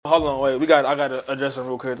hold on, wait. I gotta address it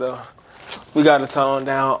real quick though. We gotta tone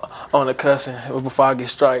down on the cussing before I get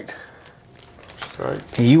striked. Right.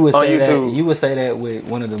 And you would On say YouTube. that. You would say that with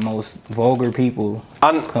one of the most vulgar people.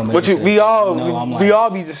 We all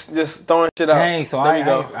be just throwing shit out. Dang, so There we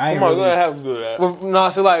go. I ain't Come on, really. go ahead, have to do that. Well, no,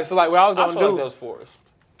 so like what I was I gonna feel do. like that was forced.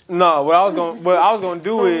 No, what I was gonna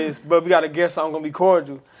do is, but we gotta guess I'm gonna be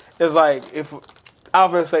cordial. It's like if I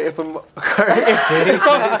was gonna say if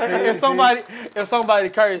somebody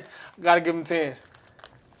curse, gotta give them 10.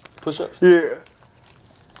 Push ups. Yeah.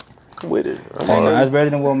 With it. Hey, no, that's better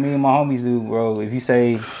than what me and my homies do, bro. If you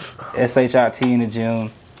say SHIT in the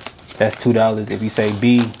gym, that's $2. If you say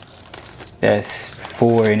B, that's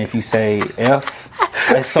 $4. And if you say F,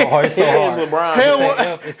 that's so hard. It's so hard. LeBron.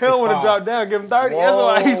 He It's don't want to $5. drop down, give him 30. That's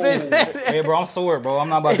why he said that. Hey, bro, I'm sore, bro. I'm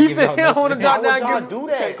not about to He give said out he don't want to nothing. drop down, give him. do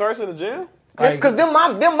that. Can't curse in the gym. That's because them my.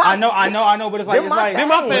 I know, but it's like, Them my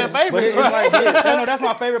fan but favorites. it's like this. I know that's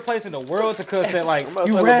my favorite place in the world to cuss at. Like about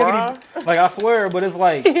to you say raggedy, like I swear, but it's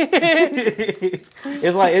like,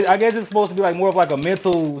 it's like I guess it's supposed to be like more of like a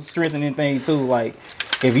mental strengthening thing too. Like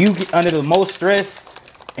if you get under the most stress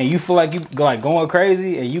and you feel like you like going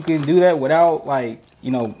crazy and you can do that without like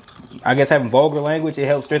I guess having vulgar language, it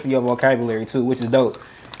helps strengthen your vocabulary too, which is dope.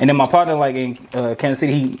 And then my partner, like in Kansas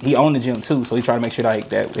City, he owned the gym too, so he try to make sure like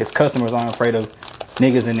that his customers aren't afraid of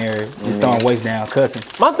niggas in there just throwing weights down, cussing.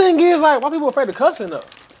 My thing is like, why people afraid of cussing though?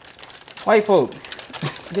 White folk,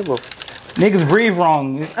 niggas breathe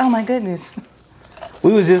wrong. Oh my goodness.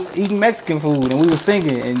 We was just eating Mexican food and we was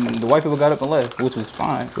singing, and the white people got up and left, which was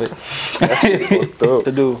fine. But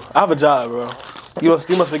To do, I have a job, bro. You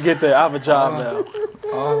must forget that I have a job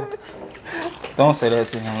now. don't say that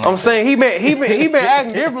to him. I'm saying he been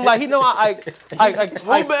acting different. Like he know I Who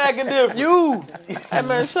been acting different? you. Hey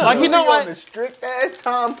man, shut Like up. he know on a I. strict ass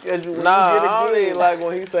time schedule. When Nah, you get I don't again. even like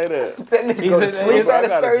when he say that. That nigga He go to said- sleep I at a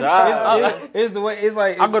got a certain job. time. It's the way. It's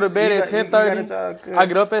like I go to bed at 10:30. I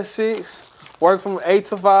get up at 6. Work from 8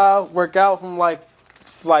 to 5. Work out from like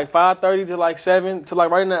 5:30 to like 7 to like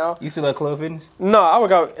right now. You still at Club Fitness? No, I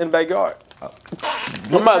work out in the backyard.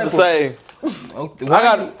 I'm about to say, Okay. I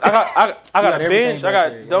got a everything bench. I back got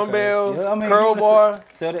there. dumbbells, Okay. Yeah, I mean, curl you wanna bar.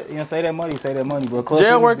 Sell that, say that money, bro. Club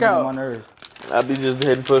Jail Fitness workout. be on my nerves. I be just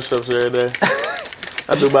hitting push-ups every day.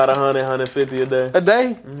 I do about 100, 150 a day. A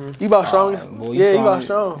day? You about strong? boy, you Yeah, you strong. about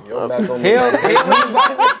strong. Yo, back on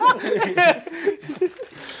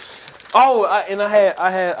Oh,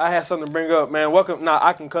 I had something to bring up, man. Welcome. Nah,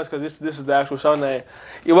 I can cuss because this is the actual show name.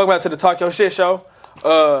 Yeah, welcome back to the Talk Your Shit show.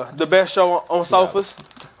 The best show on sofas.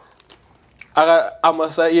 I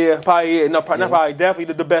must say, yeah, probably, not probably,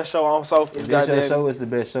 definitely the best show on sofas. This goddamn. show is the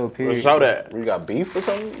best show, period. Show that. We got beef or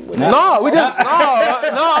something? No, we just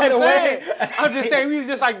I'm just saying we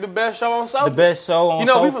just like the best show on sofas. The best show on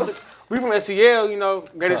sofas. we from SEL,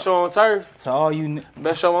 greatest show on turf, To all you...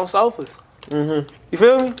 best show on sofas. You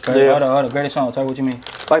feel me? Yeah. Hold on. Greatest show on turf, what you mean?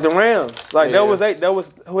 Like the Rams, like that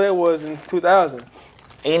was who that was in 2000.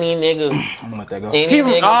 Any nigga. I'm gonna let that go. Any He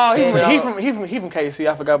from nigga. he from KC.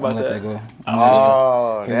 I forgot I'm about gonna let that that. go.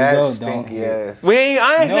 Oh, Here we go, that's don't- stinky ass. I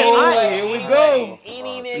ain't. No, here we go.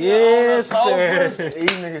 Any nigga. Yes, on the sir. These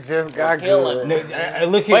niggas just got Killing. good.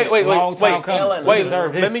 Look here. Wait, long time coming. killing. We Wait,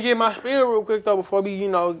 deserve let me this. get my spiel real quick though before we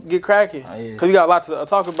get cracking. Oh, yeah. Cause we got a lot to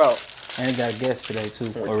talk about. And we got guests today too.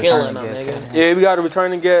 Or killing returning them, guests. nigga. Yeah, we got a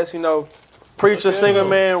returning guest. Preacher, singer,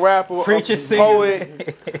 man, rapper, Preacher, singer.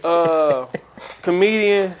 poet,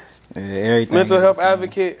 comedian, Yeah, everything. mental health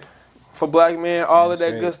advocate for black men, all of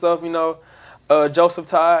that That's good stuff. Joseph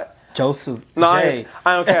Todd. Joseph. No, Jay.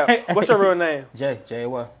 I don't care. What's your real name? Jay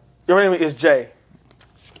what? Your name is Jay.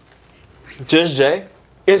 Just Jay?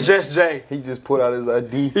 It's just Jay. He just put out his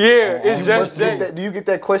ID. Yeah, it's You just must get Jay. that- Do you get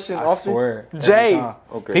that question I often? swear. Jay. Every time.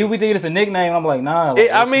 Okay. People be thinking it's a nickname. I'm like, nah.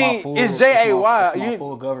 Like, I it's my mean, full- it's J-A-Y. It's my You-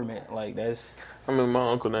 full government. Like that's. I mean,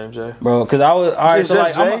 my uncle named Jay. Bro, cause I was all right. It's So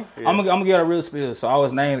just like, Jay? I'm gonna get a real spill. So I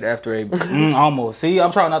was named after a almost. See,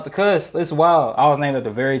 I'm trying not to cuss. This is wild. I was named after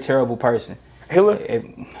a very terrible person. Hitler?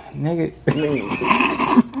 Nigga,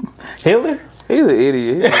 Hitler. He's an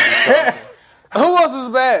idiot. Who else is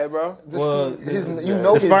bad, bro? Well, You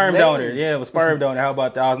know the his sperm name. donor. Yeah, it was sperm donor. How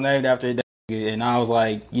about that? I was named after that nigga, and I was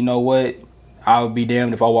like, you know what? I would be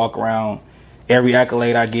damned if I walk around every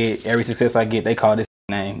accolade I get, every success I get, they call this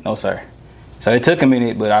name. No, sir. So it took a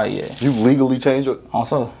minute, but yeah. You legally change it?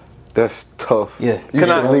 Also, That's tough. yeah. You Can should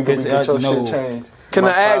I- legally get your no. shit changed. Can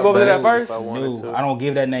I go over to that If first? I wanted No, to. I don't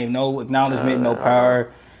give that name no acknowledgement, no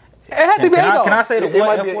power. It had to be Can Adolf. I say the It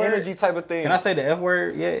might F be an word? energy type of thing. Can I say the F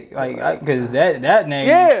word? Yeah, like because that name.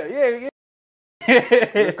 Yeah.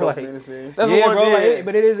 like, That's yeah, what bro. one Like, did.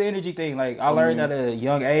 but it is an energy thing. Like I learned at a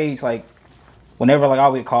young age. Like whenever like I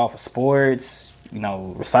would get called for sports, you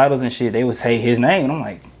know, recitals and shit, they would say his name, and I'm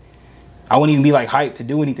like, I wouldn't even be like hyped to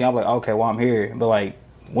do anything. I'm like, okay, well I'm here. But like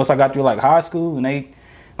once I got through like high school and they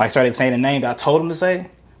like started saying the name that I told them to say,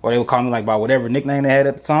 or they would call me like by whatever nickname they had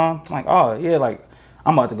at the time, I'm like, oh yeah, like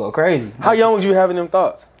I'm about to go crazy. How young was you having them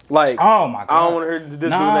thoughts? Like, Oh my god, I don't want to hear this dude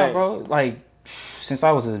name. bro. Like since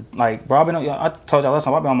I was like, bro, I told y'all last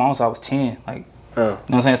time I've been on my own since I was 10. Like, you know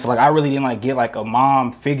what I'm saying? So like, I really didn't like get like a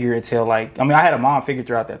mom figure until like, I mean, I had a mom figure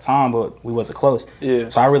throughout that time, but we wasn't close. Yeah.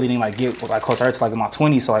 So I really didn't like get like close to her till like in my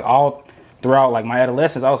 20s. So like all throughout like my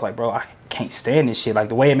adolescence, I was like, bro, I can't stand this shit. Like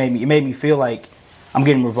the way it made me feel like I'm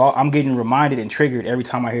getting reminded and triggered every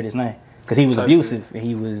time I hear this name, because he was abusive and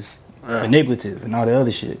he was manipulative and all the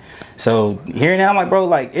other shit. So hearing that, I'm like, bro,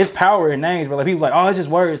 like it's power in names, bro. Like people like, oh, it's just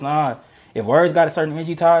words. Nah, if words got a certain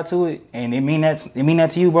energy tied to it, and it mean that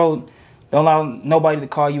to you, bro, don't allow nobody to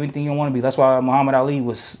call you anything you don't want to be. That's why Muhammad Ali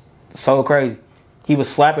was so crazy. He was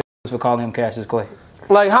slapping for calling him Cassius Clay.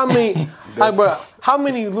 Like how many, like bro, how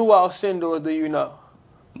many Luau Sindors do you know?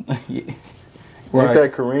 Yeah. Ain't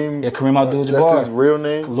that Kareem? Yeah, Kareem Abdul-Jabbar. That's his real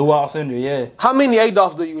name. Lou Alcindor, yeah. How many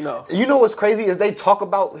Adolfs do you know? You know what's crazy is they talk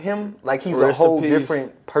about him like he's Rest a in whole peace.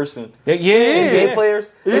 different person. Yeah. NBA players,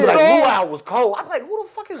 it's like cold. Luau was cold. I'm like, who the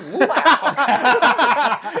fuck is Luau?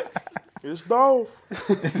 It's Dolph.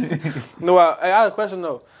 No, I had a question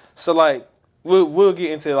though. So like, we'll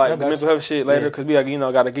get into like Yeah, the mental health shit later, because we like,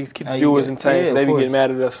 gotta keep the you viewers get- in tank. yeah, They of be course. getting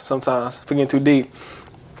mad at us sometimes for getting too deep.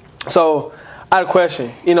 So I had a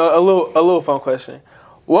question. A little fun question.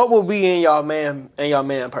 What will be in y'all man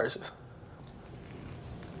purses?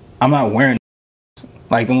 I'm not wearing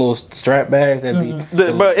like them little strap bags that be.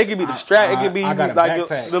 Bro, it could be the strap. It could be I got a like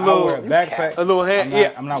backpack. the I wear a little, backpack. a little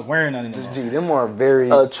hand. I'm not wearing none of them. Gee, them are very.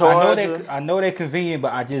 A charger. I know they're convenient,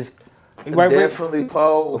 but I just right. Definitely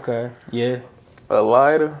pole. Okay, yeah. A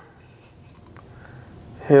lighter.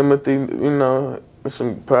 Timothy,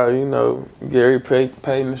 some probably, Gary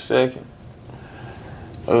Payton II.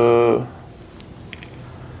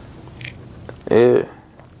 Yeah,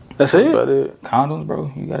 That's that's it. about it. Condoms,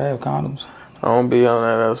 bro. You gotta have condoms. I don't be on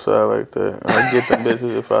that outside like that. I get the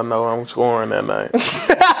bitches if I know I'm scoring that night.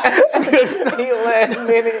 last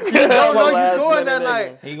minute. You don't know you Last scoring that minute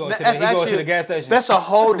night. He going That's to the actually- gas station. That's a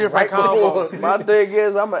whole different combo. My thing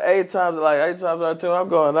is, I'm an 8 times out of 10, I'm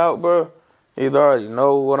going out, bro. Either already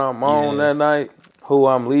know what I'm on Yeah. that night, who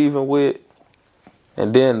I'm leaving with,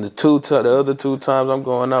 and then the other 2 times I'm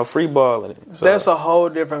going out free balling it. So, That's a whole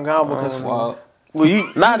different combo. Cause Wow. well,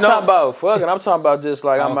 you not talking about fucking. I'm talking about just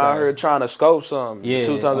like I'm out Okay. here trying to scope something. Yeah,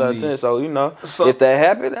 2 times out of 10. So So- if that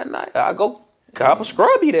happened that night, I go cop a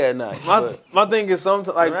scrubby that night. my thing is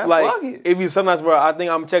sometimes Man, fuck it. if you sometimes bro, I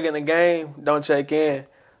think I'm checking the game, don't check in.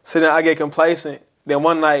 So then I get complacent. Then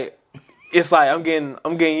one night, it's like I'm getting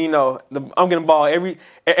I'm getting the ball every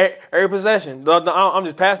possession. I'm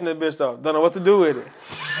just passing the bitch though. Don't know what to do with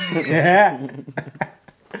it. Yeah.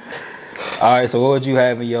 All right, so what would you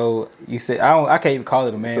have in your? You said I can't even call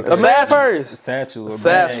it a man. A man purse, satchel, or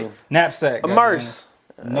Satchel. bag. Knapsack, a goddamn. merce.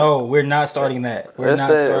 No, we're not starting that. We're That's not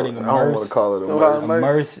that- starting a I don't want merce. to call it a Don't merch. call it A merce.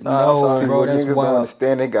 merce? I'm No, sorry. See, bro, what that's niggas don't wild.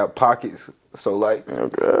 understand, they got pockets. So like, Oh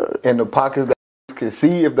God. in the pockets that can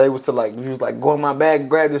see, if they was to like, you was like, go in my bag,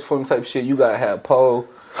 grab this for me type shit. You gotta have pole,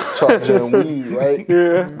 charger, and weed, right?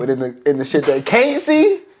 Yeah. But in the shit they can't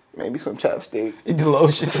see, maybe some chapstick. The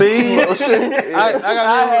lotion. See, Lotion. I got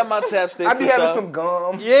I have my chapstick. I be for having sure. some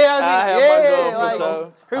gum. yeah, I have my gun for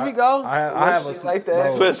sure. Here we go. I have shit a like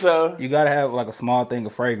that. bro, For sure. You gotta have like a small thing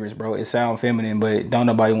of fragrance, bro. It sounds feminine, but don't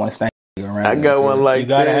nobody want to stank you around. I got one like you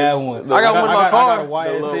gotta this. have one. I got one in my car. I got a The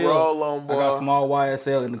little YSL. roll-on I boy. got a small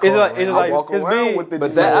YSL in the car. It's like right? it's I like walk it's around big. with it. But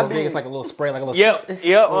It's that- like I big. be- It's like a little spray, like a little.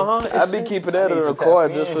 Yep. I be keeping that in the car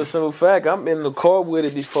just for the simple fact I'm in the car with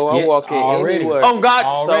it before I Yeah, walk in already. anywhere. Oh God,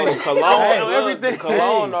 Already. So cologne, Hey, look, everything. the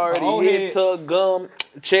cologne Hey, already go hit, ahead. tug, gum,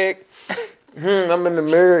 check. I'm in the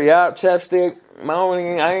mirror, y'all, chapstick.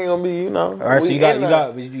 I ain't gonna be, All right, so we you got in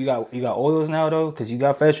you got oils now though, because you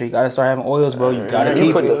got facial. You gotta start having oils, bro. You gotta You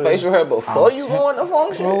keep put it. the facial hair before you go on the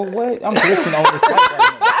function. Bro, what? I'm listening on this.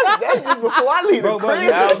 That's just before I leave Bro, the bro, crib. you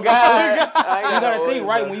Oh, God. You gotta think,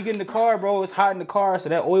 right? When you get in the car, bro, it's hot in the car, so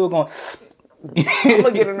that oil going. I'm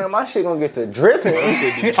gonna get in there. My shit gonna get to dripping.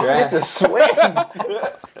 Get to sweating.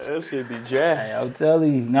 That shit be dry. I'm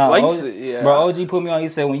telling you, no, Like you OG, said, yeah. bro. OG put me on. He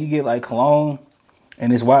said when you get like cologne,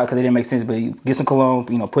 and it's wild because it didn't make sense, but you get some cologne,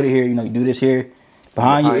 put it here, you do this here,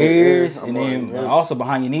 Behind your Behind your ears, ears, and I'm then also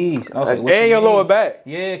behind your knees. And, also, what And you your mean? lower back.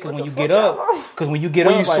 Yeah, because when you get up, when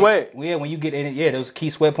you like, sweat. yeah, when you get in, yeah, those key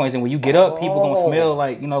sweat points, and when you get up, people gonna smell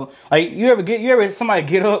like like you ever somebody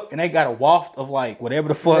get up and they got a waft of like whatever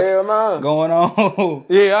the fuck Hell nah. going on.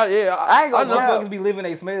 Yeah, I ain't gonna know. Motherfuckers be living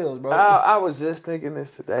they smells, bro. I was just thinking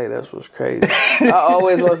this today. That's what's crazy. I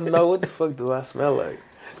always want to know what the fuck do I smell like?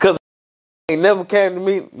 Cause it never came to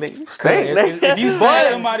me. Nigga, you stink. If you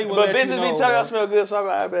smell somebody, will But let bitches you be know, telling I bro. smell good, so I'm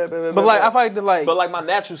like, bet. But like I feel like the like but like my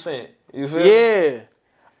natural scent. You feel me? yeah.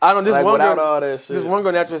 I don't. This Like one without girl. all that shit. This one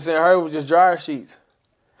girl naturally saying her was just dryer sheets.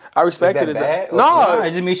 I respected Is it. that bad? No, Nah,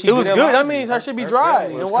 it just means she it was do that good. That laundry. means her should be Her dry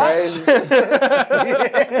family and was washed.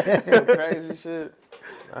 Some crazy shit.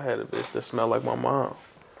 I had a bitch that smelled like my mom.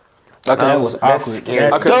 That was awkward. scary. I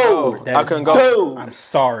That's- couldn't go. that I is- couldn't go. I'm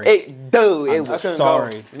sorry. Dude, it I'm was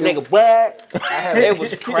sorry. nigga what? It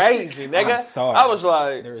was crazy, nigga. I'm sorry. I was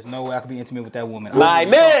like, There is no way I could be intimate with that woman. like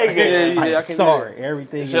I'm sorry. nigga. Yeah, I I'm can sorry.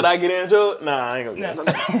 Everything. Should I get into it? Nah, I ain't gonna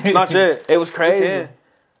get it. Not yet. It was crazy. Yeah.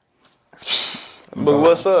 But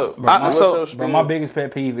what's up? What's so- your Bro, spiel? my biggest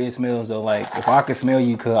pet peeve is smells though. Like if I can smell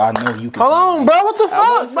you, cause I know you can. Hold smell on, me. bro. What the I fuck,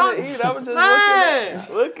 wasn't bro? finna eat. I was just Man.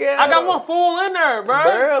 looking at. I got one full in there, bro.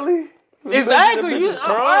 barely. Exactly. The You, bitch is I'm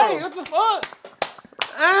right. crumbs. What the fuck?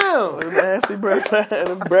 Damn. Nasty braces.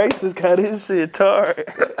 Them braces got his shit tarred.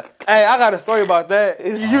 Hey, I got a story about that.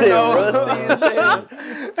 His shit rusty as hell.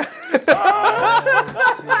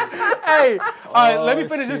 Hey, all right, let me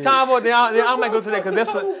finish this convo, then I might go to that because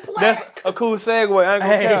that's a cool segue. I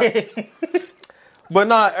ain't gonna count. But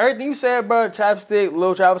nah, everything you said, bro, chapstick,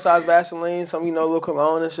 little travel size Vaseline, some little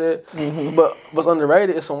cologne and shit. But what's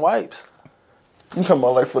underrated is some wipes. You talking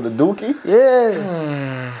about like for the dookie?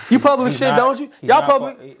 Yeah. You public He's shit, not- don't you? he's Y'all not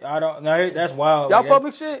public? I don't. No, that's wild. Y'all Like, that-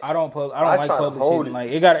 public shit? I don't I like try to public hold shit. it.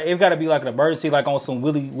 Like it gotta be like an emergency, like on some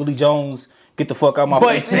Willie Jones. Get the fuck out my But-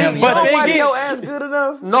 face. Damn, but yo. thing Wipe is- your ass good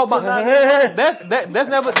enough? No, but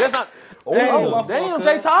that's not. Damn, Damn,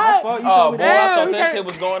 Jay Todd. You Oh, told me boy, that. I thought we that can't- shit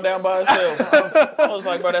was going down by itself. I was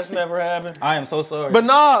like, bro, that's never happened. I am so sorry. But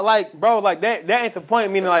nah, like, bro, like that ain't the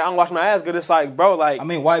point. Meaning, like, I'm washing my ass good. It's like, bro, like, I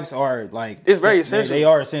mean, wipes are like It's very essential. They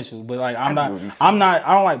are essential, but like I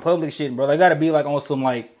don't like public shit, bro. They gotta be like on some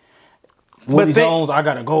like Willie think- Jones. I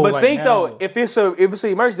gotta go. but like, think now. though, if it's an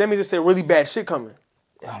emergency, that means it's a really bad shit coming.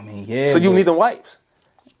 I mean, yeah. So you but need them wipes.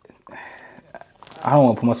 I don't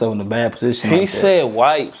want to put myself in a bad position. He like that. said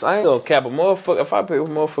wipes. I ain't gonna cap a motherfucker. If I pick a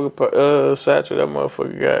motherfucker satchel, that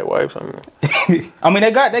motherfucker got wipes. I mean,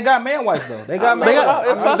 they got man wipes though. They got man They wipes.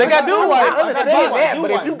 got they got dude wipes. I understand that,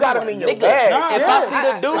 but if you got them in your bag, Nah, If yeah. I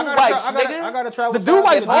see the dude wipes, nigga. I gotta travel. The dude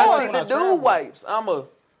wipes If I hard. see the dude wipes, I'm a.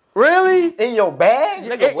 Really? in your bag,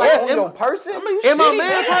 Nigga, on in- your person. In my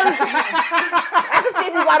man purse? I can see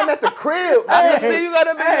if you got them at the crib. I can see you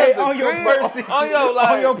gotta be Hey, at the on your crib. person, On your like.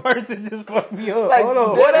 on your person, just fuck me up. Like, Hold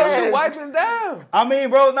on. What dead else you ass. wiping down? I mean,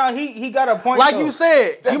 bro, now he got a point. Like though. you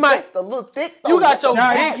said, That's, you might that's the little thick. you got your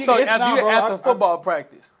Nah, dick you- so it's after not, you bro. after I- football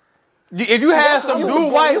practice. If you had some dude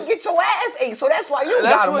You wipes, get your ass ate, so that's why you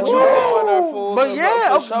That's got what them. you going there for. but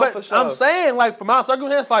yeah, for sure, but for sure. I'm saying like for my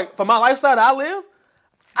circumstance, like for my lifestyle that I live,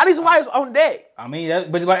 I need some wipes on deck. I mean,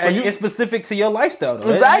 but like it's specific to your lifestyle,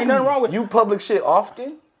 though. Exactly. Ain't nothing wrong with You public shit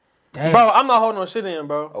often? Damn. Bro, I'm not holding no shit in,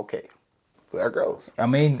 bro. Okay. There goes. I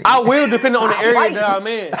mean, I will depending on the area Right. that I'm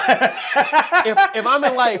in.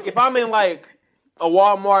 if I'm in like a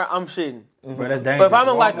Walmart, I'm shitting. bro, that's dangerous. But if I'm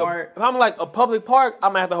in like Walmart, a public park, I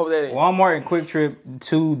might have to hold that in. Walmart and Quick Trip,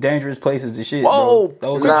 two dangerous places to shit. Whoa, bro.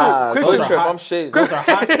 Those Quick are Trip, those Quick are Trip. hot- I'm shit. Those are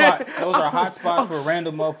hot spots. Those are hot spots for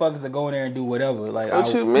random motherfuckers to go in there and do whatever. Like, What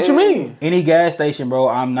you mean? What you mean? any gas station, bro?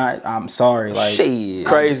 I'm sorry. Like,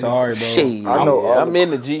 Shit. I'm sorry, bro. Shit. I know all I'm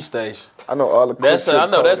in the G station. I know all the. That's quick I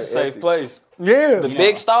trip know that's a code safe ethics. place. Yeah. The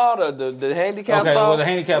big stall, the handicap Okay, stall. well, the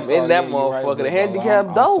handicap I'm stall, in that yeah, you're right, motherfucker. bro. The handicap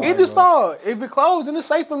I'm door. sorry, Either bro. stall. If it closed, then it's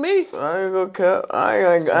safe for me. I ain't gonna cap.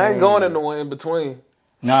 I ain't going in the one in between.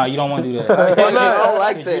 Nah, you don't want to do that. Why not? I don't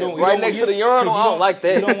like You that. don't- you Right don't- next you- to the urinal, I don't like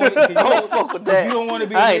that. You don't want. I don't fuck with that. You don't want to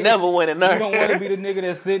be. I the ain't nigga- never went in there. You don't want to be the nigga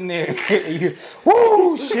that's sitting there. You-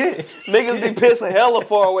 Woo, shit. Niggas be pissing hella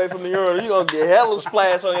far away from the urinal. You gonna get hella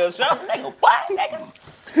splash on your shirt. Nigga, what? Nigga?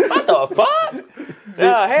 What the fuck?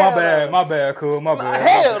 Yeah, hell My bad, cool. My bad.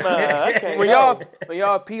 Hell nah. I can't When go.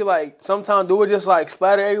 y'all pee, like sometimes do it just like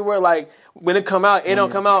splatter everywhere. Like when it come out, it don't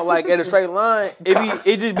come out like at a straight line.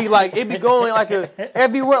 It just be like it be going like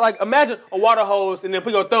everywhere. Like imagine a water hose and then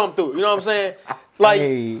put your thumb through. You know what I'm saying? Like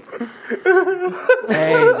Hey,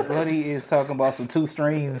 hey, buddy is talking about some two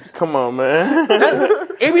streams. Come on, man.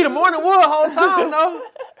 it be the morning wood the whole time, though.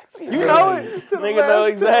 You know it. Nigga know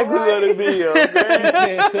exactly what it be, yo. He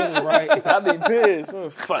said to the right. I be pissed.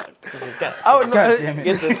 Fuck. I would God damn it.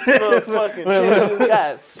 Get the motherfucking tissue.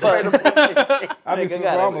 God, fuck. I be Nigga feeling,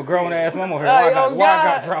 got bro, I'm it. a grown ass mama here. Hey, Why I oh, got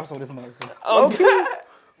God. drops on this motherfucker? Okay.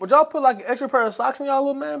 Would y'all put like an extra pair of socks in y'all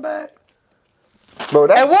little man bag? Bro, At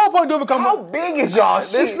that's what point do it become? how big is y'all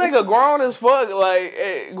shit? This nigga grown as fuck.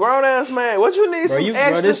 Like, grown ass man. What you need Bro, some you,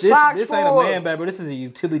 extra bro, this socks this for? ain't a man bag, bro. This is a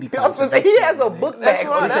utility pouch. He has a book bag.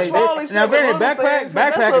 That's why I only Now, said granted, little backpack things,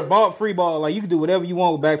 man. is That's ball free ball. Like you can do whatever you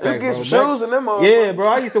want with backpack. You get bro. some shoes in them. Yeah, bro.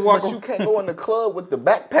 I used to walk. But you can't go in the club with the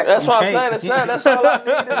backpack. That's what I'm can't. saying. That's all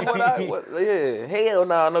I need. Yeah, hell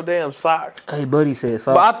no, no damn socks. Hey, buddy said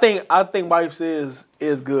so. But I think wife's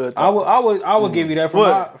is good. I would give you that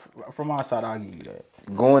What? from my side. I'll give you that.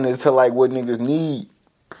 Going into like what niggas need.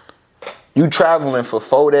 You traveling for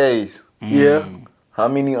 4 days. Yeah, How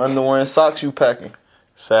many underwear and socks you packing?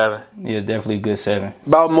 7. Yeah, definitely a good 7.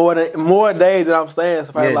 about more days than I'm staying.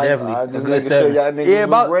 So probably Yeah, like, definitely. I A just good making 7. sure y'all niggas Yeah,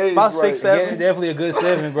 was raised about 6, right. 7. Yeah, definitely a good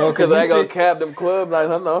 7, bro. Cause I ain't gonna said- cap them club nights.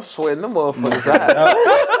 I know I'm sweating them motherfuckers out.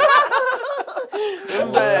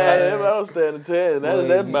 Man, I don't stand a 10.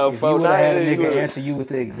 That's about if 4 you would have had a nights. nigga answer you with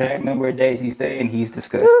the exact number of days he stayed, and he's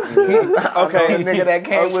disgusting. Okay, nigga that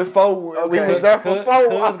came with 4. We was there for 4.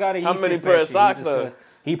 How many pair of socks though?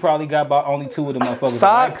 He probably got about only 2 of them motherfuckers. The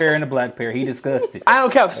Socks? white pair and the black pair. He disgusted. I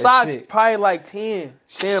don't count socks. sick. Probably like 10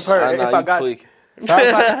 per. If I got tweak.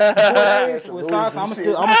 Socks, like, 4 days with socks,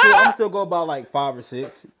 I'm still go about like 5 or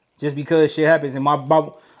 6, just because shit happens. And my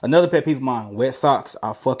another pet peeve of mine, wet socks.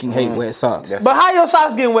 I fucking hate wet socks. But how your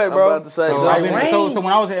socks getting wet, I'm bro? about to say, So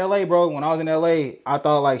when I was in LA, bro, I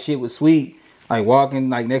thought like shit was sweet. Like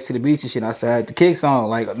walking like next to the beach and shit, I still had the kicks on.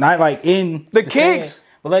 Like not like in The sand. kicks?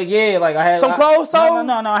 But like yeah, like I had Some closed toes?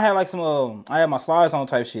 No, I had like some I had my slides on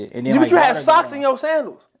type shit. And then But like, you had water socks going in on. your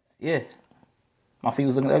sandals. Yeah. My feet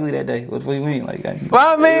was looking ugly that day. What do you mean? Like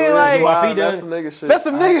But I mean, like, my feet that's done. some nigga shit. that's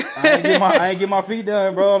some nigga. I ain't get my feet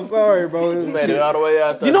done, bro. I'm sorry, bro. Made it all the way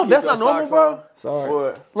out there. You know to that's keep not your normal, socks bro. on. Sorry.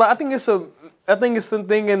 What? Like I think it's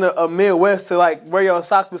something in the Midwest to like wear your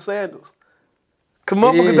socks with sandals. Cause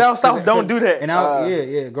motherfuckers down south don't do that. And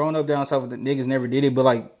I growing up down south, the niggas never did it. But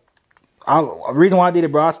like, the reason why I did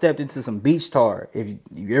it, bro, I stepped into some beach tar. If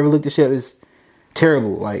you ever looked at shit, it's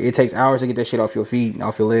terrible. Like it takes hours to get that shit off your feet and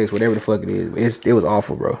off your legs, whatever the fuck it is. It was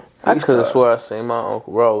awful, bro. I could have swore I seen my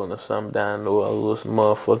uncle rolling or something down the way with some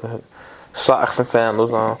motherfucking socks and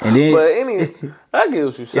sandals on. And then- but I get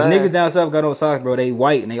what you If saying. niggas down south got no socks, bro, they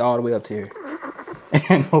white and they all the way up to here.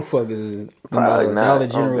 And motherfuckers, Probably not. Dollar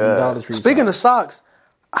General, Oh, God. Dollar Tree. Speaking of socks,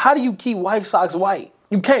 how do you keep white socks white?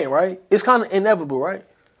 You can't, right? It's kind of inevitable, right?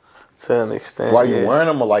 to an extent. Why you wearing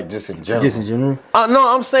them or like just in general? just in general.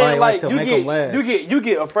 No, I'm saying Like, like to make 'em last. you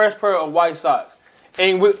get a fresh pair of white socks,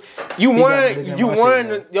 and with you got wearing bigger you than my wearing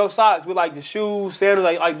shit, your socks with like the shoes, sandals,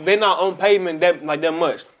 like they're not on pavement that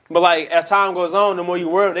much. But like as time goes on, the more you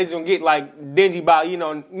wear them, they just gonna get like dingy by you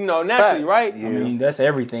know naturally, Facts. right? I mean, that's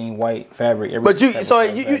everything white fabric. But you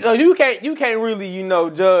fabric. you can't really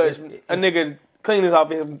judge a nigga cleaning off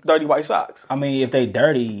his dirty white socks. I mean, if they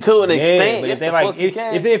dirty To an extent, but yes, if they the like, fuck you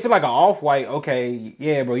can. if it's like an off white, okay,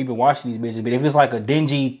 yeah, bro, you been washing these bitches. But if it's like a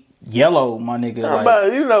dingy yellow, my nigga, like,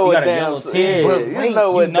 but you know what got a damn yellow shit. tint. Yeah, you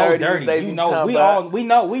know what dirty they You be know, talking we about.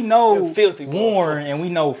 we know The filthy worn and we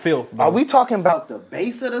know filth. Bro. Are we talking about the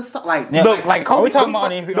base of the sock? Like, Now, like are we Kobe? talking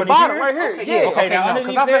about The bottom right here, yeah. Okay, now no,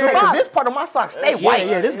 underneath 'cause I there, feel like this part of my socks stay white.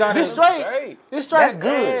 yeah, this guy This is straight, this straight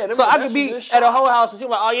good. Yeah, So I that's could be good at shit. a whole house and she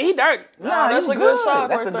like, oh yeah, he dirty. Nah, that's a good sock.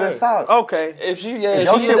 That's right a there. good sock. Okay, If she,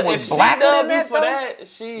 your shit was blacker done than that, for though? that,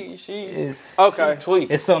 she It's okay.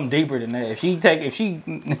 tweak. It's something deeper than that. If she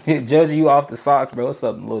judging you off the socks, bro, it's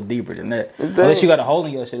something a little deeper than that. Unless you got a hole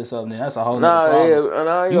in your shit or something, then that's a whole nother Nah, problem. yeah, and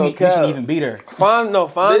I ain't You, gonna you shouldn't cap. even beat her. Fine,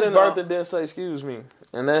 This finding birthday didn't say excuse me,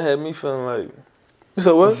 and that had me feeling like,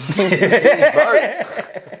 So what?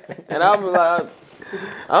 and I was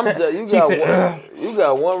like, you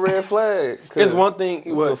got one red flag. 'Cause It's one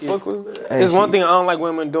thing. What the fuck was that? It's one thing I don't like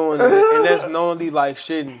women doing, and that's knowingly like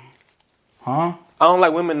shitting. Huh? I don't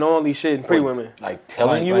like women knowingly shitting pre women. Like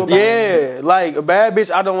telling Like- you like- about Yeah, like a bad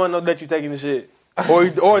bitch. I don't want to know that you taking the shit,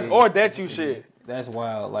 or that you shit. That's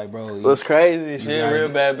wild. Like, bro. What's crazy? She a got real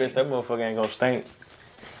it. bad bitch. That motherfucker ain't gonna stink.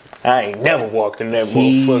 I ain't never walked in that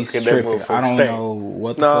He's motherfucker. That tripping. motherfucker I don't stink. know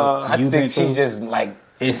what the Nah, fuck I you been think she through. just like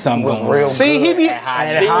It's something was going real on. See, he good be. at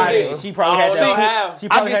hiding And She hiding. was- She probably I had don't know that. how. She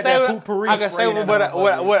probably had that I poopery can say spray in what that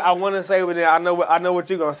what motherfucker. I want to say, but then I know what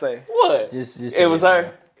you gonna say. What? Just It was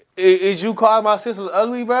her. Is you call my sisters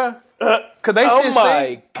ugly, bro? Cause they Oh shit my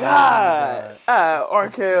stink. god! R.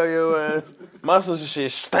 Kelly, your ass. My sister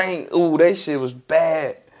shit stink. Ooh, that shit was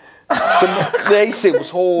bad. They shit was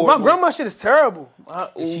horrible. My grandma shit is terrible.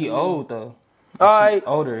 She old though. All right,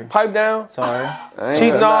 Older. pipe down. Sorry. She's I ain't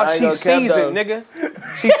she's gonna cap seasoned, nigga.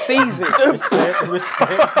 She's seasoned.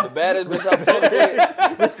 Respect. The baddest bitch I fucked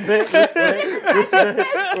with. Respect.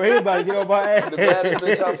 For everybody get on my ass. The baddest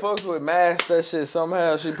bitch I fucked with masked that shit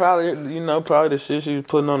somehow. She probably, probably the shit she was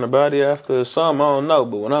putting on the body after something. I don't know.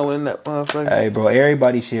 But when I went in that motherfucker. Hey, bro,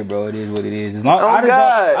 everybody shit, bro. It is what it is. As long, Oh, I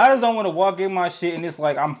God. just don't want to walk in my shit and it's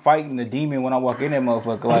like I'm fighting the demon when I walk in that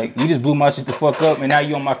motherfucker. Like, you just blew my shit the fuck up and now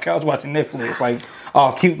you on my couch watching Netflix. Like,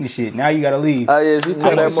 all cute and shit. Now you gotta leave. Oh, yeah, she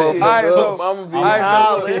tell that motherfucker. Alright, so- I'm gonna be Alright,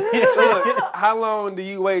 hollering. So, how long do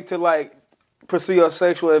you wait to like pursue your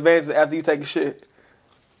sexual advances after you take a shit?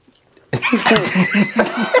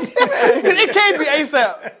 It can't be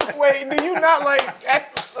ASAP. Wait, do you not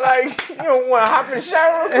act like you don't want to hop in the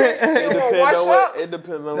shower? You don't want to wash up? It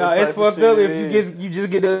depends on No, what it's type of fucked up shit if it is. you just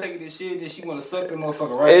get done taking this shit, then she wanna suck the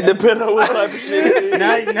motherfucker right. It depends on what type of shit it is.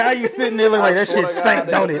 now you sitting there looking like that shit stank,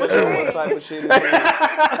 don't it? Depends on what type of shit it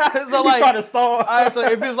is. So You like, trying to stall? alright, so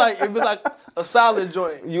if it's like a solid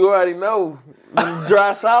joint, You already know. Them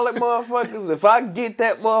dry solid motherfuckers. If I get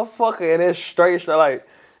that motherfucker and it's straight, like,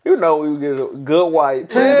 we get a good white.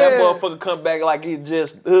 That motherfucker come back like he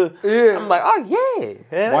just. Yeah. I'm like, oh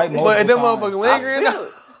yeah. White but if that multiple motherfucker times. lingering,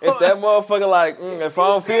 If that motherfucker like, if I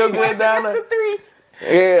don't feel good down there,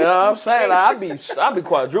 yeah, you know what I'm saying, like, I be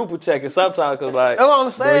quadruple checking sometimes because like, that's what I'm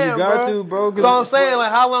saying, you got to, bro. So I'm saying, like,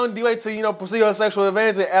 how long do you wait till pursue your sexual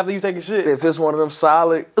advantage after you take a shit? if it's one of them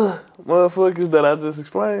solid motherfuckers that I just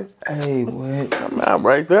explained, Hey, what? I'm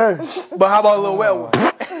right there. But how about a little wet one?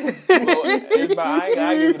 I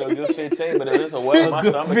give it a good 15, but if it's a wet, my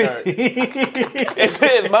stomach hurt.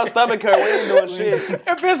 If my stomach hurt, we ain't doing shit.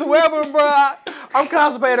 If it's a wet one, bro, I'm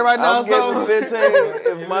constipated right now, I'm giving so 15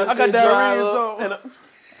 if my I got shit dry diarrhea, up. so.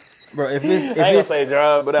 Bro, if I ain't gonna say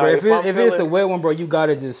dry, but bro, if I'm it's a feeling- wet one, bro, you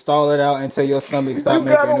gotta just stall it out until your stomach stop You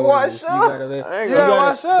making gotta noises. wash You up. gotta let, I ain't you gonna gotta-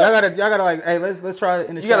 wash up. Y'all gotta like, hey, let's try it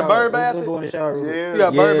in the You shower. got a bird bath? Let's go in the shower. real quick. Yeah. You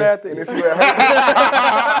got bird Yeah. bath. And if you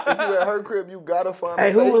at her crib, you gotta find Hey,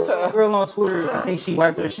 a who was FaceTime. that girl on Twitter? I think she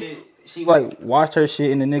wiped her shit. She like washed her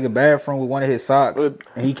shit in the nigga bathroom with one of his socks, and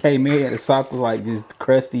he came in and the sock was like just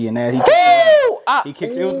crusty and that he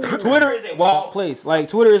kicked. It was, Twitter is a wild place. Like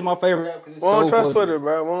Twitter is my favorite app because it's We don't so trust fucking- Twitter,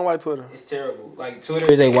 bro. We don't like Twitter. It's terrible. Like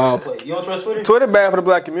Twitter is a wild place. You don't trust Twitter? Twitter bad for the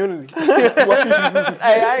black community. Hey,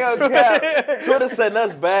 I ain't gonna cap. Twitter setting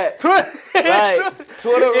us back. Like,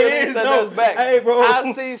 Twitter really is, setting though. us back. Hey, bro.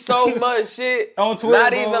 I see so much shit On Twitter,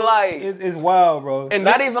 Not bro, even like, it's wild, bro. and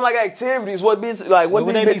not even like activities. What these What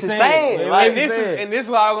these they be bitches saying? saying? What Like, they be saying? And this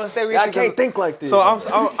is what I was gonna say. I can't think like this. So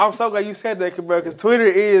I'm so glad you said that, bro, because Twitter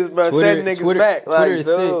is, bro, setting niggas back. Twitter is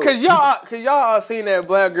dude. sick. Cause y'all seen that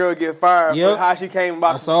black girl get fired Yep. for how she came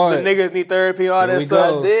about I saw the it. nigers need therapy, all There that we stuff.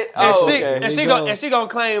 go. Did- And oh, she okay. and There she we gonna go. and she gonna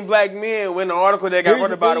claim black men when the article that got Here's wrote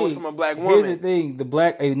the about it thing. was from a black Here's the woman.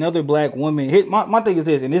 thing: another black woman. My thing is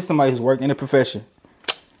this, and this is somebody who's worked in the profession.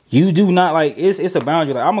 You do not like it's a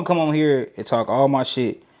boundary. Like I'm gonna come on here and talk all my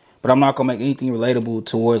shit, but I'm not gonna make anything relatable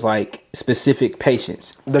towards like specific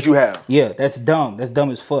patients. That you have. Yeah, that's dumb. That's dumb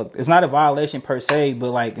as fuck. It's not a violation per se,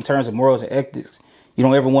 but like in terms of morals and ethics, you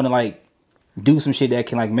don't ever want to like do some shit that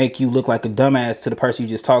can like make you look like a dumbass to the person you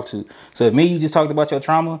just talked to. So if you just talked about your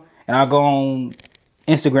trauma, and I go on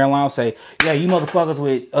Instagram Live and say, yeah, you motherfuckers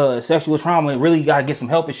with sexual trauma really gotta get some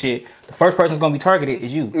help and shit. The first person that's gonna be targeted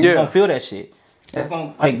is you. You're Yeah. gonna feel that shit. That's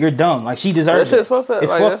gonna like you're dumb. Like she that deserves shit's it. supposed to.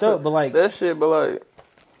 It's like, fucked that's up, but like that shit. But like,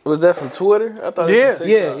 was that from Twitter? I thought. It was from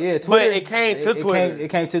Yeah. TikTok. yeah. But Twitter, it came to Twitter. It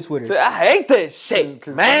came to Twitter. I hate that shit,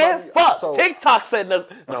 'Cause man. somebody- Fuck so- TikTok setting us.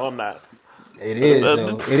 No, I'm not. It is though.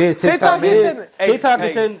 It is. TikTok is setting- hey, TikTok hey.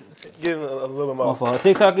 is setting. Getting a little bit My more. fault.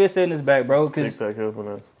 TikTok is setting us back, bro. Cause TikTok helping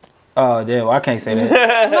us. oh damn, I can't say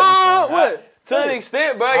that. No, what? To an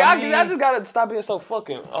extent, bro. I I mean- just gotta stop being so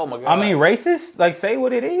fucking. Oh my god. I mean, racist. Like, say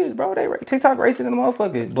what it is, bro. TikTok racist in the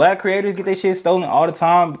motherfucker. Black creators get their shit stolen all the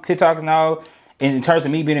time. TikTok is now, in terms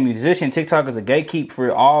of me being a musician, TikTok is a gatekeep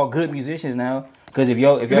for all good musicians now. Because if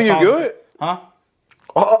your You think you song- good? Huh?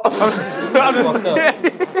 Fucked up.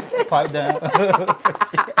 Pipe down.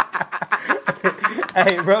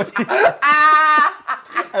 Hey, bro. Hey,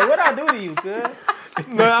 what I do to you, cuz?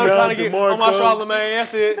 No, I'm trying to get DeMarco. on my Charlamagne.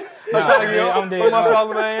 That's it. I'm trying to get I'm dead. on my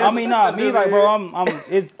Charlamagne. I mean, nah, me like, bro,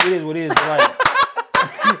 it is what it is. But like,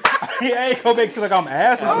 I ain't gonna make it seem like I'm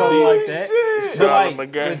ass or something like that. But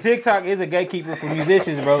like, the TikTok is a gatekeeper for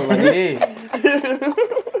musicians, bro. Like it is.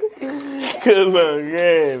 Cause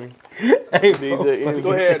again, Hey, bro.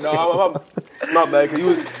 Go ahead, no. I'm not bad. Cause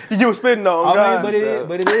you was spitting on. I mean, God.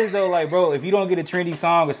 but it is though, like, bro, if you don't get a trendy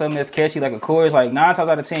song or something that's catchy, like a chorus, like 9 times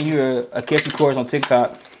out of 10, you're a catchy chorus on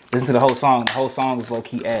TikTok. Listen to the whole song. The whole song was low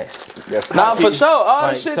key ass. Nah, for sure. All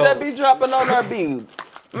Like, the shit so- that be dropping on that beat.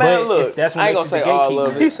 Man, But look, that's what I ain't makes gonna it say the all gatekeeper.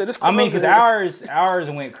 of He it. said this. I mean, cause ours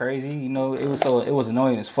went crazy. You know, it was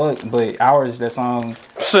annoying as fuck. But ours, that song.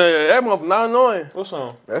 Shit, that motherfucker not annoying. What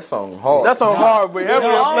song? That song hard. That's on hard, but No,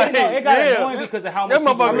 everyone's no, it got yeah. annoying because of how That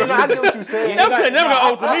much people motherfucker- were I mean, I using get what you saying. it. That got- shit never no, got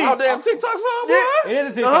old to me. Oh, damn TikTok song, boy. It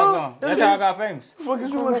is a TikTok song. That's how I got famous. Fuck is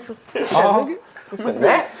you looking?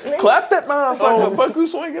 Uh-huh. Clap that motherfucker. Fuck you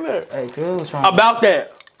swinging at? Hey, girl was trying. About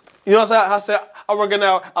that. You know what I'm saying? I said I working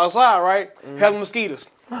out outside, right? Having mosquitoes.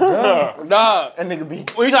 Dog. That nigga be.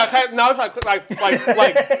 When you try to clap, no, try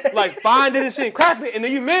to like find it and shit and clap it, and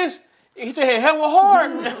then you miss. You hit your head hella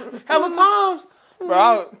hard, hella times.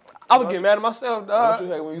 Bro, I would get mad at myself, What dog. you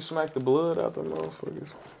hate when you smack the blood out the motherfuckers?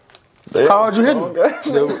 How hard you hitting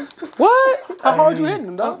them? What? How hard you hitting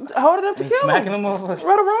them, dog? Hold it up to He kill smacking him. them motherfuckers.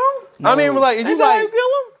 Right or wrong? I mean, like, if you Ain't that how like, you kill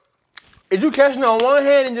him? if you catching it on one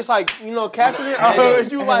hand and just like, you know, catching it, or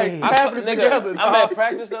if you like tapping it together, I'm dog. at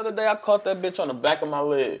practice the other day. I caught that bitch on the back of my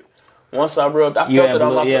leg. Once I rubbed, I You felt had it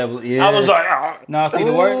on my blood, foot. yeah. I was like, ah. No, see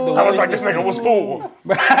the word. The word this nigga was full. Oh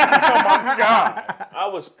my god. I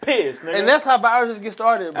was pissed, nigga. And that's how viruses get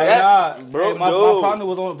started, bro. Hey, nah, Bro, hey, my dude. partner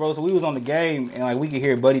was on, bro. So we was on the game, and like we could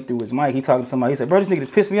hear Buddy through his mic. He talking to somebody. He said, "Bro, this nigga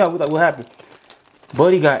just pissed me off." We like, "What happened?"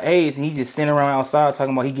 Buddy got AIDS, and he just standing around outside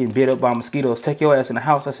talking about he getting bit up by mosquitoes. Take your ass in the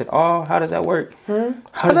house. I said, "Oh, how does that work? How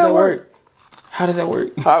does that work? How does that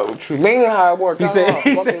work?" how it worked. He said,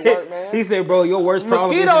 he said, "Bro, your worst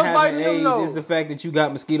problem isn't Mosquitoes having biting them, AIDS. though. It's the fact that you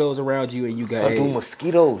got mosquitoes around you and you got So do AIDS."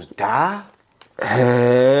 mosquitoes die?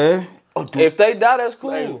 If they die, that's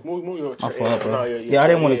cool. Hey, move your My chair. fault, bro. No, Yeah, I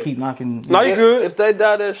didn't want to keep knocking. No, you good. If they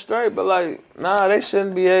die, that's straight. But like, nah, they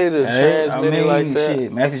shouldn't be able to Hey, I transmit it like mean, that.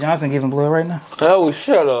 shit. Max Johnson giving blood right now. Oh,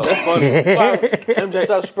 shut up. That's funny. MJ,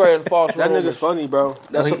 Stop spreading false that rumors. nigga's funny, bro.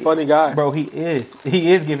 That's a funny guy. Bro, he is.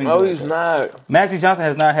 He is giving No, blood. he's not. Magic Johnson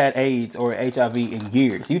has not had AIDS or HIV in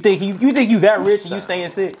years. You think you that rich and you staying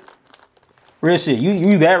sick? Real shit.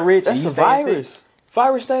 You that rich That's and you a staying virus. sick?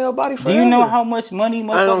 Virus stay in your body Do forever. you know how much money I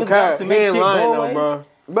motherfuckers don't got care. to He make ain't shit lying go though, away? bro.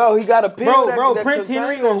 Bro, he got a pill. Bro, that Prince contain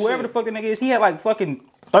Henry that or whoever the shit. fuck the nigga is, he had like fucking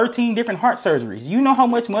 13 different heart surgeries. You know how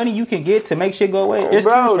much money you can get to make shit go away? It's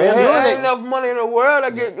Bro, true, there fam. ain't enough money in the world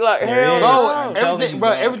to get like There hell is. no. I'm telling Everything, you, bro.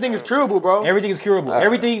 bro. Everything is curable, bro. Everything is curable.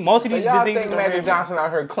 Everything, most of these Y'all diseases think are Magic curable. Johnson out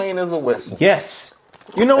here clean as a whistle? Yes.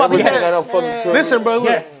 You know what? Everything Yes. that don't fucking kill Listen, bro. Look.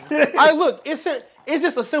 Yes. I look. It's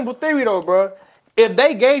just a simple theory, though, bro. If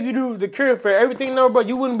they gave you the cure for everything, though, bro,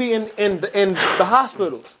 you wouldn't be in the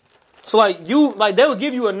hospitals. So like they would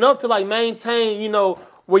give you enough to like maintain, you know,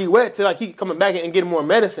 where you at to like keep coming back and getting more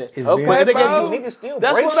medicine. It's Okay, very- But they bro. gave you Niggas still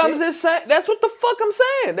That's break what I'm shit. just saying. That's what the fuck I'm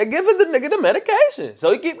saying. They giving the nigga the medication,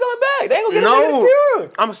 so he keep coming back. They ain't gonna get a nigga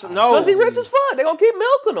the cure. no. Cause he rich as fuck. They gonna keep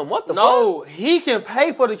milking him. What the fuck? No, he can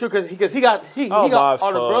pay for the cure because he got Oh, got my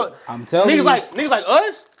all the fuck. drugs. I'm telling you. Niggas like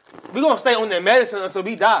us, we gonna stay on that medicine until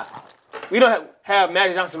we die. We don't have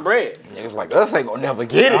Magic Johnson bread. Niggas like us ain't gonna never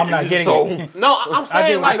get it. I'm not getting so, it. No, I'm I saying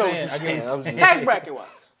get what like you're saying. I get what you're saying. tax bracket wise.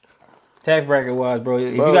 Tax bracket wise, bro.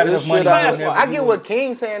 If Bro, you got this enough money, shit you I- would never I do get it. what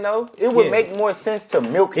King's saying though. It would Yeah. make more sense to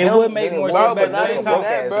milk It him. would make than more it sense, would Bro, but but to not same even time- broke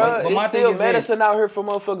that, ass bro. nigga. But my It's thing still is medicine this. out here for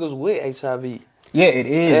motherfuckers with HIV. Yeah, it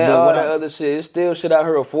is. And but all what that I- other shit. It's still shit out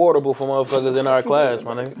here affordable for motherfuckers in our class,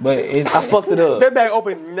 my nigga. but it's I fucked it up. That bag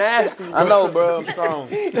open nasty. I know, bro. I'm strong.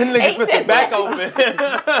 That nigga spit the back open.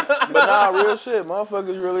 But nah, real shit.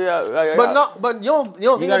 Motherfuckers really out. Like, but you don't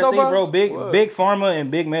you think gotta that though, think, bro? bro. Big pharma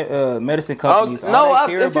and big medicine companies. no, all I-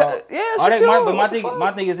 they care if you- about. yeah, it's all they, secure. but What the fuck?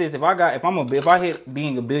 my thing is this: if I hit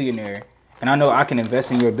being a billionaire, and I know I can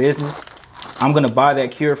invest in your business, I'm gonna buy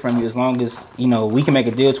that cure from you as long as we can make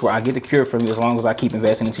a deal to where I get the cure from you as long as I keep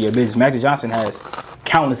investing into your business. Magic Johnson has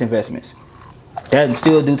countless investments that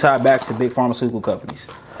still do tie back to big pharmaceutical companies.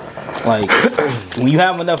 Like when you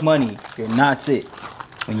have enough money, you're not sick.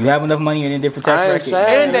 When you have enough money in a different tax I ain't bracket,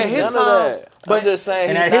 saying And at his none of time- that. I'm just saying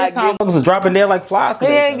and he's at not his time, getting. was dropping dead like flies. He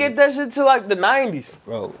ain't get that shit till like the 90s.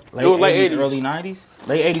 Bro, It was late 80s, 80s. early 90s,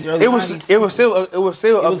 late 80s, early It 90s. was still It was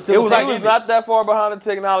still like He was pandemic. not that far behind the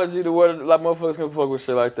technology to where like motherfuckers can fuck with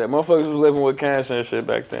shit like that. Motherfuckers was living with cancer and shit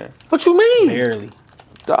back then. what you mean? barely.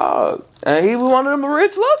 Dog. And he was one of them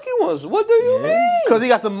rich lucky ones. What do you Yeah. mean? Because he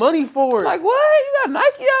got the money for it. Like what? You got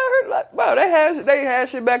Nike out here? Like, bro, they had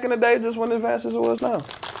shit back in the day just when advanced as it was now.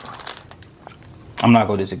 I'm not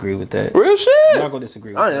gonna disagree with that. Real shit. I'm not gonna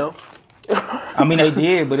disagree. With I that. am. I mean, they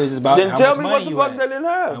did, but it's just about Then how tell much me money what the you fuck had. they didn't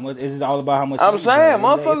have. How much, it's just all about how much. I'm money you saying, had. It's a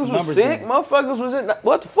motherfuckers was numbers sick. game. Motherfuckers was in.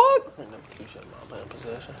 What the fuck?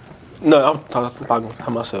 No, I'm talking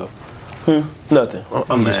to myself. Nothing.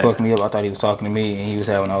 I'm He just mad. fucked me up. I thought he was talking to me, and he was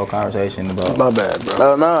having a whole conversation about. My bad,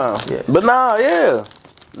 bro. Oh nah. But nah, yeah.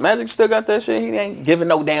 Magic still got that shit. He ain't giving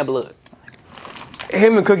no damn blood.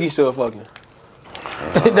 Him and Cookie still fucking.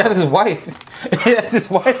 That's his wife. That's his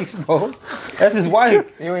wife, bro. That's his wife.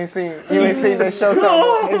 You ain't seen that show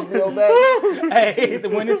talking about HBO back? Hey, the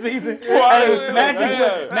winning season. Hey,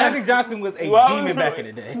 Magic Johnson was a demon back in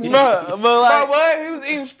the day. But Bro, like, what? He was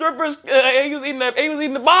eating strippers. He was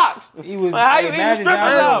eating the box. He was. Like, how you eating Magic strippers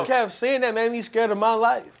I out? just kept seeing that, made me scared of my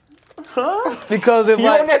life. Because if You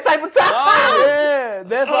like, on that type of time? oh, yeah,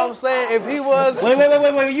 that's what I'm saying. If he was,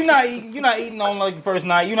 Wait. You're not eating on like the first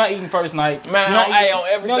night. You're not eating first night. Man, You're not hey, eating- on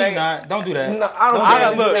everything. No, you're not. Don't do that. No, I don't. I got-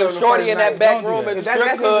 think look, they do it If on Shorty the in first that back Don't do room that. at the That's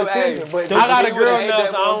strip his club, decision, hey, but I got a He girl would've ate now,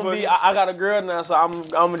 that so I'm gonna be. I got a girl now, so I'm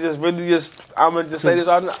gonna just really I'm gonna just say this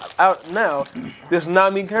out now. This is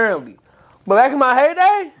not me currently, but back in my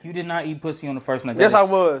heyday, You did not eat pussy on the first night. yes, That I is-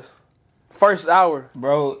 was. First hour.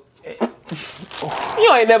 Bro.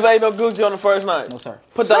 you ain't never ate no Gucci on the first night. No, sir.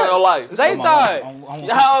 Put that on your life. They tied.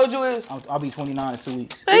 How old you is? I'll be 29 in 2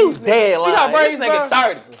 weeks. You dead lying. got braids, This nigga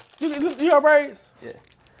bro? 30. You got braids? Yeah.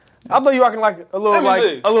 I thought you rocking like a little Let me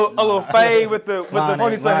see. a little fade with the Line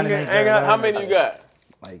ain't- ponytail. line Ain't ain't got- got- How many you got?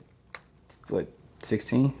 Like, what,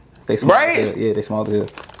 16? They small Braids? as hell. Yeah, they small as hell.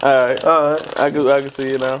 All right. I can see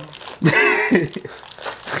it now.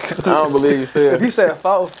 I don't believe you still. He said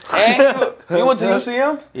 4. And you went to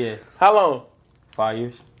UCM? Yeah, How long? 5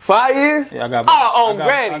 years. 5 years? Yeah, I got. Oh, on I got-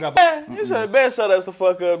 granny. I got- Man, you should best shut us the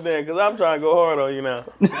fuck up then, because I'm trying to go hard on you now.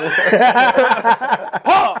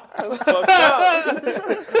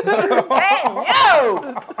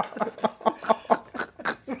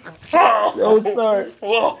 Fuck up. No, sir.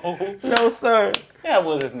 Whoa. No, sir. That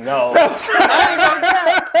was no.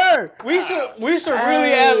 We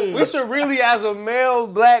should really as a male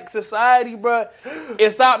black society, bro,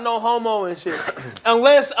 it's out no homo and shit.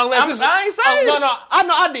 Unless it's, I ain't saying no, I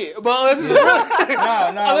know I did, but unless it's really,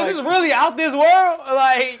 unless it's really out this world,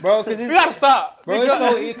 like, Bro, because we gotta stop. Bro,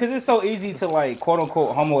 it's so easy to like quote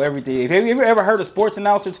unquote homo everything. Have you ever heard a sports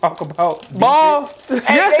announcer talk about balls.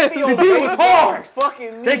 Hey, they be on baseball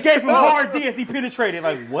fucking They gave him hard D as he penetrated.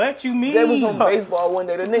 Like, what you mean? They was on baseball one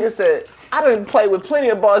day. The nigga said, I didn't play with plenty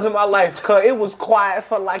of balls in my life, cause it was quiet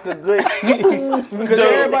for like a good Because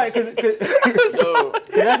everybody, cause that's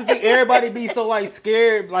the thing. Everybody be so like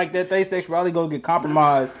scared, like that they sexuality gonna get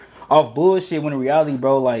compromised off bullshit. When in reality,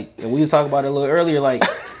 bro, like, and we was talking about it a little earlier, like,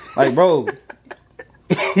 bro,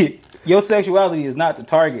 your sexuality is not the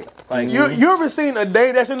target. Like, You ever seen a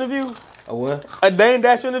Dane Dash interview? a what? A Dane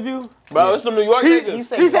Dash interview? Bro, it's the New York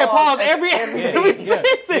niggas. He said pause every Yeah.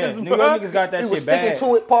 sentence, New York bro. niggas got that he was shit sticking bad.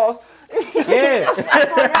 to it, pause. Yeah.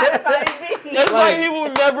 That's like he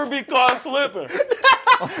will never be caught slipping.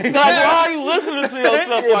 Like, why are you listening to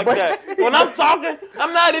yourself like that? When I'm talking,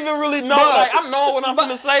 I'm not even really knowing. Like, I'm knowing what I'm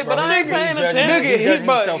gonna say, but I ain't paying attention. Nigga, He's judging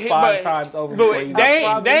himself five times over before he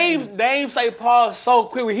But Dame say pause so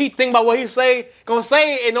quick when he think about what he gonna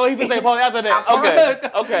say it and know he can say pause after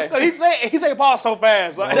that. Okay. He say pause so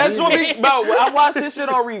fast. Like, That's what we, bro. I watched this shit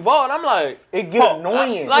on Revolt. I'm like, It get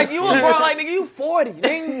annoying. like you a bro, like nigga, you 40,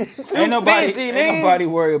 nigga. Ain't nobody, 50, ain't nigga. nobody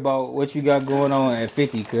worry about what you got going on at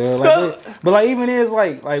 50, cuz. Like, but like even is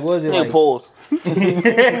like what is it like? Pause.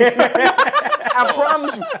 I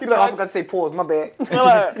promise you. He like, I forgot to say pause, my bad.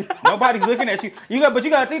 Nobody's looking at you. But you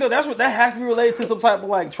gotta think though, that has to be related to some type of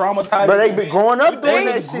like traumatized. But they been growing up doing They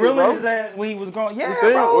that was shit, grilling bro. his ass when he was growing. Yeah,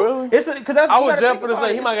 think? bro. Really? It's because that's I you was gotta just think gonna about say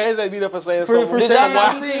it. he might get his ass beat up for saying for something. saying y'all that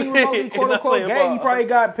not shit, see- he was gonna be quote Not unquote saying gay. He pause. probably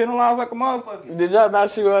got penalized like a motherfucker. Did y'all not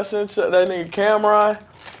see what I sent that nigga Cameron?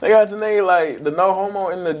 They got the nigga like the no homo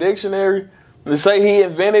in the dictionary. They say he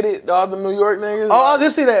invented it. All the New York niggas. Oh, I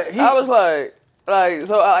did see that. I was like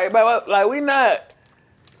so like we not.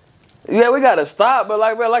 Yeah, we gotta stop, but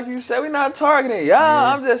like you said, we not targeting y'all.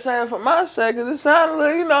 I'm just saying for my sake, cause it sounded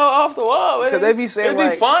like, off the wall. Because they be saying, it'd be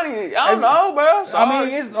like- funny. I don't know, bro. Sorry. I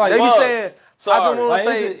mean, it's like they be Fuck. saying, Sorry. I don't want Like, to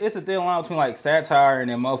say, it's a thin line between like satire and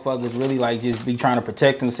then motherfuckers really like just be trying to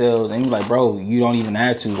protect themselves, and you like, bro, you don't even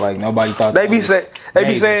have to. Like nobody thought they that be was saying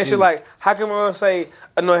gay, but shit like, how come I say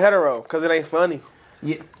no hetero? Because it ain't funny.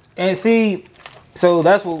 yeah. And see, so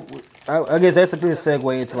that's what I guess that's a good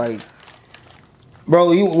segue into like,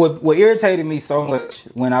 bro, what irritated me so much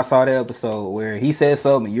when I saw that episode where he said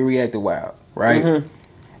something and you reacted wild, right?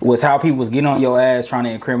 Was how people was getting on your ass trying to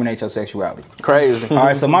incriminate your sexuality. Crazy. All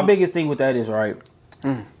right, so my biggest thing with that is right.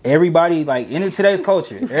 Everybody like in today's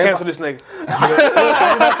culture, Cancel this nigga. I was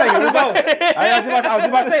just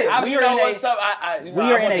about to say, I we you are know in what's a up? we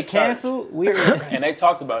are in a cancel. We are in And they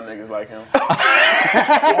talked about niggas like him.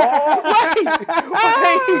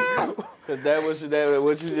 Cause that was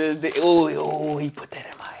what you just did. Oh, he put that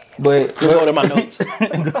in my head. but Go to my notes.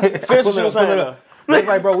 Finish what you were saying. It's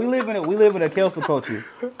like, bro, we live in a cancel culture,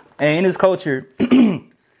 and in this culture, you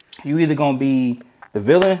either gonna be the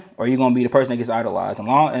villain or you gonna be the person that gets idolized. And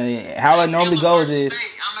how it normally goes is,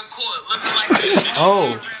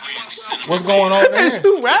 oh, what's going on there? Is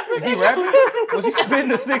you rapping? Is he rapping? Was he spitting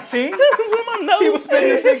the 16? He was spitting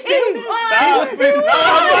the 16. He was spitting.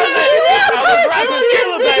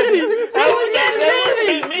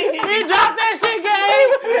 He dropped that shit, gang.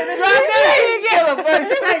 Drop that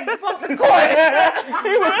shit, gang. Fuck the court.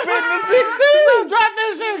 He was spitting the 16. Drop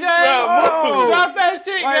that shit, gang. Drop that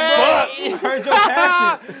shit, gang. Heard your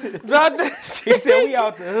passion. Drop that shit. He said we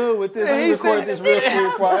out the hood with this. Let me record this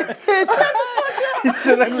real quick. He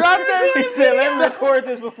said, let me record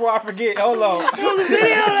this before I forget. Hold on. Drop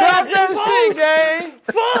that shit, gang.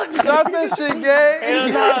 Fuck. Drop that shit, gang. Hell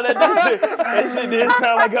no, that shit didn't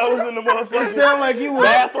sound like I was in the motherfucking It sound like you was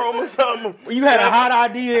bathroom or something. You had a hot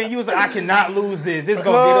idea and you was like, I cannot lose this. This is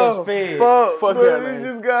gonna get us fed. Fuck that, man.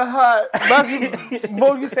 Just got hot.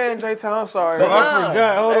 Both you stay in J-Town. I'm sorry. I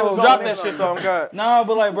forgot. Hold on. Drop that shit though. I'm God. No,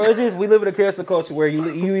 but like, bro, it's just we live in a cancel culture where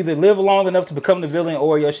you either live long enough to become the villain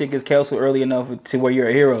or your shit gets canceled early enough to where you're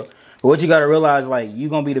a hero. But what you gotta realize, like, you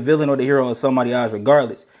gonna be the villain or the hero in somebody's eyes,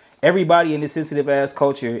 regardless. Everybody in this sensitive ass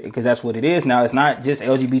culture, because that's what it is now. It's not just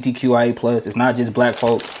LGBTQIA plus. It's not just black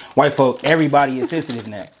folk, white folk. Everybody is sensitive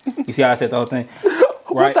now. You see how I said the whole thing? Right?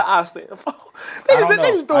 What the I stand for? I don't know.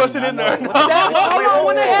 They was throwing shit in there. How long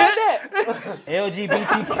when they had that?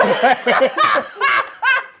 LGBTQ.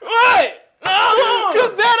 What? No.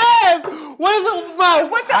 Cause that ass. What is it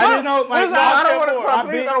about? What the I fuck? just know, like, What's I don't that?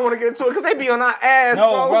 want to. I don't want to get into it because they be on our ass,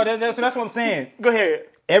 no, bro. That's what I'm saying. Go ahead.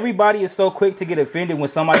 Everybody is so quick to get offended when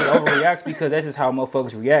somebody overreacts because that's just how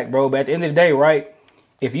motherfuckers react, bro. But at the end of the day, right?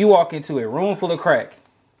 If you walk into a room full of crack,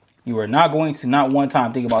 you are not going to not one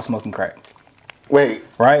time think about smoking crack. Wait.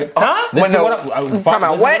 Right? Huh? Listen to what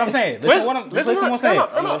what? I'm saying. Listen to what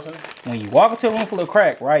I'm saying. When you walk into a room full of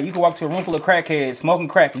crack, right? You can walk to a room full of crackheads smoking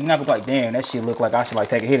crack, and you're not gonna be like, damn, that shit look like I should like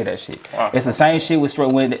take a hit of that shit. It's the same shit with straight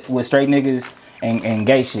niggas and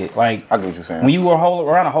gay shit. Like, I get what you're saying. when you were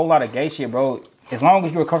around a whole lot of gay shit, bro, as long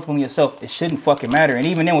as you're comfortable in yourself, it shouldn't fucking matter. And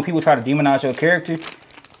even then, when people try to demonize your character,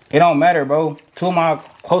 it don't matter, bro. Two of my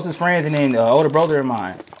closest friends and then an older brother of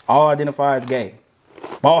mine all identify as gay.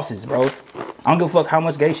 Bosses, bro. I don't give a fuck how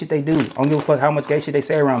much gay shit they do. I don't give a fuck how much gay shit they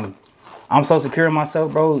say around me. I'm so secure in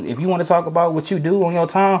myself, bro. If you want to talk about what you do on your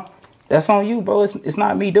time, that's on you, bro. It's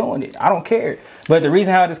not me doing it. I don't care. But the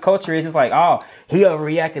reason how this culture is just like, oh, he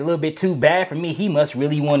overreacted a little bit too bad for me. He must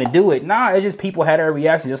really want to do it. Nah, it's just people had their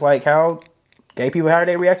reaction, just like how gay people have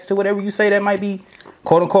their reaction to whatever you say that might be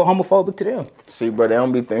quote unquote homophobic to them. See, bro, they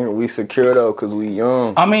don't be thinking we secure though, cause we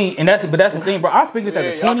young. I mean, that's the thing, bro. I speak this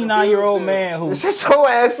as a 29-year-old man who. Shut your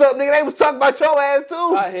ass up, nigga. They was talking about your ass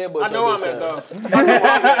too. I know I'm at though. I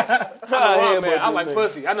know I'm at. I like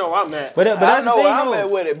pussy. I know where I'm at. But that's I know the thing, where I'm though. at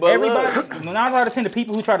with it, but Everybody, 9 out of 10, the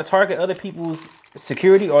people who try to target other people's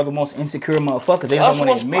security are the most insecure motherfuckers. They don't That's want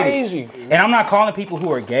to what's admit crazy. it. And I'm not calling people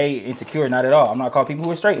who are gay insecure, not at all. I'm not calling people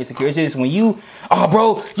who are straight insecure. It's just when you, oh,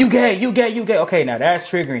 bro, you gay. Okay, now that's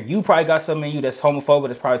triggering. You probably got something in you that's homophobic.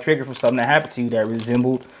 That's probably triggered from something that happened to you that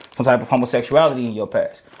resembled some type of homosexuality in your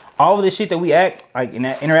past. All of the shit that we act, like in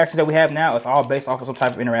that interactions that we have now, it's all based off of some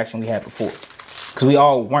type of interaction we had before. Because we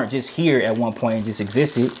all weren't just here at one point and just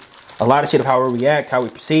existed. A lot of shit of how we react, how we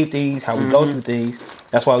perceive things, how we go through things.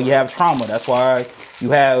 That's why you have trauma. That's why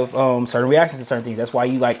you have certain reactions to certain things. That's why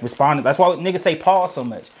you like respond. That's why niggas say pause so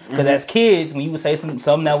much. Because as kids, when you would say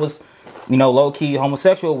something that was, low key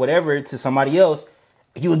homosexual, whatever, to somebody else,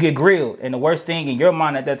 you would get grilled. And the worst thing in your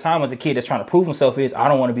mind at that time as a kid that's trying to prove himself is, I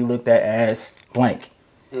don't want to be looked at as blank.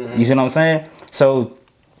 You see what I'm saying? So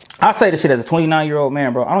I say this shit as a 29-year-old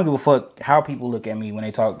man, bro. I don't give a fuck how people look at me when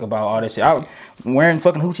they talk about all this shit. I'm wearing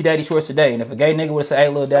fucking hoochie daddy shorts today, and if a gay nigga would have said, "Hey,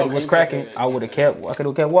 little daddy, what's cracking?" I could have kept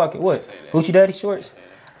walking. What? Hoochie daddy shorts?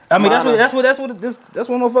 I mean, that's what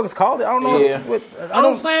motherfuckers called it. I don't know. Yeah.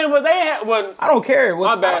 I'm saying, but they had. Well, I don't care.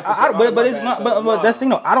 My bad. But it's not. But that's the thing,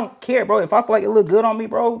 though. I don't care, bro. If I feel like it look good on me,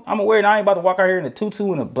 bro, I'm aware. And I ain't about to walk out here in a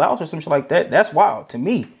tutu and a blouse or some shit like that. That's wild to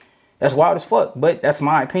me. That's wild as fuck. But that's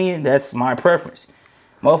my opinion. That's my preference.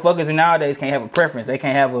 Motherfuckers nowadays can't have a preference. They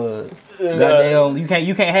can't have a goddamn. You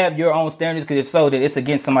can't have your own standards, because if so, then it's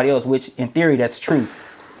against somebody else. Which in theory, that's true.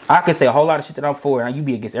 I could say a whole lot of shit that I'm for, and you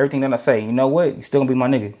be against everything that I say. You know what? You still gonna be my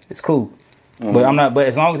nigga. It's cool. But I'm not. But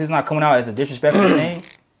as long as it's not coming out as a disrespectful thing,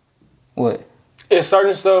 what? Is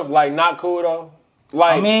certain stuff like not cool though?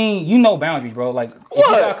 Like, I mean, boundaries, bro. Like, if you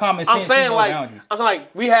got common sense, I'm saying, you know like, boundaries. I'm saying,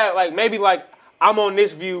 like, we have, like, maybe, like, I'm on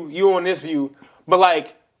this view, you on this view, but,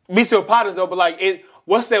 like, we still partners, though, but, like,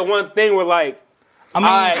 what's that one thing where, like,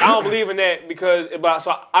 I don't believe in that because,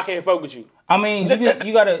 so I can't fuck with you. I mean,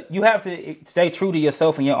 you have to stay true to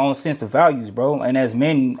yourself and your own sense of values, bro. And as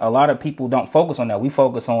men, a lot of people don't focus on that. We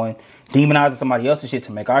focus on demonizing somebody else's shit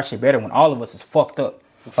to make our shit better when all of us is fucked up.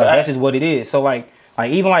 Like, that's just what it is. So like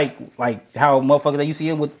even like how motherfuckers that you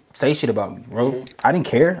see would say shit about me, bro. Mm-hmm. I didn't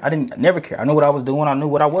care. I never care. I knew what I was doing. I knew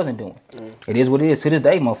what I wasn't doing. Mm-hmm. It is what it is. To this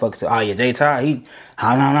day, motherfuckers say, "Oh yeah, J-Ty, no."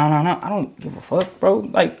 I don't give a fuck, bro.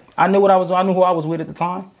 Like I knew what I was doing. I knew who I was with at the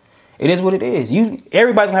time. It is what it is.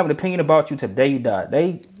 Everybody's gonna have an opinion about you till the day you die.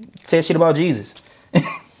 They said shit about Jesus.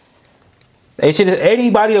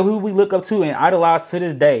 Anybody who we look up to and idolize to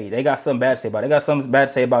this day, they got something bad to say about it. They got something bad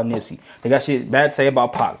to say about Nipsey. They got shit bad to say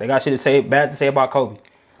about Pac. They got shit bad to say about Kobe.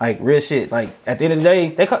 Like real shit. Like at the end of the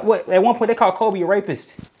day, at one point they called Kobe a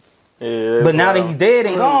rapist. Yeah, but now that he's dead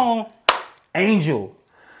and gone, angel,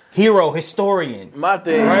 hero, historian. My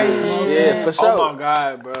thing, right? Yeah, for sure. Oh my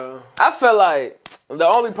God, bro. I felt like the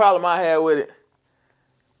only problem I had with it,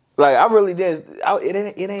 like I really did. It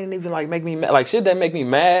ain't even like make me mad. Like shit that make me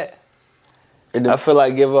mad. I feel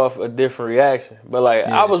like give off a different reaction. But like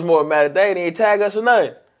I was more mad at they didn't tag us or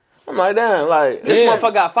nothing. I'm like, damn, like this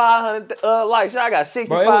motherfucker got 500 likes. I got 65,000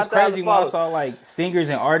 Bro, it was crazy followers. when I saw like singers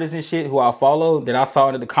and artists and shit who I follow that I saw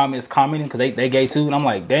in the comments commenting because they gay too, and I'm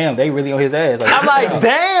like, damn, they really on his ass. Like, I'm like,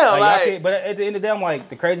 damn, like but at the end of the day, I'm like,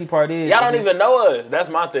 the crazy part is y'all don't even know us. That's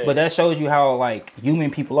my thing. But that shows you how like human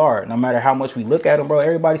people are. No matter how much we look at them, bro,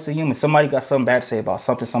 everybody's still human. Somebody got something bad to say about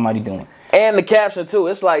something somebody doing. And the caption too.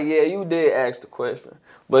 It's like, yeah, you did ask the question,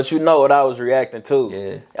 but you know what I was reacting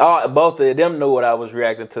to. Yeah, both of them knew what I was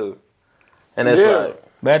reacting to. And it's like,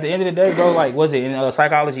 but at the end of the day, bro, like, what's it in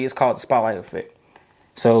psychology? It's called the spotlight effect.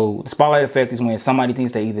 So the spotlight effect is when somebody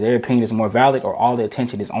thinks that either their opinion is more valid or all the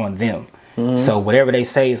attention is on them. Mm-hmm. So whatever they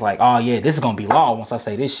say is like, oh yeah, this is gonna be law once I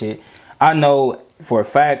say this shit. I know for a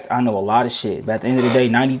fact, I know a lot of shit. But at the end of the day,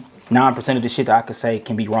 99% of the shit that I could say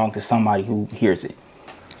can be wrong to somebody who hears it.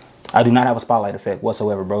 I do not have a spotlight effect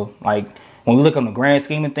whatsoever, bro. Like, when we look on the grand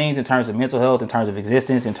scheme of things, in terms of mental health, in terms of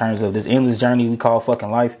existence, in terms of this endless journey we call fucking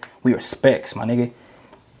life, we are specks, my nigga.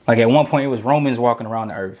 Like, at one point, it was Romans walking around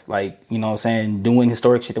the earth. Like, you know what I'm saying? Doing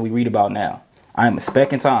historic shit that we read about now. I am a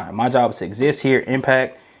speck in time. My job is to exist here,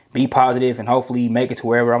 impact, be positive, and hopefully make it to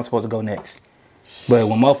wherever I'm supposed to go next. But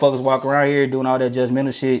when motherfuckers walk around here doing all that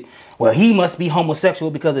judgmental shit, well, he must be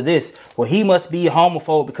homosexual because of this. Well, he must be a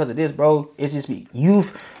homophobe because of this, bro. It's just me.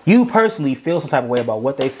 You personally feel some type of way about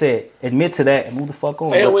what they said. Admit to that and move the fuck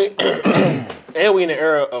on. And we in the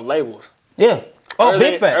era of labels. Yeah. Oh,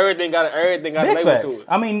 big facts. Everything got a label facts. to it.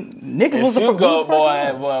 I mean, niggas was the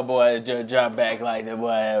first. Boy, just drop back like that,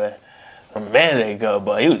 boy. A minute ago,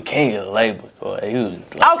 boy, he was king of the labels, boy. He was.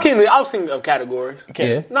 Like, I was king of categories.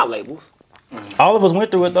 Yeah. Not labels. All of us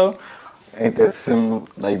went through it though. Ain't that similar?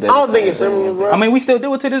 Like that? I don't think it's similar, bro. I mean, we still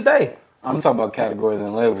do it to this day. I'm talking about categories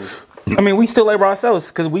and labels. I mean, we still label ourselves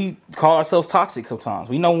because we call ourselves toxic sometimes.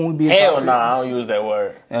 We know when we be hell toxic. Nah, I don't use that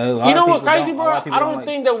word. You know what crazy, bro? I don't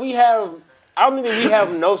think that we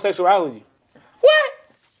have no sexuality. What?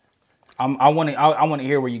 I want to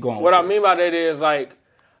hear where you're going. What I mean by that is like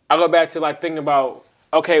I go back to like thinking about,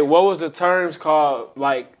 okay, what was the terms called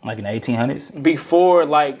like in the 1800s? Before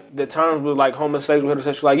like the terms were like homosexual,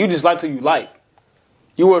 heterosexual, like you just liked who you like.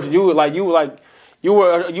 You were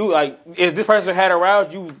if this person had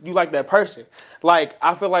aroused you like that person. Like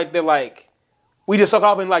I feel like they're like we just suck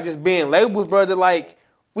off in like just being labels, bro. They're like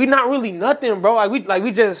we not really nothing, bro. We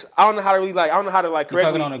just I don't know how to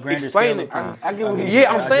correctly explain it. I get what he's saying.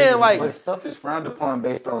 I'm saying like but stuff is frowned upon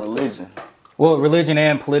based on religion. Well, religion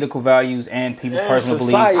and political values and people's personal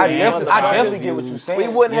beliefs. I definitely get what you're saying. We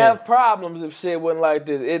wouldn't have problems if shit wasn't like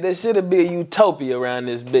this. There should be a utopia around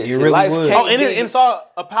this bitch. It really would. And it's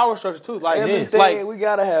all a power structure too. Like everything, like we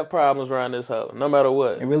gotta have problems around this hoe, no matter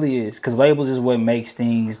what. It really is, because labels is what makes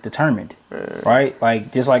things determined, right?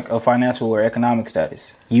 Like just like a financial or economic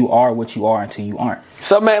status. You are what you are until you aren't.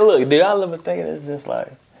 So man, look, do y'all ever think it's just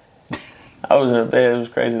like I was in bed, it was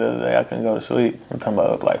crazy the other day. I couldn't go to sleep. I'm talking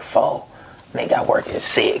about like 4. Nigga, I work at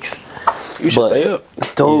 6. You should stay up.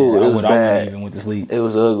 Dude, it was I bad. even went to sleep. It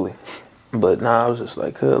was ugly. But nah, I was just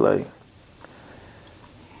like, yeah,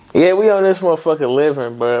 we on this motherfucking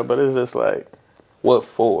living, bro. But it's just like, what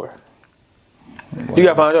for? You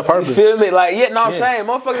gotta find your purpose. You feel me? Like, I'm saying,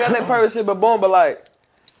 motherfuckers got that purpose shit, but boom, but like,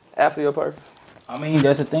 after your purpose. I mean,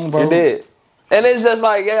 that's the thing, bro. You did. And it's just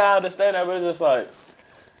like, yeah, I understand that, but it's just like,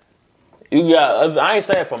 you got, I ain't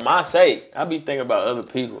saying for my sake. I be thinking about other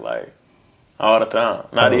people, like, all the time.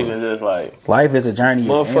 Not even just like life is a journey of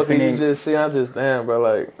motherfucker. You infinite. just see, I just damn, bro.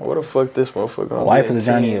 Like, what the fuck this motherfucker? Gonna Life be is a in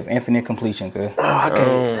journey 10? of infinite completion, cuz.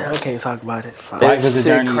 I can't talk about it. Life is a shit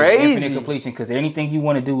journey of crazy. infinite completion because anything you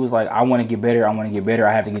want to do is like, I want to get better, I want to get better,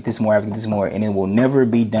 I have to get this more, I have to get this more, and it will never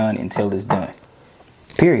be done until it's done.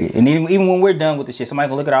 Period. And even when we're done with the shit, somebody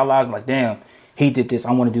can look at our lives and like, damn, he did this,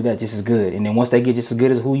 I want to do that just as good. And then once they get just as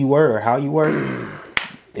good as who you were or how you were,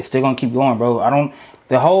 it's still gonna keep going, bro.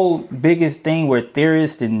 The whole biggest thing where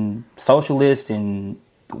theorists and socialists and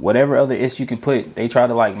whatever other issue you can put, they try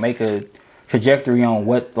to like make a trajectory on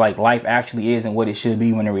what like life actually is and what it should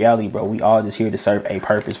be, when in reality, bro, we all just here to serve a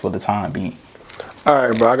purpose for the time being. All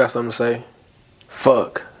right, bro, I got something to say.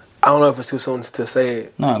 Fuck. I don't know if it's too soon to say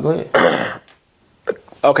it. No, go ahead.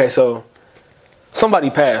 Okay, so somebody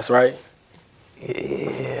passed, right?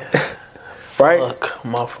 Yeah. Right? Fuck,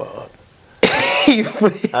 my fault.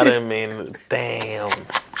 I didn't mean to. Damn.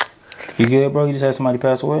 You good, bro? You just had somebody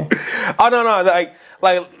pass away? Oh, no,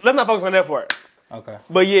 like, let's not focus on that part. Okay.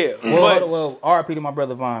 But yeah. Well, RIP to my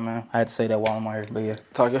brother Vaughn, man. I had to say that while I'm out here, but yeah.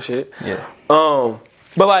 Talk your shit. Yeah.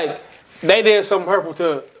 But like, they did something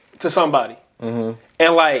hurtful to somebody. Mm-hmm.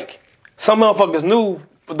 And like, some motherfuckers knew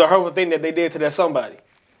the hurtful thing that they did to that somebody.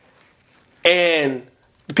 And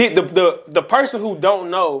the person who don't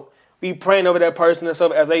know be praying over that person and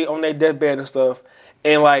stuff as they on their deathbed and stuff.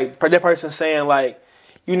 And like, that person saying like,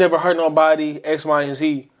 you never hurt nobody, X, Y, and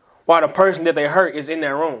Z. While the person that they hurt is in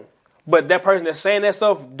that room. But that person that's saying that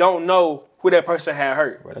stuff don't know who that person had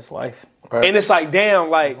hurt. Bro, that's life. Right. And it's like, damn,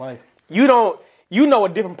 like, life. you know a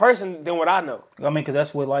different person than what I know. I mean, because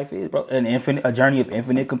that's what life is, bro. A journey of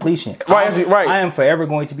infinite completion. Right, right. I am forever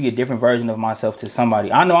going to be a different version of myself to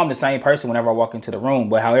somebody. I know I'm the same person whenever I walk into the room,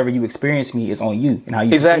 but however you experience me is on you and how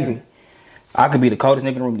you Exactly. perceive me. I could be the coldest nigga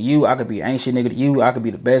in the room to you. I could be an ancient nigga to you. I could be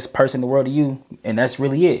the best person in the world to you. And that's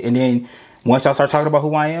really it. And then once y'all start talking about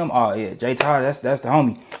who I am, oh yeah, Jay Todd, that's the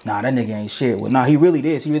homie. Nah, that nigga ain't shit. Well, nah, he really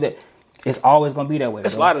this. He really that. It's always gonna be that way.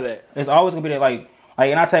 It's a lot of that. It's always gonna be that. Like,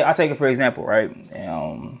 and I take it for example, right?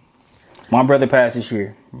 My brother passed this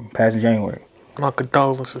year. Passed in January. My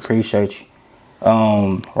condolences. Appreciate you.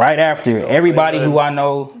 Right after, everybody who I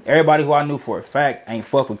knew for a fact ain't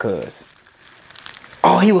fuck with cuz.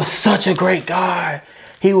 Oh, he was such a great guy.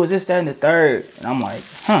 He was this, that, and the third. And I'm like,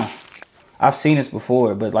 I've seen this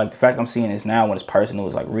before, but like the fact I'm seeing this now when it's personal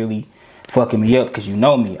is like really fucking me up because you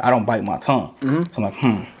know me. I don't bite my tongue. Mm-hmm. So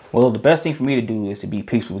I'm like, well, the best thing for me to do is to be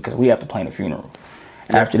peaceful because we have to plan a funeral.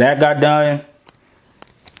 Yeah. After that got done,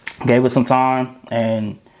 gave it some time,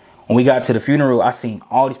 and when we got to the funeral, I seen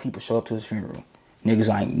all these people show up to his funeral. Niggas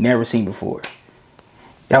I ain't never seen before.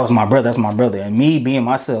 That was my brother. That's my brother. And me being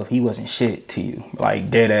myself, he wasn't shit to you. Like,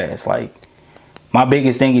 dead ass. Like, my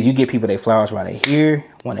biggest thing is you get people their flowers while they here.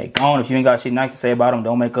 When they gone, if you ain't got shit nice to say about them,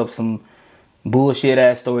 don't make up some bullshit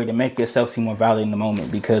ass story to make yourself seem more valid in the moment.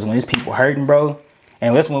 Because when it's people hurting, bro,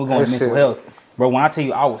 and that's when we're going to mental health. Bro, when I tell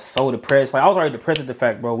you I was so depressed, like I was already depressed at the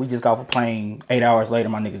fact, bro, we just got off a plane 8 hours later,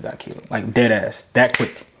 my nigga got killed. Like, dead ass. That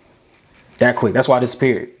quick. That quick. That's why I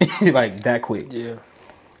disappeared. Like, that quick. Yeah.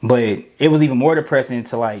 But it was even more depressing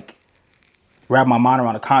to like wrap my mind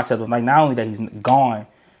around the concept of like not only that he's gone,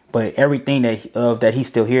 but everything that he's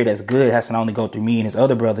still here that's good has to not only go through me and his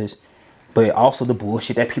other brothers, but also the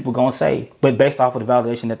bullshit that people gonna say, but based off of the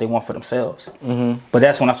validation that they want for themselves. Mm-hmm. But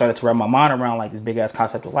that's when I started to wrap my mind around like this big ass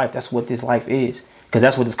concept of life. That's what this life is, because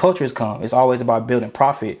that's what this culture has come. It's always about building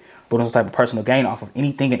profit, building some type of personal gain off of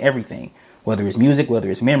anything and everything, whether it's music, whether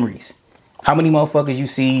it's memories. How many motherfuckers you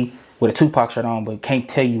see with a Tupac shirt on but can't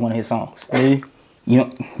tell you one of his songs? Me. You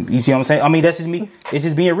know, you see what I'm saying? I mean, that's just me. It's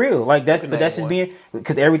just being real. Like that's, but that's just being,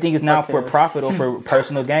 because everything is now for profit or for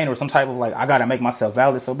personal gain or some type of like, I gotta make myself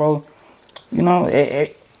valid. So, bro, you know,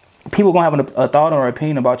 people gonna have a thought or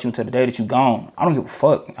opinion about you until the day that you gone. I don't give a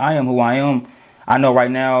fuck. I am who I am. I know right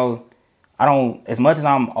now, I don't, as much as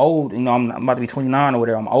I'm old, you know, I'm about to be 29 or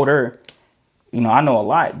whatever. I'm older. You know, I know a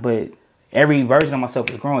lot, but every version of myself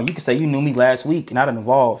is growing. You can say you knew me last week and I done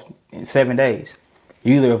evolved in 7 days.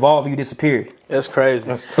 You either evolve or you disappear. That's crazy.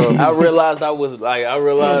 That's tough. I realized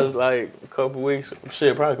like a couple weeks,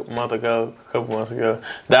 shit, probably a couple months ago,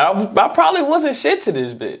 that I probably wasn't shit to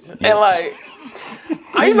this bitch. Yeah. And like,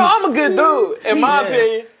 you know, I'm a good dude, in my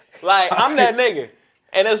opinion. Like, I'm that nigga.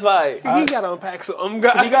 And it's like, you gotta unpack something. You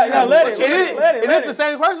gotta let it. Is it the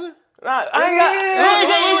same person? Nah, I ain't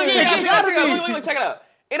got. Look, check it out.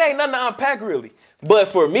 It ain't nothing to unpack really. But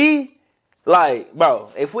for me, like,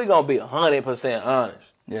 bro, if we gonna be 100% honest,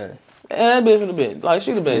 Yeah. And that bitch would have been like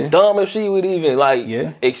she'd have been dumb if she would even like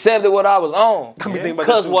accepted what I was on.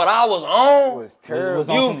 Because what I was on was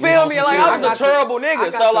terrible. You feel me? Like I was a terrible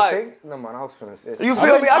nigga. So like, no man, I was finna say. you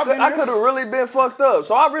feel me? I could have really been fucked up.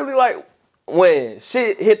 So I really like when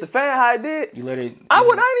shit hit the fan how it did. You let it. I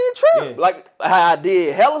ain't even trip. Like how I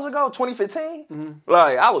did hellas ago, 2015.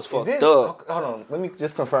 Like I was fucked up. Hold on, let me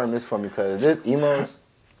just confirm this for me, cause this Emos.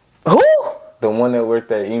 Who? The one that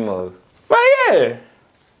worked at Emos. Right, yeah.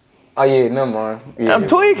 Oh yeah, never mind. Yeah, I'm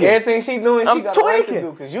tweaking. Everything she doing, I'm she got right to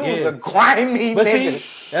tweaking. do, cause you was a grimy But nigga.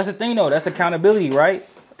 see, that's the thing though. That's accountability, right?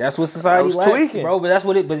 That's what society was lacks, tweaking. bro. But that's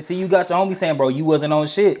what it. But see, you got your homie saying, bro, you wasn't on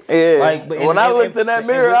shit. Yeah. Like, but when I looked in that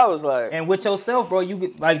mirror, I was like, and with yourself, bro, you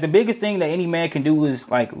get like the biggest thing that any man can do is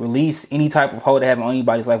like release any type of hold they have on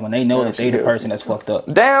anybody's life when they know that they the person that's fucked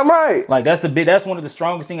up. damn right. Like that's one of the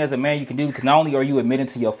strongest things as a man you can do, because not only are you admitting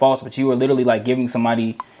to your faults, but you are literally like giving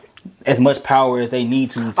somebody as much power as they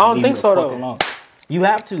need to I don't leave think the so, fuck though. alone. You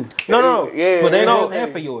have to. No. Yeah. For their no. growth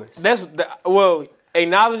and for yours. Well,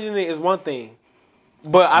 acknowledging it is one thing,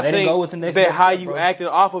 but I Let it go with the think next that best how step, you bro. acting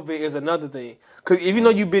off of it is another thing. Cause if you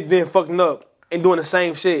know you been then fucking up and doing the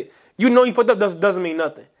same shit, you know you fucked up doesn't mean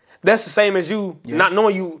nothing. That's the same as you not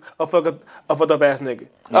knowing you a fucked up ass nigga.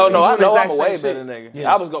 Oh no, I You doing the know I'm exact a way same better shit. nigga.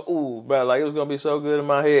 Yeah. I was going, ooh, bro, like it was gonna be so good in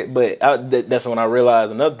my head. But that's when I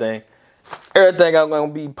realized another thing. Everything I'm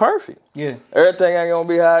gonna be perfect. Yeah. Everything ain't gonna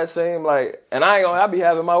be how it seemed. Like, and I be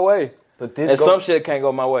having my way. But And some shit can't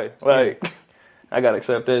go my way. Like, I gotta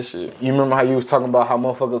accept that shit. You remember how you was talking about how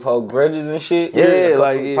motherfuckers hold grudges and shit? Yeah, a couple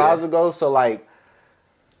like, yeah. pods ago. So like,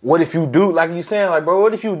 what if you do, like you saying, like, bro,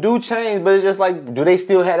 what if you do change, but it's just like, do they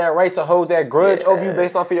still have that right to hold that grudge over you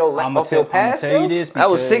based off of your I'm off your past? tell you this. I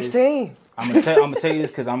was because- 16. I'm gonna tell you this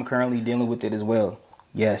because I'm currently dealing with it as well.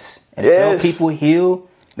 Yes. And Yes. tell people heal.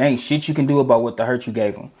 There ain't shit you can do about what the hurt you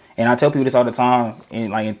gave them. And I tell people this all the time.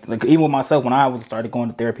 And like even with myself, when I started going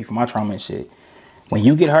to therapy for my trauma and shit, when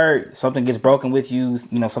you get hurt, something gets broken with you.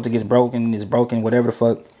 You know, something gets broken, is broken, whatever the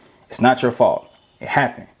fuck. It's not your fault. It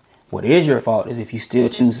happened. What is your fault is if you still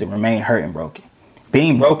choose to remain hurt and broken.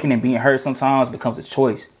 Being broken and being hurt sometimes becomes a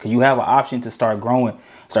choice because you have an option to start growing,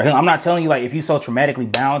 start healing. I'm not telling you like if you're so traumatically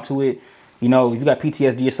bound to it, you know, if you got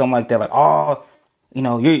PTSD or something like that, like, oh, you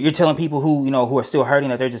know, you're telling people who, you know, who are still hurting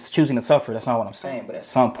that they're just choosing to suffer. That's not what I'm saying. But at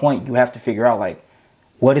some point, you have to figure out, like,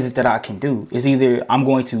 what is it that I can do? It's either I'm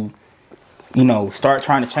going to, you know, start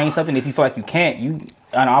trying to change something. If you feel like you can't,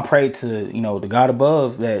 and I pray to, you know, the God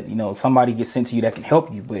above that, you know, somebody gets sent to you that can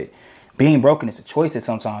help you. But being broken is a choice at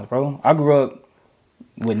sometimes, bro. I grew up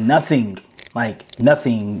with nothing, like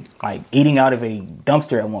eating out of a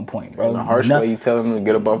dumpster at one point, bro. In a harsh way, you tell them to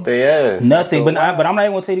get up off their ass. Nothing, but I'm not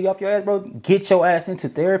even gonna tell you to get off your ass, bro. Get your ass into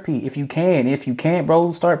therapy if you can. If you can't,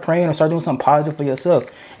 bro, start praying or start doing something positive for yourself.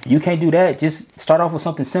 If you can't do that, just start off with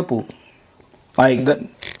something simple. Like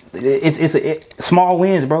it's small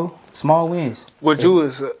wins, bro. Small wins. What you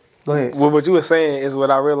was Go ahead. what you were saying is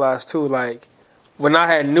what I realized too. Like when I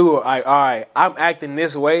had knew, like, all right, I'm acting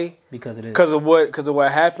this way Because it is. because of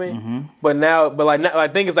what happened. But now,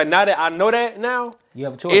 thing is, like, now that I know that now, You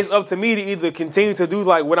have a choice. it's up to me to either continue to do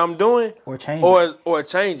like what I'm doing Or change or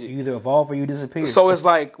change You it. either evolve or you disappear. So it's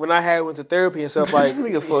like when I went to therapy and stuff, like,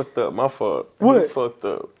 Nigga fucked up. My fault. What? He fucked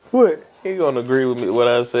up. what? He gonna agree with me what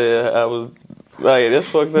I said. I was like, that's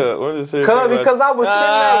fucked up. What is it? Because I was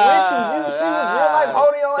sitting there with you. She was real life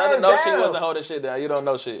holding your ass No, down. she wasn't holding shit down. You don't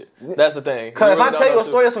know shit. That's the thing. Cause if You I really tell you don't a know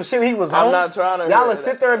story of some shit he was I'm on, not trying to. y'all would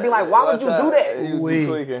sit there and be like, why would you do that? You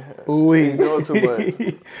tweaking. Ooh, You doing too much.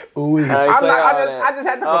 Ooh, I just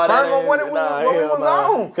had to confirm on what it was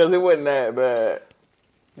on. Because it wasn't that bad.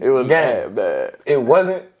 It wasn't that bad. It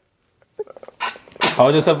wasn't.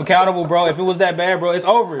 hold yourself accountable, bro. If it was that bad, bro, it's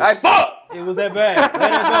over. Like, fuck! It was that bad.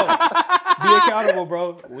 Let it go. Be accountable,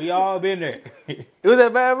 bro. We all been there. It was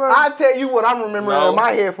that bad, bro? I tell you what I'm remembering No. in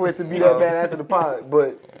my head for it to be that bad after the pod,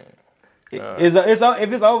 but If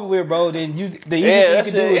it's over with, bro, then the easiest thing Yeah, you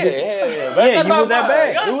can do is just yeah. you was that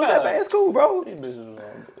bad. You was that bad. It's cool, bro.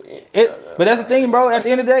 But that's the thing, bro. At the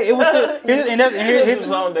end of the day, it was still. But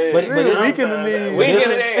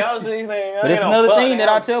it's another thing that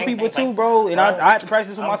I tell people too, bro. And I have to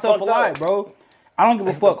practice with myself a lot, bro. I don't give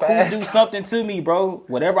a fuck who do something to me, bro.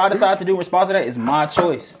 Whatever I decide to do in response to that is my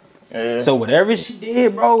choice. So whatever she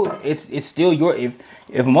did, bro, it's still your.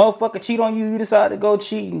 If a motherfucker cheat on you, you decide to go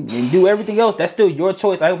cheat and do everything else, that's still your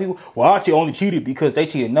choice. I hear people, well, I only cheated because they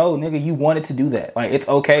cheated. No, nigga, you wanted to do that. Like, it's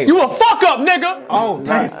okay. You a fuck up, nigga. Oh,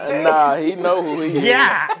 damn. Nah, he know who he is.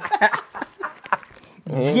 Yeah.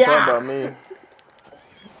 He ain't talking about me.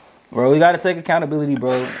 Bro, we gotta take accountability, bro.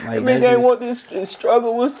 Like, Nigga ain't want this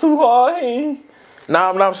struggle was too hard. No,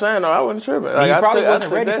 I'm saying, no, I wasn't tripping. And Like, you I probably took- I wasn't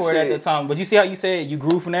took ready that for it at shit. the time. But you see how you said you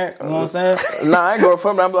grew from that? You know what I'm saying? Nah, I ain't grow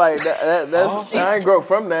from that. I'm like, that's I ain't grow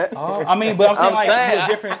from that. I mean, but I'm saying I'm like saying, you're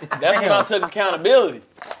different. That's when I took accountability.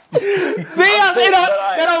 It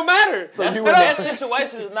don't matter. That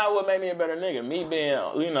situation is not what made me a better nigga. Me being,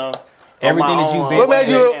 you know, Everything that you've been, What made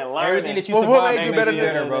you- everything that you What survived made you made better you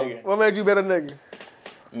better, bro. What made you better nigga?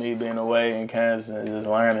 Me being away in Kansas and just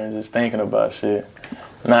learning, just thinking about shit.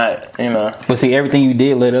 Not, you know. But see, everything you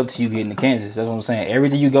did led up to you getting to Kansas. That's what I'm saying.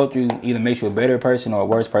 Everything you go through either makes you a better person or a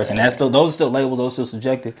worse person. That's still, those are still labels, those are still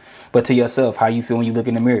subjective. But to yourself, how you feel when you look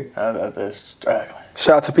in the mirror. I thought that's straggling.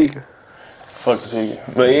 Shout out to Pika. Fuck the figure.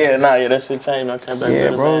 But yeah, that shit changed. I came back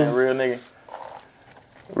Yeah, to bro. man. Real nigga.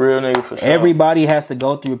 Real nigga for sure. Everybody has to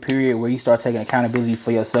go through a period where you start taking accountability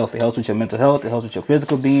for yourself. It helps with your mental health. It helps with your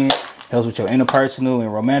physical being. It helps with your interpersonal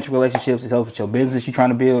and romantic relationships. It helps with your business you're trying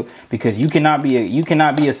to build. Because you cannot be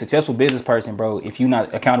a successful business person, bro, if you're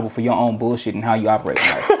not accountable for your own bullshit and how you operate in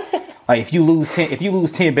life. Like if you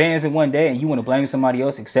lose 10 bands in one day and you want to blame somebody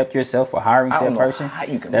else, except yourself for hiring I don't said know person. how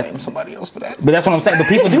you can blame somebody else for that. But that's what I'm saying. But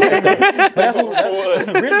people do that though. But that's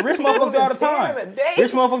what rich motherfuckers do all the time.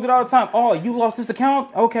 Rich motherfuckers do all the time. Oh, you lost this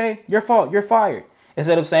account? Okay, your fault. You're fired.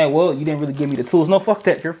 Instead of saying, well, you didn't really give me the tools. No, fuck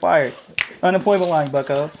that. You're fired. Unemployment line,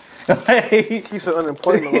 bucko. He's an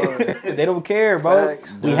unemployment line. They don't care, bro.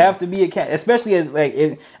 Facts. We have to be especially as like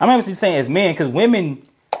I'm obviously saying as men, because women,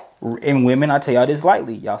 I tell y'all this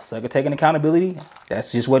lightly. Y'all suck at taking accountability.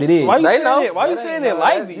 That's just what it is. Why you They saying know. it? Why you saying it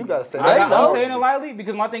lightly? You gotta say I'm that. saying it lightly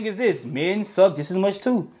because my thing is this: men suck just as much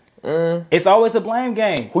too. It's always a blame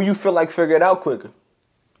game. Who you feel like figure it out quicker?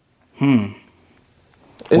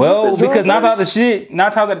 Well, it's because your 9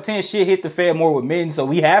 times out of 10 shit hit the fan more with men, so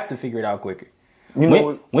we have to figure it out quicker. You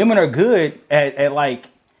know, Women are good at like,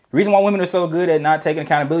 the reason why women are so good at not taking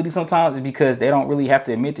accountability sometimes is because they don't really have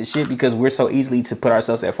to admit to shit because we're so easily to put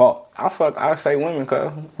ourselves at fault. I say women,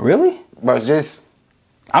 cuz. Really? But it's just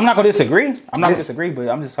I'm not gonna disagree. I'm not gonna Just- disagree, but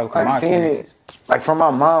I'm just talking from my like seeing experiences. it, like from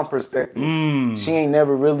my mom perspective, she ain't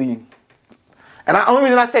never really. And the only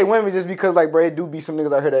reason I say women is just because, like, bro, it do be some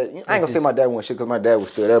niggas out here that I ain't gonna say my dad wasn't shit because my dad was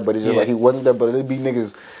still there, but it's just like he wasn't there. But it'd be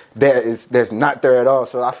niggas that's not there at all.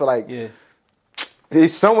 So I feel like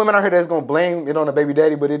there's some women out here that's gonna blame it on the baby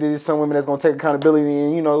daddy, but it is some women that's gonna take accountability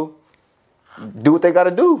and do what they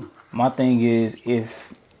gotta do. My thing is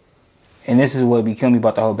and this is what be killing me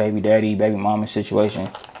about the whole baby daddy, baby mama situation.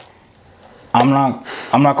 I'm not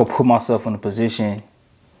gonna put myself in a position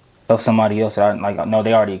of somebody else that I know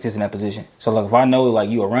they already exist in that position. So like if I know like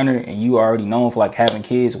you a runner and you already known for like having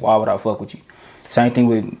kids, why would I fuck with you? Same thing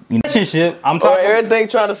with relationship. I'm talking everything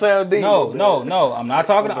trying to sound deep. No. I'm not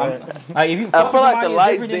talking. Like if you I fuck feel like somebody, the it's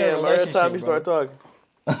lights different than a dim every time you relationship, start talking.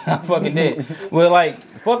 I'm fucking dead. Well, like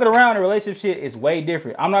fucking around in a relationship shit is way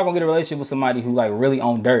different. I'm not gonna get a relationship with somebody who like really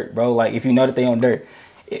on dirt, bro. Like if you know that they on dirt.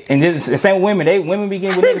 And then the same with women. Women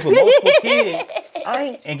begin with niggas with multiple kids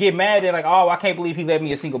and get mad at like, oh, I can't believe he let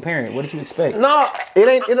me a single parent. What did you expect? No, It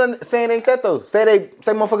ain't saying ain't that though. Say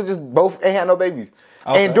motherfuckers just both ain't had no babies.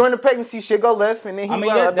 Okay. And during the pregnancy, shit go left, and then he I mean,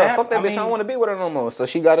 fuck that bitch. I mean- don't want to be with her no more. So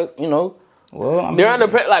she gotta, Well, I mean, They're under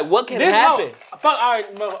like what can this happen? fuck. All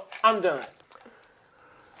right, but I'm done.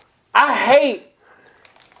 I hate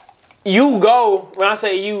you go when I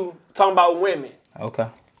say you talking about women. okay.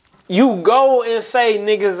 You go and say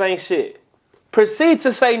niggas ain't shit. Proceed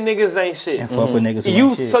to say niggas ain't shit. And fuck with niggas who You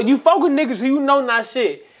ain't shit. so you fuck with niggas who you know not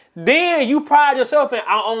shit. Then you pride yourself in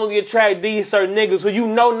I only attract these certain niggas who you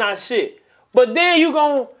know not shit. But then you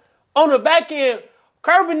gon' on the back end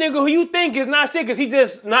curve a nigga who you think is not shit because he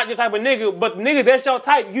just not your type of nigga. But the nigga that's your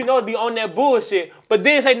type, you know to be on that bullshit. But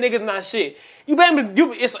then say niggas not shit. You blame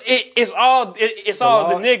it's all the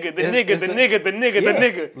nigga, the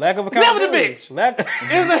nigga. Lack of It's never the accountability. bitch.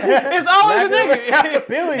 It's always the nigga.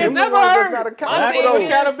 accountability. It's never her.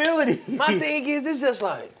 Accountability. My thing is, it's just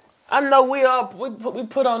like I know we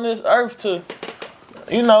put on this earth to,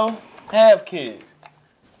 have kids.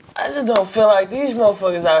 I just don't feel like these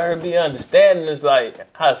motherfuckers out here be understanding this, like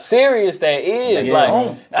how serious that is.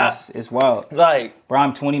 Yeah, it's wild. Like, Bro,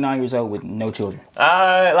 I'm 29 years old with no children.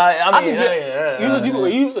 I mean,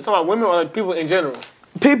 You talking about women or like people in general?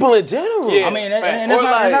 people in general. Yeah. I mean, Right.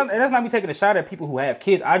 and that's not me taking a shot at people who have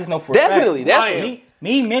kids. I just know for Definitely, a fact. definitely.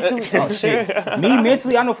 Me mentally, me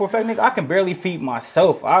mentally, I know for a fact, nigga, I can barely feed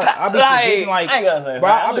myself. I be forgetting, like, I ain't gonna say bro,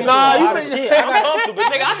 that. I be doing Nah, a you lot of think- shit. I'm comfortable,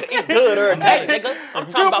 nigga. I can eat good every day, nigga. I'm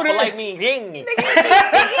talking about for like me. Nigga,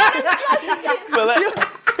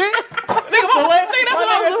 that's what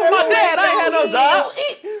I was doing with my dad. I ain't had no job.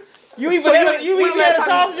 You eat banana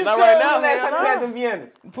sausages? Not right now, Last man. time you had them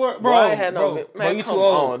Viennas? Bro, I ain't had no. bro, Man, you come too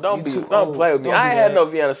old. on. Don't You too play with me. old. I ain't had no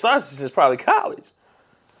Vienna sausages since probably college.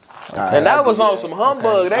 And that was on some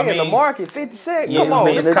humbug. They in the market 50 cents. Yeah, Come on,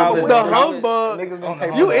 man, it's nigga. college. The humbug. Niggas gonna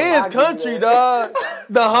pay You for is it. country, dog.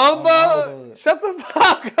 The humbug. Shut the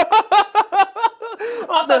fuck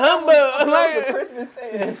up. The humbug. Like, Christmas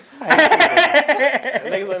saying.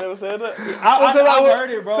 Niggas ain't never said that. I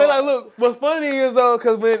heard it, bro. Cause like, look, what's funny is though,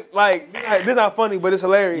 cause when like this not funny, but it's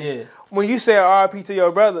hilarious. Yeah. When you say R.I.P. to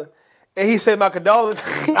your brother, and he said my condolences.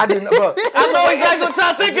 I didn't know. I know exactly what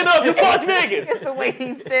y'all thinking of. You fuck niggas. That's the way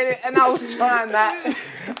he said it, and I was trying not.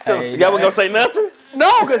 Hey, Y'all was gonna say nothing?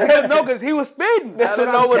 cause he was spitting. I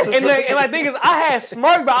don't know what to And say. like thing is, I had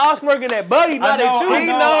smirk, but I was smirking at Buddy, not at you. I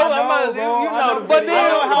know, bro. You I know know, the But video. then, I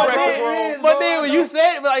know how but breakfast then, room. but then when you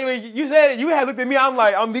said it, like when you said it, you had looked at me. I'm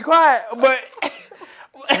like, I'm gonna be quiet. But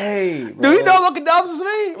Hey, bro. do you know what condolences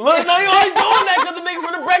mean? Look, no, you always doing that because the niggas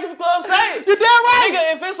from the Breakfast Club say it. You damn right.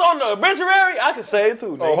 Nigga, if it's on the obituary, I can say it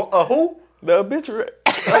too, nigga. Who? The obituary.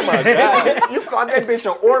 Oh my God. You called that bitch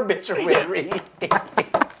an obituary.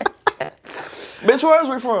 Bitch, where's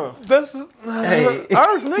we from? That's Hey.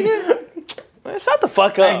 Earth, nigga. Man, shut the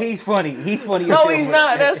fuck up. Hey, he's funny. He's funny. No, as hell, he's bro.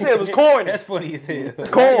 not. That's it. It was corny. That's funny as hell.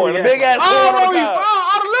 corn. A big ass corn. Oh, where on we top. from?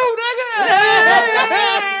 Out of Lou, nigga.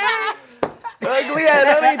 Ugly ass. I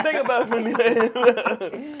didn't think about me.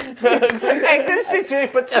 Hey, this shit you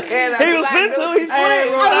ain't put your hand out. He was fit to. He's free. Hey,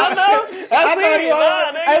 bro. I know. I see it.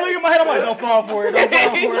 Nah, nigga. Hey, look at my head. I'm like, don't fall for it. Don't fall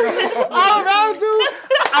for it. All around you.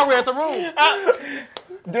 I read the room.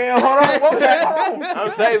 Damn, hold on. What was that?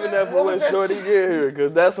 I'm saving that for when Shorty get here,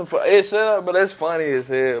 because that's some fun. It shut up, but that's funny as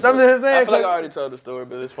hell. I'm just saying, I feel like I already told the story,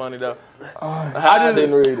 but it's funny though. I I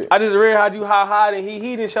didn't read it. I just read how you hide and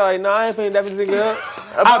he didn't show like, nah, I ain't finna that nigga up.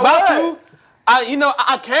 About About what? you.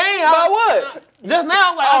 I came. About what? Just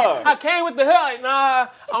now, like, Oh. I came with the hell, like, nah, I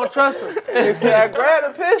don't trust him. He said I grabbed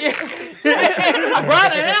a pistol. I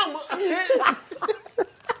brought a hammer.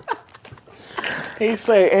 He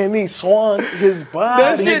said, and he swung his body.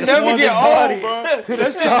 That shit never get old, bro. That shit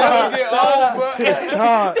never get old, bro. To the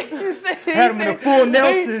side. He said, Had him in a full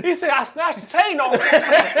Nelson. He said, I snatched the chain off.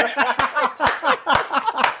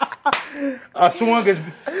 I swung his.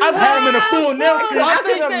 I had him in a full Nelson. I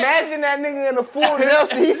can imagine that nigga in a full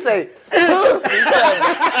Nelson. He say,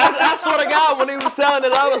 I swear to God, when he was telling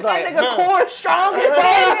it, I was like, nigga, core strong as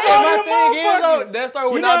My thing is, though, that started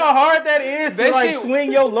You with know how hard that is to That like shit-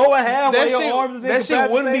 swing your lower half while your arms is that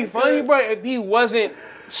shit wouldn't be funny, bro, if he wasn't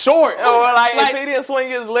short. or like if he didn't swing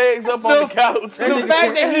his legs up on the couch. The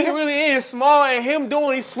fact that he really is small and him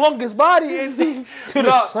doing, he swung his body and to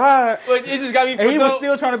the side. Like, it just got me. And he was fucked up.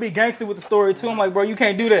 still trying to be gangster with the story too. I'm like, bro, you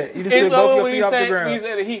can't do that. You just It's put both your when feet he off the said, ground. he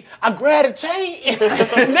said I grabbed a chain. And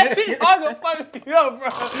that shit all gonna fuck me up, bro.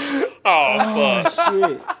 Oh, fuck.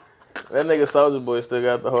 Shit. That nigga Soulja Boy still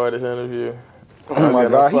got the hardest interview. Oh my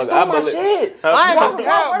God, he stole my shit. I ain't gonna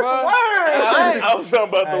count, bro. I was talking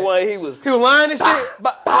about the one he was. He was lying and shit,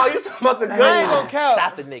 but Oh, you talking about the I ain't gun? gonna count.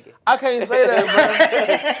 Shot the nigga. I can't say that, bro.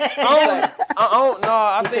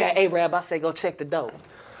 I He think said, "Hey, Rab, I say go check the door."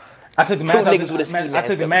 I took the mask off. niggas with a ski I mask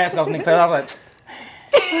took the mask off nigga face. I was like,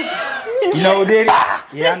 you know who did it?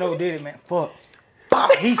 Yeah, I know who did it, man. Fuck.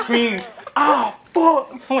 He screamed, "Oh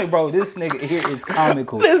fuck!" I'm like, bro, this nigga here is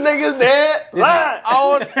comical. This nigga's dead. Lying.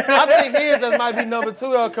 I think his just might be number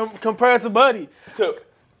 2 though, compared to Buddy.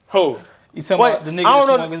 Who? You talking Wait, about the nigga I don't that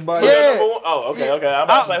know- swung his body? Yeah. Number one? Oh, okay. I'm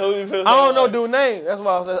about to say who you feel. I don't know dude name. That's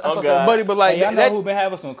why I was Oh, saying God. Buddy, but like Hey, y'all know that, who been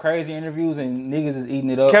having some crazy interviews and niggas is eating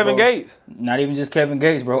it up? Kevin bro. Gates. Not even just Kevin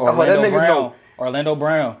Gates, bro. that Orlando nigga's Brown. dope. Orlando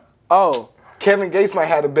Brown. Oh, Kevin Gates might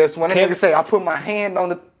have the best one. That Kevin- nigga say, I put my hand on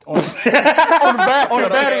the battery. On the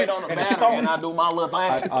battery, and I do my little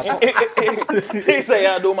thing. He say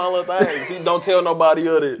I do my little thing. He don't tell nobody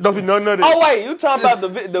of it. don't be none of this. Oh wait, you talking about the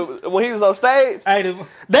when he was on stage? Hey,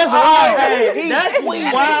 That's Oh, right. he that's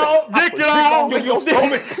sweet. wild. Dick it on. Get your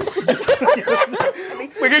stomach.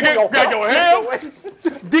 We can get your hair.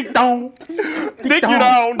 Dick down. Dick it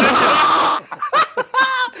on. Dick it on.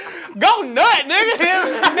 Go nut, nigga.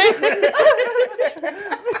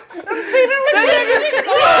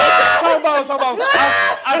 Talk about.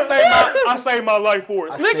 I saved my life for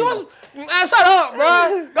it. Nigga, man, shut up,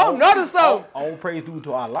 bro. Go nut or something. All praise due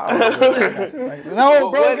to Allah. No,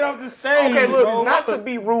 bro, get off the stage. Okay, look, bro. not to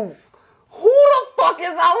be rude. Who the fuck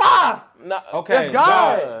is Allah? Okay, That's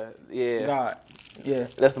God. Yeah, God. Yeah.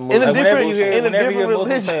 that's the In a movie. different- Whenever in a whenever you hear different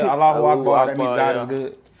Muslims say religion. Allahu Allahu Akbar, that means Akbar, God yeah. is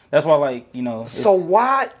good. That's why, like, you know, it's So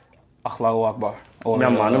why? Allahu Akbar. Or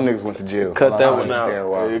Never mind, them niggas went to jail. Cut that I one out. understand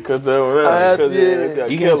why. Yeah, cut that one out. I had to- 'Cause, it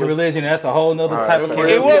got you get into killers. religion, that's a whole nother type of okay.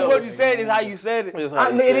 character. It wasn't what you said, it's how you said it. It's how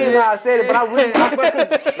you It say is how I said it, but I really,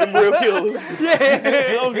 Them real killers.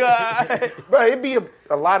 Yeah, oh God. bro, it'd be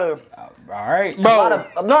a lot of. All right. Bro,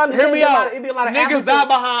 No, I'm just hear saying, me out. It'd be a lot of Niggas athletes die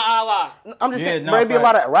behind Allah. I'm just Yeah, saying, no, bro, it'd be a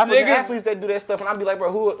lot of rappers and Nigga. athletes that do that stuff, and I'd be like,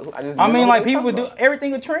 bro, who? I just. I mean, like who they people would talking do about.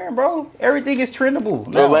 everything a trend, bro. Everything is trendable.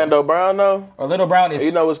 now. Orlando Brown, though. Orlando Brown is.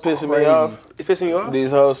 You know what's pissing me crazy. off? It's pissing you off?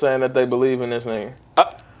 These hoes saying that they believe in this nigga.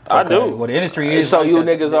 I Okay, do. Well, the industry is. So like you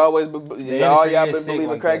that. niggas always, all industry y'all is been sick believing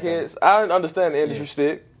like that, crackheads. I understand the industry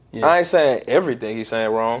stick. Yeah. I ain't saying everything he's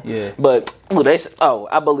saying wrong. Yeah. But they say,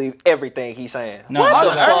 I believe everything he's saying. No, what I the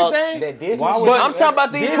don't- fuck? Everything? That Disney Why shit? would I'm talking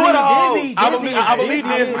about these Disney- Twitter hoes. Disney- I believe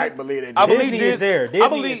Disney Disney. I believe that. I believe Disney Disney is there. Disney I is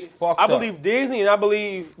believe fucked I up. believe Disney and I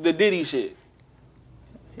believe the Diddy shit.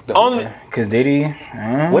 Only Cause Diddy.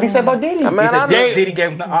 What he say about Diddy? Man, I He said know- Diddy gave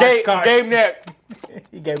him the gave Oscar. him that.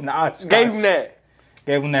 He gave him the Oscar. Gave him that.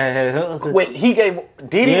 Gave him that. Wait, he gave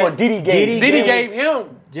Diddy Yeah. or Diddy gave? Diddy gave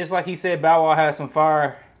him. Just like he said, Bow Wow had some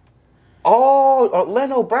fire. Oh,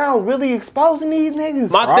 Orlando Brown really exposing these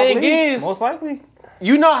niggas. My Probably. thing is, most likely.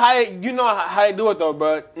 you know how they do it though,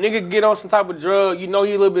 bro. Nigga get on some type of drug, you know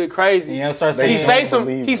he a little bit crazy. Yeah, start They saying. don't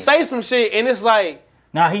He say some shit, and it's like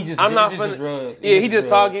Nah, he just. I'm not it's finna. just drugs. Yeah, It's he just drugs.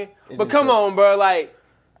 talking. It's But just come drugs. on, bro. Like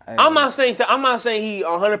Hey, I'm not saying he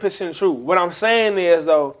 100% true. What I'm saying is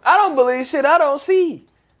though, I don't believe shit I don't see.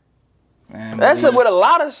 man, That's believe, it with a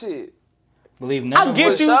lot of shit. believe none I of get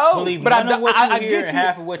what you, Believe but none I- of what I- you I hear get and you.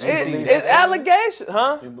 half of what you see. It's allegations,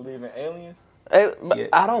 huh? You believe in aliens? But Yeah.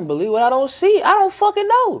 I don't believe what I don't see. I don't fucking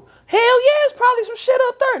know. Hell yeah, it's probably some shit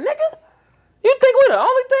up there, nigga. You think we're the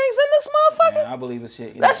only things in this motherfucker? Man, I believe it's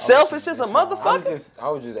shit. That's selfish as a I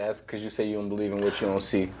motherfucker. was just asking because you say you don't believe in what you don't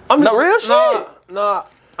see. I'm No, real shit. Nah.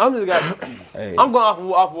 I'm just got. Hey. I'm going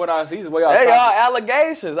off of what I see. This way y'all They talking. are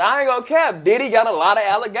allegations. I ain't gonna cap. Diddy got a lot of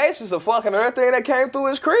allegations of fucking everything that came through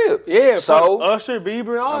his crib. Yeah. So Usher,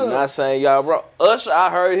 Bieber, and all I'm that. not saying y'all wrong. Usher, I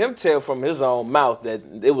heard him tell from his own mouth that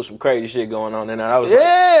it was some crazy shit going on in there. I was like,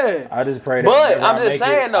 Yeah. I just pray that. But whenever I'm I just make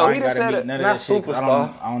saying, it, though, I he ain't done gotta said meet it. none of Not that shit, 'cause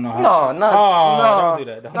Superstar. I don't know how. No, Don't do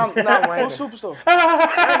that. Don't do that. not Randy. Superstar.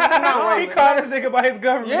 He called this nigga by his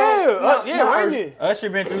government. Yeah. Randy. Usher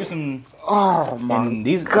been through some. Oh my And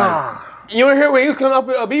these God. You wanna hear when he was coming up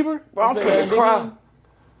with a Bieber? Bro, I'm finna cry.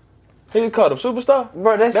 he called him Superstar.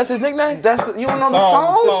 Bro, That's his nickname. That's you don't know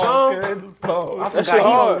Song, the song? song, Song. good song. I That forgot shit he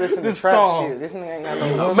don't hard. listen to This trap song. shit. This nigga ain't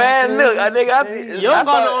got no. Man, look, nigga, Young I Gunna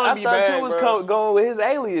thought wanna be bad, you was bro. going with his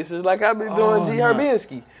aliases like I been doing Oh, G nah.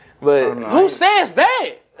 Herbinsky. But Who says that?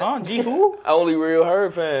 Huh? G who? only real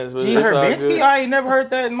Herb fans. But G it's all Herbinsky? good. I ain't never heard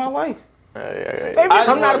that in my life.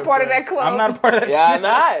 I'm not a part of that club. I'm not a part of that. Yeah, I'm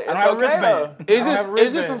not. I It's don't have a okay, wristband. though. Is I don't this have a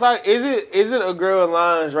is this wristband. some type? Is it a girl in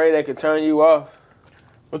lingerie that could turn you off?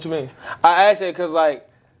 What you mean? I asked that because like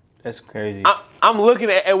That's crazy. I'm looking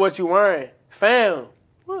at what you wearing, fam.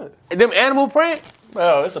 What? Them animal print.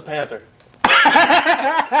 Oh, it's a panther.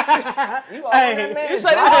 Hey, You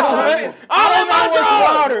say that? I don't know what's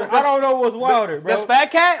wilder. I don't know what's wilder, bro. That's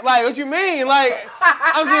fat cat. Like what you mean? Like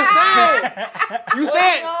I'm just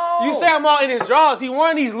saying. You said I'm all in his drawers. He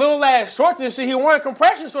wearing these little ass shorts and shit. He wearing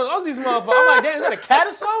compression shorts. All these motherfuckers. I'm like, damn, is that a cat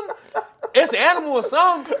or something? It's an animal or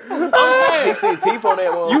something. I'm He saying. see teeth on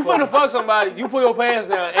that one. You finna fuck somebody, you pull your pants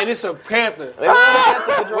down, and it's a panther.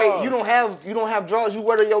 Wait, you don't have drawers you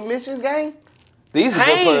wear to your missions game? These are good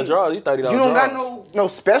pair of Hanes. drawers. These $30 You don't got no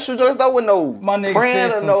special drawers though with no My nigga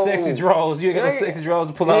brand said or some no sexy draws. You ain't got no You ain't- sexy draws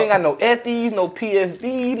to pull You out. ain't got no Ethies, no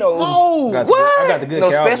PSD, no. No. I got the good- I got the good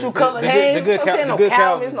No Calvins. special color The hands. good I'm saying no the good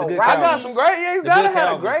Calvins, Calvins. no The good Ralphs. I got Calvins. some great. Yeah, you The gotta good have a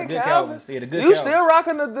Calvins, great the good Calvins. Calvins. Yeah, the good You Calvins. still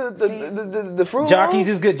rocking the fruit? Jockeys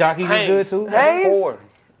is good. Jockeys is good too. Hanes? Four.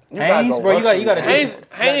 Hanes, bro, you gotta Haynes,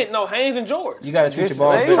 treat, Haynes and George. you gotta treat your Just-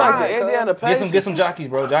 balls Man, you better. like the Indiana Pacers. Get some jockeys,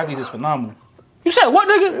 bro. Jockeys is phenomenal. You said what,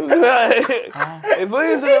 nigga? If we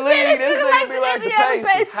was in the league, this nigga be like the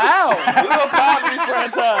Pacers. How? Little comedy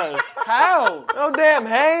franchise. How? No damn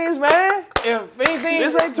Haynes, man. If anything,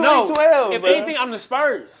 This ain't no. 2012, If man. anything, I'm the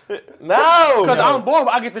Spurs. No. Because I'm bored,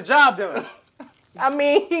 but I get the job done. I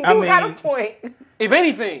mean, you I mean- got a point. If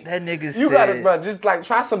anything, That nigga You gotta, bro, just like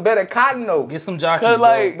try some better cotton though. Get some jockeys, Cause bro.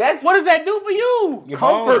 like That's what does that do for you? Your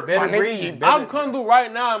comfort, balls better my nigga. breathe. I'm comfortable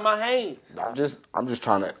right now in my Haynes. I'm just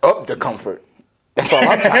trying to up the comfort. That's all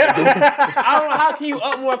I'm trying to do. I don't know how can you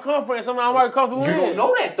up more comfort in something I'm already comfortable You in. don't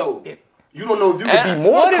know that though. You don't know if you could be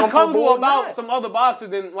more What is comfortable comfortable or about not. some other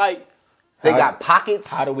boxers than like? They got pockets.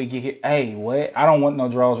 How do we get here? Hey, what? I don't want no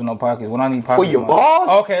drawers with no pockets. When I need pockets, For your my- balls?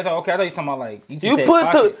 Okay, okay. I thought you were talking about like you, just you said put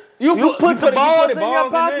pockets. You put the balls in your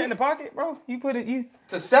pocket in the pocket, bro. You put it.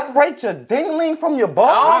 To separate your dingling from your I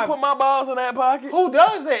ball? don't put my balls in that pocket. Who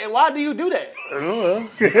does that, and why do you do that?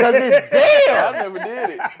 Because it's there. I never did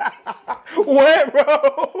it. What,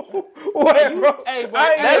 bro? What, bro? Hey, bro,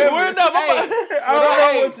 That's weird enough. I don't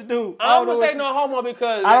know what to do. I don't want to say no homo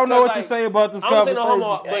because I don't know what like, to say about this I don't say conversation. no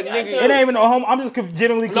homo, but nigga, It ain't even no homo. I'm just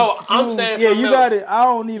genuinely confused. No, I'm saying yeah, something you else. got it. I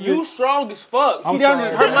don't even. you strong as fuck. I'm You down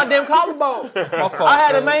just sorry. hurt my damn collarbone. My fault, I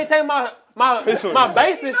had to bro. maintain my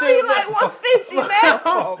base and shit. Like 150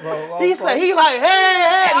 now. Bro, He said he like,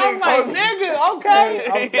 hey, I'm like, nigga, okay.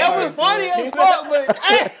 I'm That sorry, was funny as fuck, but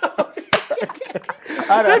hey,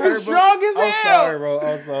 nigga strong as I'm hell. sorry, bro.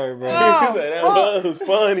 I'm sorry, bro. He said that was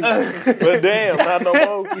funny. But damn, not no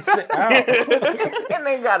more. He said, That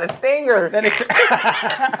nigga got a stinger.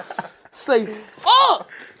 Say fuck.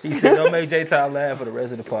 he said, don't make J-Top laugh for the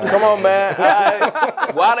rest of the podcast. Come on, man.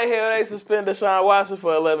 Why the hell they suspend Deshaun Watson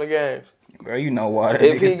for 11 games? Bro, you know why. That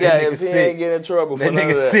If he nigga ain't sick. getting in trouble for That none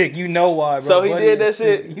of nigga that. sick. You know why, bro. So he Buddy did that is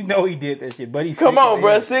sick. shit? You know he did that shit, but he's Come sick, on, man.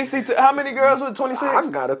 bro. 62. How many girls with 26? I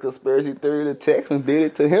got a conspiracy theory the Texans did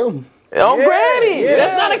it to him. On Brady. yeah.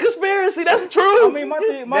 That's not a conspiracy. That's the truth. I mean, my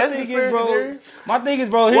thing That's is, conspiracy bro. theory. My thing is,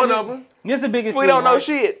 bro. One of them. This is the biggest. we thing, don't know right?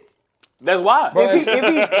 shit. That's why. Bro, If he bro,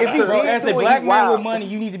 did as a do it, black he man with wild. money,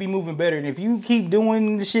 you need to be moving better. And if you keep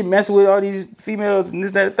doing the shit, messing with all these females and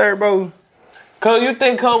this, that, and the third, bro, Cause you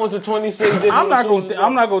think Cole went to 26 different I'm not shooters, gonna.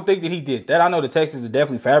 I'm not gonna think that he did that. I know the Texans would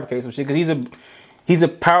definitely fabricate some shit because he's a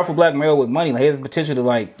powerful black male with money. Like he has the potential to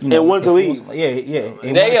like And want to leave. Yeah, yeah.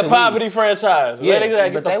 And They want a to poverty franchise. Yeah, Let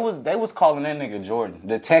it But they was calling that nigga Jordan.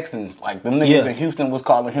 The Texans, like them niggas Yeah. in Houston, was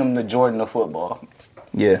calling him the Jordan of football.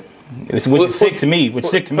 leave. Yeah, which is sick to me. Which is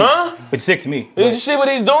sick to me. Huh? Which is sick to me. Did you see what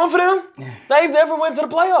he's doing for them? They never went to the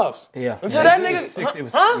playoffs. Yeah. Until Yeah, that it nigga. was sick. It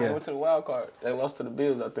was, Huh? They yeah. went to the wild card. They lost to the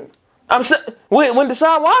Bills, I think. I'm saying when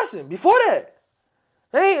Deshaun Watson before that,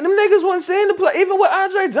 them niggas wasn't seeing the play. Even with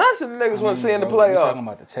Andre Johnson, the niggas wasn't seeing the Bro, we're talking playoffs.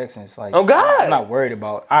 about the Texans. Like, Oh, God. I'm not worried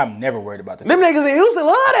about. I'm never worried about the Them niggas in Houston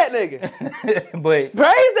love that nigga. Texans. But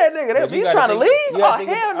Praise that nigga. But They, you you gotta trying to think- leave? you gotta Oh think-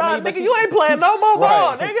 hell I no, mean, but nigga. You ain't playing no more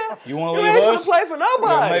ball, Right. nigga. You wanna You leave ain't us? gonna play for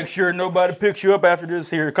nobody. make sure nobody picks you up after this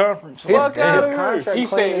here conference. Fuck out of contract He clean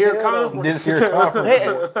said as here hell, though. conference. This here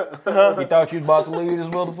conference. You thought you was about to leave this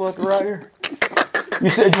motherfucker right here? You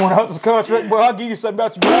said you want out this contract, boy. I'll give you something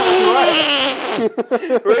about your right.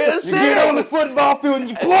 Real You shit. get on the football field and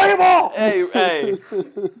you play ball. Hey,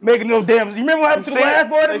 Making no damn. You remember what happened to the See, last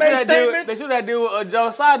boy that made They statements? should have deal with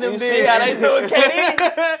Joe Side. Them you see how they do it,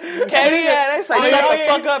 KD? KD, yeah, they say Oh, shut yeah, the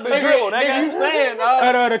yeah. fuck up and dribble. Nigga, you saying,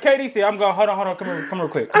 dog? The KD said, I'm going, hold on, come real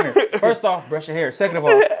quick. Come here. First off, brush your hair. Second of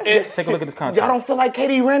all, take a look at this contract. Y'all don't feel like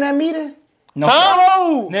KD ran that meeting? No,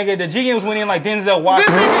 Oh! nigga, the GMs went in like Denzel This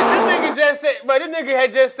Washington. nigga just said, but this nigga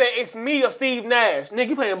had just said it's me or Steve Nash. Nigga,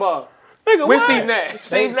 you playing ball. Nigga, With what? Steve Nash.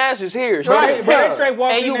 Steve Nash is here. Right, bro, they straight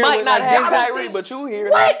walked And you in there might with, not like, have Denzel- Kyrie, but you here.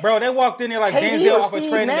 What? Bro, they walked in there like KD Denzel or off a Steve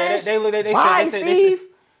training. Nash? They Why, said, Steve?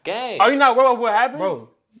 Gang. Are you not worried about what happened? bro,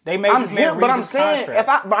 they made I'm this man him, but read I'm his saying,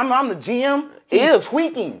 contract. if I'm the GM, he's If.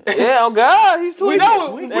 tweaking. Yeah, oh God, he's tweeting.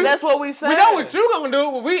 know- And that's what we saying. We know what you gonna do.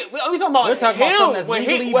 We talking about We're talking about something him. that's When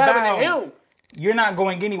legally he, what happened to bound. him? You're not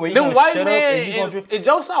going anywhere. You're Them gonna white shut up and man you gonna and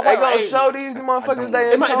Joe Side. They gonna show these motherfuckers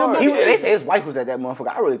they in might- charge. They say his wife was at that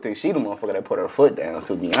motherfucker. I really think she the motherfucker that put her foot down,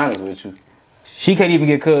 to be honest with you. She can't even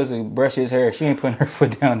get cuz to brush his hair. She ain't putting her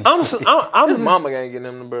foot down. His mama ain't getting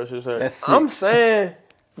him to brush his hair. That's sick. I'm saying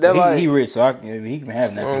that like. he rich, so he can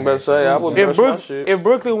have that. I'm about to say I would If brush my shit. If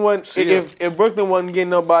Brooklyn wasn't if Brooklyn wasn't getting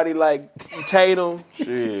nobody like Tatum,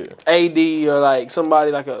 Shit. AD, or like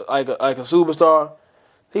somebody like a superstar,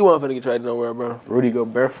 he wasn't finna get traded nowhere, bro. Rudy go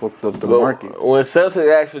barefoot up the market. When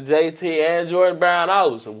Celtics asked for JT and Jordan Brown, I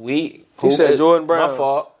was weak. He said Jordan Brown. My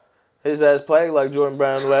fault. His ass played like Jordan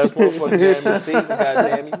Brown the last motherfucking game of the season.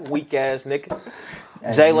 Goddamn you, weak ass nigga.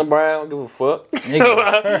 Jalen Brown, give a fuck.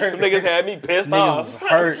 Niggas had me pissed Nigga off. was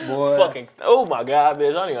hurt, boy. Fucking. Oh my God,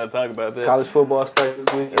 bitch! I ain't gonna talk about that. College football starts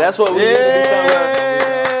this week. That's what we need to be talking about. Yeah.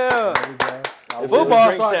 Football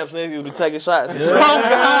Drink champs niggas be taking shots.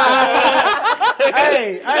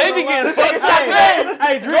 Hey, They be getting fucked up.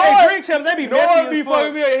 Hey, drink champs, they be messy He as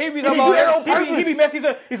fuck. be talking about He be messy.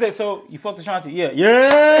 He said, so you fucked Ashanti? Yeah.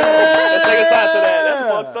 Let's take a shot to that. That's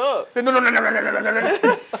fucked up.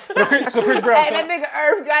 So Chris Brown. Hey, that nigga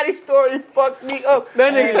Irv got his story fucked me up.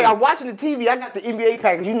 That nigga said, I'm watching the TV. I got the NBA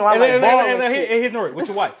package. You know I like ball and shit. Here's Nori. With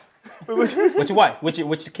your wife. With your wife. With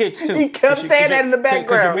your kids too. He kept saying that in the Because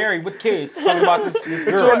background. you're married with kids. Talking about this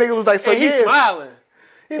That girl. nigga was like, so and he's yeah. smiling.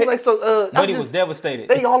 He was like, so, Buddy was devastated.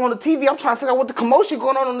 they all on the TV. I'm trying to figure out what the commotion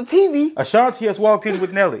going on the TV. Ashanti has walked in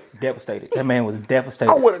with Nelly. Devastated. That man was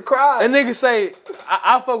devastated. I would have cried. And nigga say,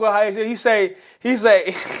 I fuck with how he said. He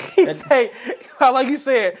say, like you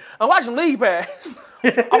said, I'm watching League Pass.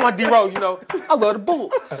 I'm on D-Road, you know. I love the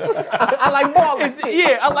Bulls. I like ball and shit.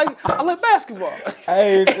 Yeah, I like basketball.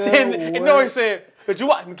 Hey, and Nori said, but you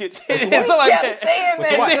watching kitchen and something like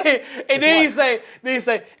that. And then he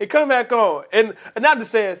say, it come back on. And Ananda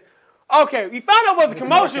says, okay, we found out what the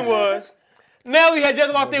commotion was. Nelly had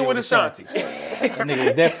just walked in with Ashanti. I ain't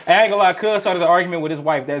gonna lie, cuz started an argument with his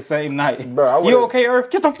wife that same night. Bro, you okay,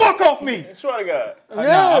 Earth? Get the fuck off me! Swear to God.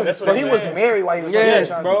 Yeah. So he was married while he was Yes,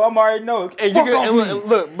 bro. I'm already know. And you can, and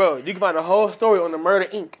look, bro, you can find the whole story on the Murder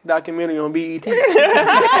Inc. documentary on BET.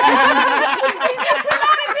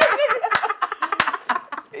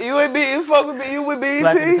 You would be fuck with me. You would BET.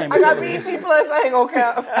 I got BET Plus. I ain't gonna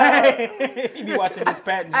count. You be watching this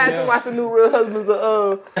patent. I had to watch the new Real Husbands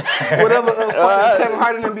of whatever Kevin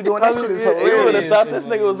Hart and them be doing. That shit is You would hilarious. have thought this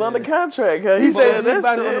nigga was under contract. Huh? He said this this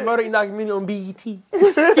on the shit. Murder Inc. documentary on BET.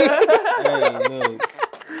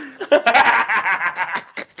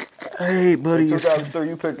 Hey, buddy. 2003,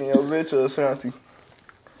 you picking your bitch or Ashanti?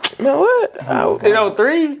 Man, what? You know,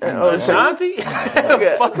 3? Ashanti?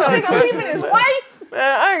 Even his wife? Man,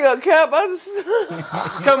 I ain't gonna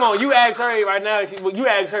cap. Come on, you asked her right now. You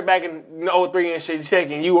asked her back in 03 and shit,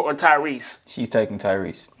 checking you or Tyrese. She's taking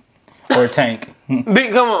Tyrese. Or Tank.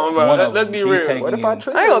 Big, come on, bro. Let's be She's real. taking What if I him.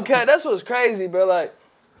 trick? I ain't gonna cap. That's what's crazy, bro. Like,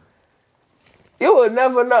 you would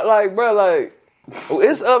never know. Like, bro, like,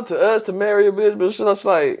 it's up to us to marry a bitch, but it's just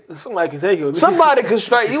like Somebody can take you. somebody can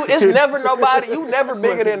straight you. It's never nobody. You never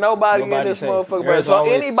bigger than nobody in this safe. motherfucker, bro. There's So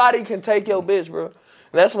always- anybody can take your bitch, bro.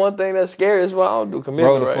 And that's one thing that's scary. Is why I don't do commitment.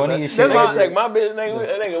 Bro, the right funniest now. shit- Nigga take my bitch,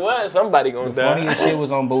 nigga. What? Somebody gonna The die. funniest shit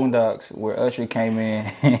was on Boondocks where Usher came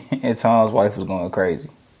in and Tom's wife was going crazy.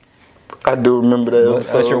 I do remember that But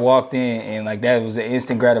episode. Usher walked in and like that was an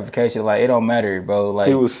instant gratification. Like it don't matter, bro. Like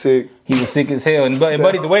He was sick. sick as hell. And Buddy,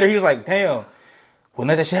 the waiter, he was like, damn. Well,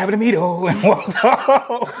 let that shit happen to me though, and walked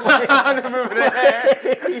off. I remember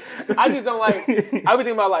that. I just don't like. I be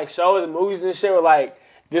thinking about like shows and movies and shit where like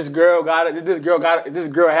this girl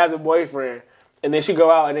has a boyfriend, and then she go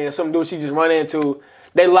out and then some dude she just run into,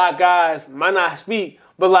 they lock eyes, might not speak,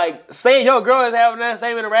 but like saying your girl is having that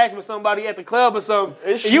same interaction with somebody at the club or something,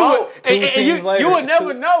 It's and you would smoke. you would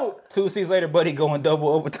never know. 2 seasons later, Buddy going double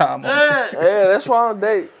overtime. And Yeah, that's why I don't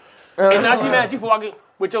date. now she mad at you for walking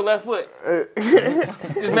with your left foot.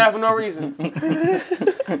 Just mad for no reason.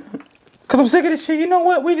 Cause I'm sick of this shit. You know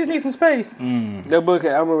what? We just need some space. That book,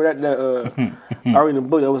 I remember that I read the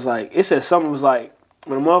book that was like, it said something was like,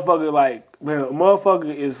 when a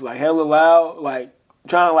motherfucker is like hella loud, like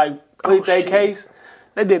trying to like plead their case,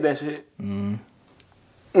 they did that shit. No,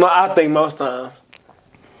 I think most times.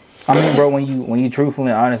 I mean, bro, when you truthful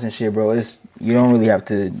and honest and shit, bro, you don't really have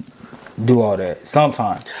to do all that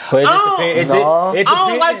sometimes. But it just depends. It I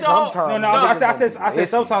don't depends. like the whole. No, I said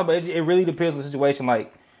sometimes, but it really depends on the situation.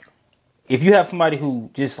 Like, if you have somebody who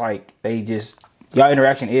just like y'all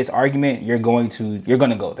interaction is argument, you're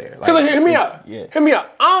gonna go there. Like, Hear me out. Yeah. Hear me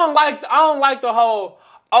out. I don't like the whole.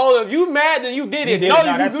 Oh, if you mad, then you did it.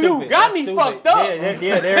 that's You stupid. got That's me stupid. fucked up.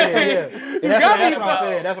 Yeah, there it is. Yeah. That's what I'm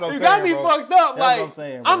saying. That's what I'm saying. You got me bro. fucked up. That's Like, what I'm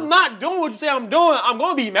saying, bro. I'm not doing what you say I'm doing. I'm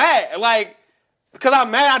gonna be mad. Like, because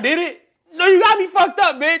I'm mad I did it. No, you got me fucked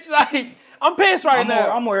up, bitch. Like, I'm pissed right now.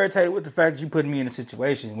 I'm more irritated with the fact that you putting me in a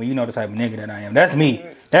situation when you know the type of nigga that I am. That's me.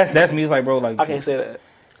 That's me. It's like, bro, like I can't say that.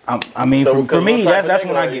 I mean, So, for me, what type that's of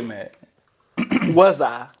when nigga I are get you? mad. Was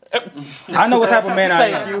I? I know what type of man I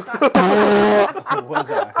am. Thank you.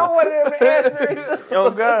 Was I? I wanted him to answer it. Oh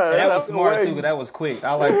God, That was that's smart the too. way. But that was quick.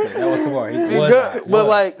 I like that. That was smart. Was I? Good, but Was.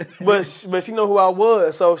 like, but she know who I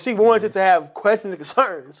was, so she wanted to have questions and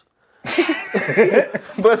concerns.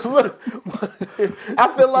 But look,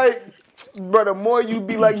 I feel like, bro, the more you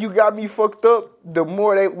be like, you got me fucked up, the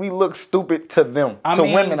more we look stupid to them. To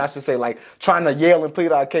women, I should say, like, trying to yell and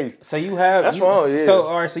plead our case. So you have That's wrong, yeah. So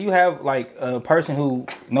all right, so you have like a person who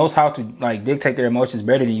knows how to like dictate their emotions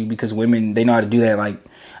better than you because women they know how to do that. Like I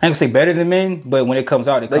ain't gonna say better than men, but when it comes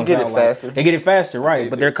out, They comes get out it like, faster. They get it faster, right?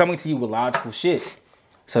 But they're coming to you with logical shit.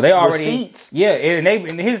 So they already Receipts. yeah. And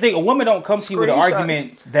here's the thing: a woman don't come to you with an Screenshots.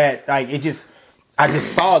 argument that like I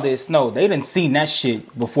just saw this. No, they didn't seen that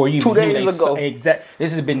shit before you. 2 days ago. Exact.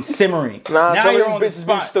 This has been simmering. Nah, now some you're of on these the bitches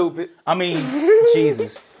be spot. stupid. I mean,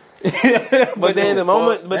 Jesus. But then the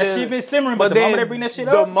moment, but that then shit been simmering. But the moment they bring that shit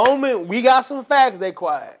the up, moment we got some facts, they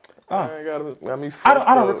quiet. I got me I don't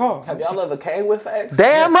fucked recall. up. Have y'all ever came with facts?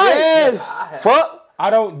 Damn right. Yes. Fuck. I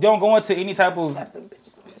don't go into any type of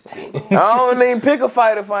don't even pick a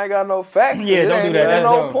fight if I ain't got no facts. Yeah, don't do that. There's That's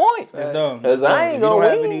no dumb. point. That's dumb. Cause I ain't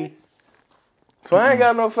gonna win. If I ain't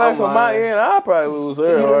got no facts on my end, I'll probably lose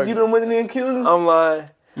her. You done went in there and killed him? I'm lying.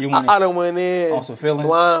 I done went in on some feelings.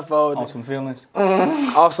 blindfolded. On some feelings.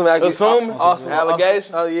 Awesome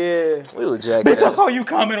allegation. Oh yeah. We was jacked. Bitch, I saw you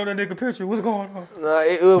comment on that nigga picture. What's going on? Nah,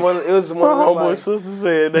 it was one. It was one. My of homeboy my sister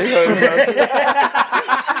said they heard about you.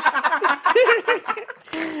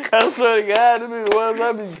 I swear to God, them be the ones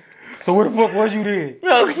I be. So where the fuck was you then?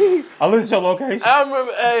 Okay. I looked at your location. I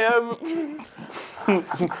remember.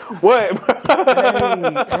 what?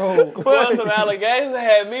 Bro. Well, some allegations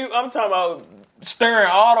had me. I'm talking about stirring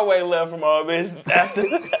all the way left from all bitch after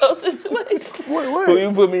the situation. What? Who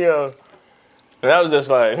you put me on? And I was just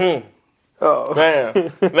like, Oh.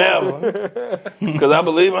 man, never. Because I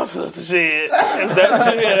believe my sister shit. If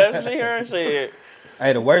that's what she heard shit.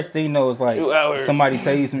 Hey, the worst thing though is like You out here. somebody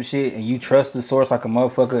tell you some shit and you trust the source like a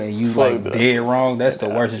motherfucker and you like that. dead wrong. That's the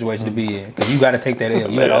worst situation to be in because you got to take that L.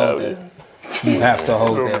 You gotta hold that. You have to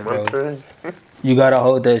hold that, bro. You gotta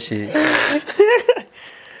hold that shit.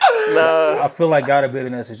 Nah. I feel like God have been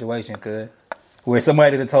in that situation, cuz where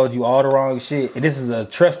somebody that told you all the wrong shit, and this is a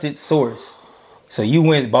trusted source. So you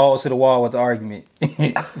went balls to the wall with the argument.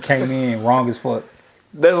 Came in wrong as fuck.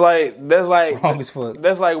 That's like Wrong as fuck.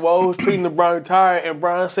 that's like Woj treating LeBron tired, and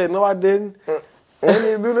Brian said, "No, I didn't." I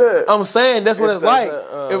didn't do that. I'm saying that's what it's that's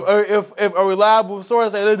like. If a reliable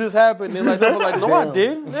source say, "Let this happen," then like, "No, I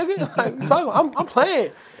didn't, nigga." Like, you talking? I'm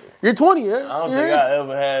playing. You're 20, yeah. I don't think I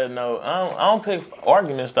ever had no. I don't pick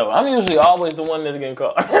arguments though. I'm usually always the one that's getting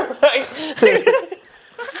caught.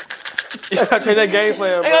 You gotta change that game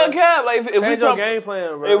plan, Ain't gonna bro. cap. Like if we Change your talk, game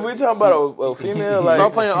plan, bro. if we talk about a female, like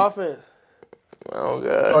Start playing offense. oh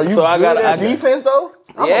god. Are you so I good gotta at defense though?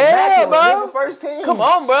 I'm Yeah, a backup, bro. nigga, first team. Come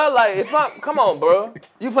on, bro. Like if come on, bro.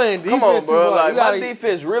 You playing defense Come on, too bro. much. Like You gotta, my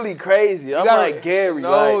defense really crazy. I'm gotta- like Gary.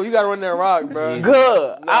 No, like, you gotta run that rock, bro. Yeah.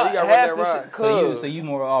 good. No, you I gotta run have that to. rock. So you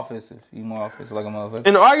more offensive. You more offensive like a motherfucker.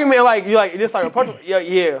 In the argument, like you like just like a person.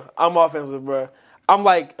 Yeah, I'm offensive, bro. I'm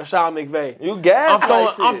like a Sean McVay. You gas.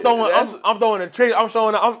 I'm throwing a trick. I'm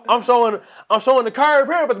showing the curve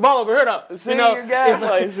here, but the ball over here though. See, you gas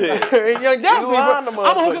like shit. Young Daffy, lying to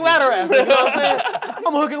I'm a hook and ladder ass. You know what I'm saying?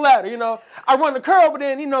 I'm a hook and ladder. You know, I run the curl, but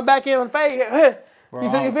then back in on fade. Bro,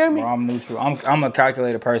 You feel me? Bro, I'm neutral. I'm a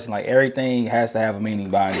calculated person. Like everything has to have a meaning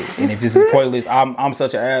behind it. And if it's pointless, I'm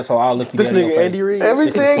such an asshole. I'll look you This dead in your nigga face. Andy Reid.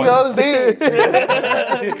 Everything goes deep.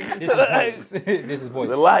 This is pointless.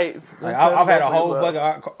 The lights. Like, I've had a whole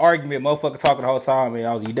fucking argument, motherfucker talking the whole time, and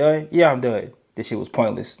I was, you done? Yeah, I'm done. This shit was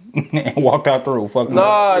pointless. And walked out through. Fucking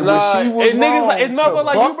Nah. she was It's niggas wrong like it's motherfuckers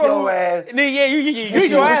like you, buck bro. your ass. Yeah, you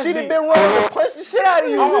your ass. She done been wrong to punch the shit out of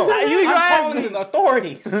you. You your ass. I'm calling the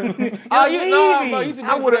authorities. Oh, you nah, bro. You too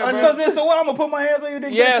big for that, bro. So what? I'm gonna put my hands on you to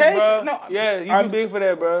get Yes, a case? bro. No, Yeah, you I'm- too big for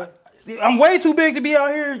that, bro. I'm way too big to be out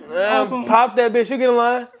here. on some- Pop that bitch. You get in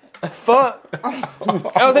line. Fuck.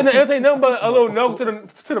 It'll take nothing but a little note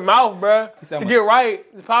to the mouth, bro. said To I'm get right.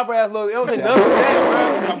 Just pop her ass a little. It don't take nothing but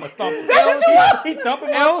that, I'm a thumper. bro. He thumping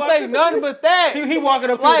It don't take nothing but that. He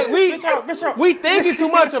walking up to Like, me. Bitch out. We thinking too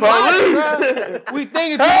much about it, bro. We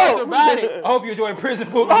thinking too much about it. I hope you enjoy prison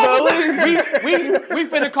football. We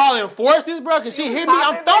finna call enforcement, bro, cause she hit me.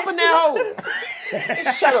 I'm thumping that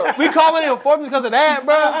hoe. We calling enforcement because of that,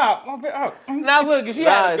 bro. Now look, if she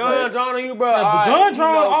had a gun drawn on you, bro. The gun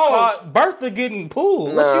drawn, Bertha getting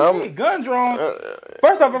pulled. What Nah, you mean? Gun drawn.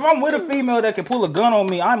 First off, if I'm with a female that can pull a gun on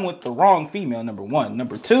me, I'm with the wrong female, number one.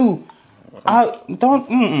 Number two, I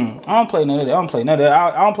don't play none of that. I don't play none of that.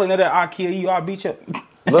 I don't play none of that. I'll kill you. I'll beat you.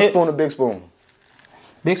 Let's spoon a big spoon.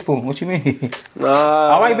 Big spoon. What you mean? Nah.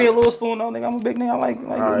 I like being a little spoon though, nigga. I'm a big nigga. I like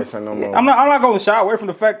All right, so no more. I'm not going to shy away from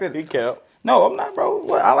the fact that He kept. no, I'm not, bro.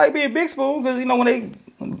 Well, I like being big spoon because when they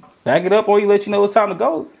back it up on you, let you know it's time to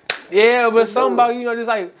go. Yeah, but something about, just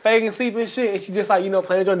like faking sleep and shit, and she just like,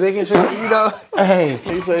 playing your dick and shit, Hey,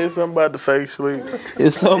 He said something about the fake sleep.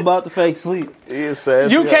 it's something about the fake sleep. He is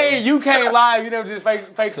sassy. You can't lie, you never just fake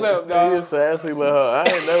sleep, He dog. is sassy, let her. I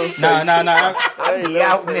ain't never. Nah. I ain't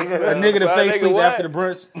never fake sleep. A nigga that Bro, fake nigga, sleep what? after the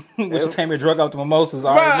brunch, which came and drunk out the mimosas,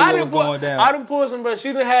 I Bro, already knew I what done was going down. I done pulled some, bro.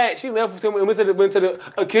 She left with him and went to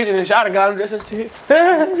the kitchen and shot and got him just and shit.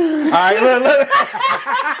 All right, look.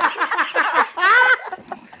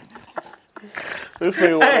 This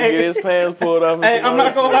nigga want to get his pants pulled off. Hey, I'm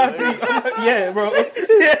not gonna lie to you. Yeah, bro.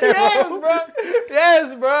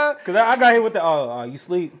 Yes, bro. Cause I got hit with the you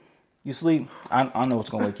sleep. You sleep. I know what's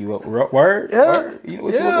gonna wake you up. Word? Yeah. Word? You know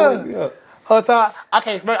what's gonna wake you up. Whole time, I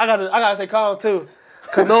gotta stay calm too.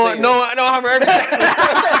 Cause no one heard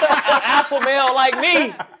that. Alpha male like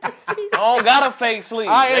me. I don't got a fake sleep.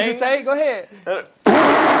 All right, Andrew Tate, go ahead.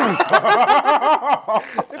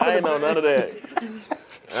 I ain't know none of that.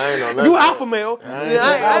 I ain't know none You of that. alpha male.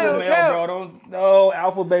 Alpha male, bro. No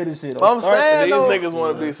alpha beta shit. I'm saying, These though, niggas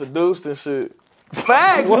want to be seduced and shit.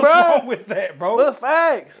 facts, What's bro. wrong with that, bro? Look,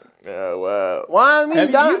 facts. Yeah, wow. Why me?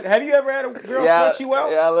 Have you ever had a girl Yeah, slut you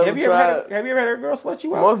out? yeah, I love have to you ever try had it. have you ever had a girl slut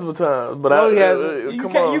you out? Multiple times, but No, I he hasn't. You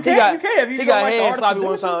come can't- on. you He got, if you he don't got like the head artist sloppy who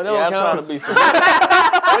one do it. time. Yeah, I'm trying to be some.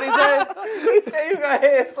 What he say? He said you got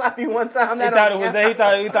head sloppy one time. He thought it was that. He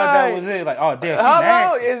thought that was it. Like, oh damn, she How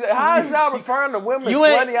nasty. long is it? How is y'all referring to women You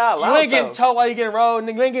ain't, slutty out you loud? ain't getting choked while you getting rolled,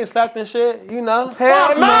 nigga. You ain't getting slapped and shit, you know?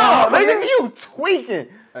 Hell no, Nigga, you tweaking.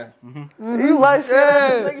 You like skin?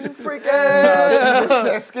 Nigga, you freak ass.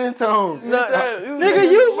 That skin tone. Nigga,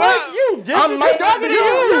 you just I'm not darker than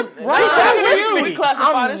you. Right, we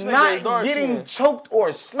classify this I'm nigga as not dark getting skin. choked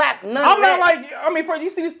or slapped. None I'm of not that. like. I mean, for you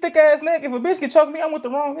see this thick ass neck. If a bitch can choke me, I'm with the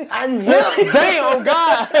wrong nigga. I know. Damn,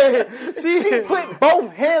 God. She put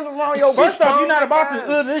both hands around your First bitch. off, you're not about to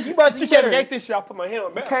this. You about to She get can't her. get this shit. I put my hand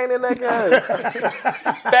on back. Can't in that guy.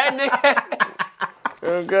 Fat nigga.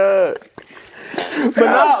 Oh God. But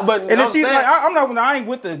no, but And I'm if she's saying, like, I ain't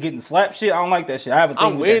with the getting slapped shit. I don't like that shit. I have a thing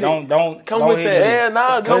I'm with with that. it. Don't Come don't with hit that. me. Yeah,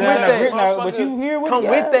 nah, Come do with that. that. But you here with Come it?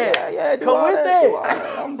 with that. Yeah, do Come all with that. that. Do all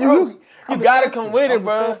that. I'm gross. you gotta come with it,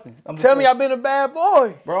 bro. disgusting. I'm Tell me disgusting. I've been a bad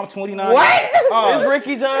boy. Bro, I'm 29. What? Is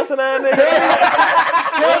Ricky Johnson on there?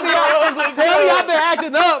 Tell me I've been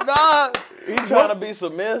acting up, dog. He trying to be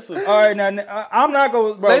submissive. All right, now I'm not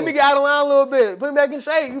going. Bro, Let me get out of line a little bit. Put me back in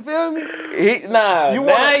shape. You feel me? Now you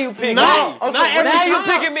picking No. me. Oh, so Now you every time.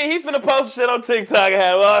 picking me. He finna post shit on TikTok and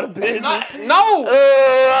have all the bitches. No.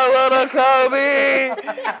 Oh, I love Kobe.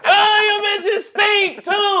 Oh, you bitches stink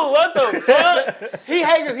too. What the fuck? He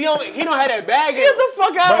haters. He don't have that bag. Get the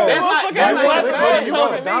fuck out of Bro, here. that's Motherfucker, not- black that's man not- talking bro,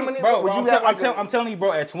 to me. dominant? Bro, Would you have like I'm telling you,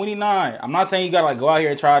 bro, at 29, I'm not saying you gotta like go out here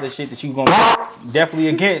and try the shit that you gonna definitely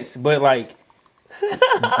against, but like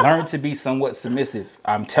learn to be somewhat submissive.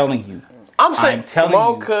 I'm telling you. I'm saying. I'm telling Come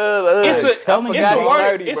on, you. It's cuz. a, Tell me it's a you word.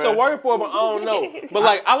 30, It's bro. a word for it, but I don't know. But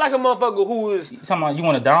like, I like a motherfucker who is. You talking about you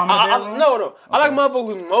want to dominate? No. I like a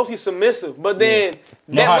motherfucker who's mostly submissive, but then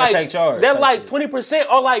Know how to take charge. That like 20%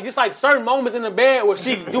 or like just like certain moments in the bed where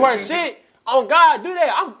she do her shit. Oh God, do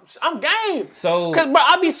that. I'm game. So, Cause bro,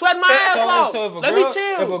 I be sweating my ass off. so if a Let girl, me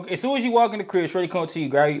chill. as soon as you walk in the crib, Shorty come up to you,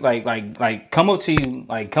 grab you, like come up to you,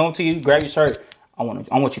 grab your shirt. I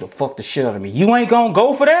want you to fuck the shit out of me. You ain't gonna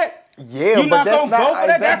go for that. Yeah, You're not gonna go for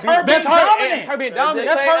that. That's her being dominant. Her being dominant.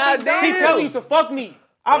 That's her being She dominant. telling you to fuck me.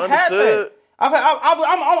 I've had Understood. that. I'm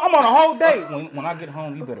on a whole day. When I get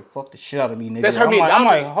home, you better fuck the shit out of me, nigga. That's her being I'm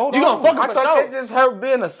dominant. like, hold You on. gonna fuck I her thought for that sure. just her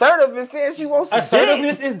being assertive and saying she wants some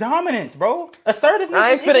Assertiveness is dominance, bro. Assertiveness.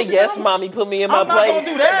 I ain't is finna equal to yes, dominance. mommy, put me in my I'm not place. gonna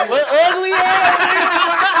do that. What ugly ass?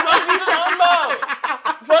 What you talking about?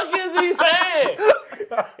 Fuck is he saying?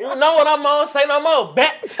 You know what I'm on? Say no more.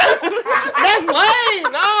 Back. That's lame.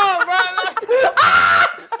 No, bro.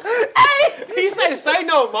 He say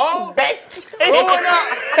no more. Growing up.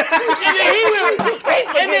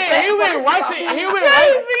 And then he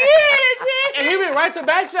went right to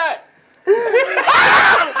back shot.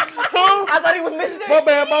 I thought he was missing that.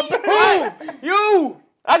 My bad. You.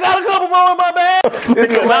 I got a couple more in my bag.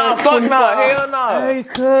 Nah, fuck nah. Hell no. Hey,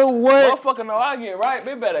 could what? Motherfucker, no, I get right.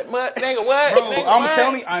 Be better. But nigga, what? Bro,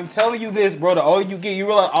 Nigga, I'm telling you this, bro. The older you get, you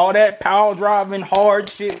realize all that power driving, hard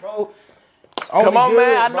shit, bro. It's only Come on, good,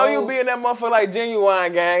 man. I know bro. you be in that motherfucker like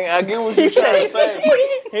Genuine Gang. I get what you trying to say.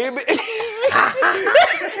 He be-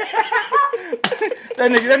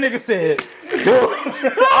 That nigga said.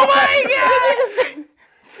 oh my God.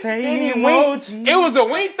 Say emoji. It was a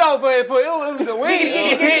wink though, but it was a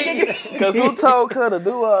wink. Cause who told her to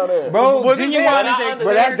do all that? Bro, What you Genuine saying? is a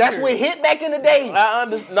But that's what hit back in the day. I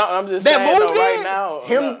understand. No, I'm just That saying though, movie? right now.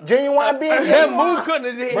 Him genuine being That genuine. move couldn't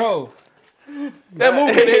have did. Bro. That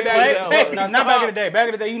move couldn't have did that. No, not back in the day. Back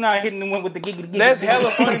in the day, you not hitting the one with the giggity. That's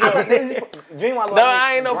hella funny though. Genuine. No,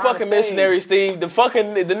 I ain't no fucking missionary, Steve. The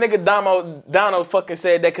nigga Dono fucking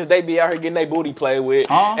said that because they be out here getting their booty played with,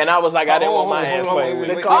 Huh? and I was like, I didn't want my ass played with.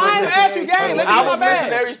 I ain't asked you, gang. Let me I get my was bag.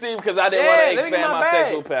 missionary, Steve, because I didn't Yeah, want to let me get expand my my bag.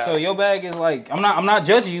 sexual power. So your bag is like, I'm not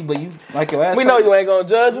judging you, but you like your ass. We know you ain't gonna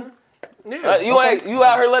judge him. Yeah. You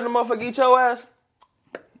out here letting the motherfucker eat your ass?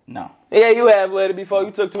 No. Yeah, you have let it before.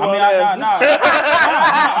 You took too I long. mean, ass.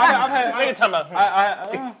 I've had. Nigga talking about. I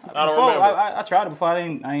don't remember. I tried it before. I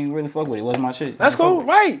ain't really fuck with it. It wasn't my shit. That's cool,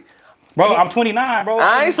 right? Bro, I'm 29, bro.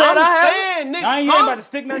 I ain't saying I'm I have. saying, nigga. I ain't about to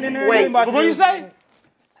stick nothing in there. Wait, I ain't about to What you say?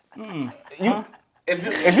 You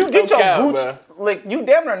If you get your cap, Gucci, like you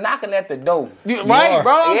damn near knocking at the door. Right,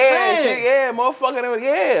 bro. I'm yeah, saying. shit, yeah, motherfucker,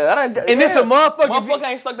 yeah. And it's a motherfucker. Motherfucker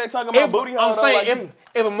ain't stuck there talking about booty hole. I'm saying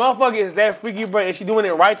if a motherfucker is that freaky, bro, and she doing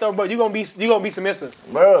it right though, bro, you gonna be submissive.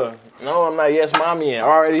 bro, no, I'm not yes, mommy. I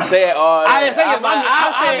already said all that. I didn't say yes, mommy. I'm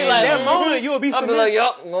I'll saying be like, that moment you will be I'll be submissive. like,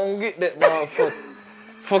 yup, I'm gonna get that motherfucker.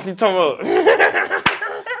 Fuck you talking about?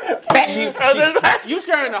 You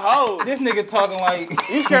scaring the hoe. This nigga talking like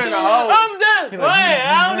You scaring the hoe. I'm done. Playing.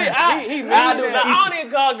 I don't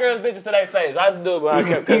even call girls bitches to their face. I do it, but I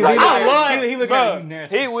kept. he I love looking it, at bro. you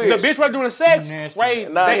nasty. He The wish. bitch right doing the sex, Nasty.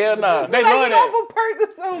 right? Nah, hell nah. They love that. Off a perk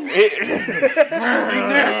or something.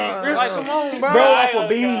 Like, come on, bro. Bro, I off a ain't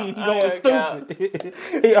bean, gonna going stupid.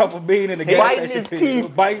 He off a bean in the gas Biting station. his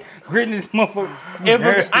teeth. Gritting his motherfucker.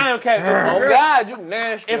 I don't care. Oh God, you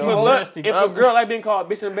nasty. If nasty. a girl like being called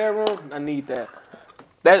bitch in the bedroom, I need that.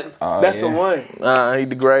 That's the one. Nah, he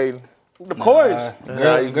degrading. Of course.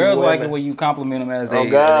 Girls like it when you compliment them as they, Oh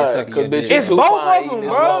as God, they suck cause your bitch, dick. It's too both fine of them, eating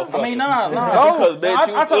this bro. motherfucker. I mean, nah. Because bitch,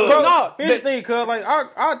 you I too. bro, here's the thing, cause like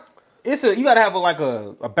you gotta have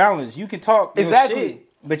a balance. You can talk your Exactly. shit,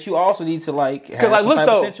 but you also need to like have like, some look type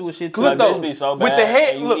though. of sensual shit too. Look Like, though, bitch be so with bad, the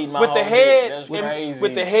head, and you look eat my with the whole head, dick. That's crazy.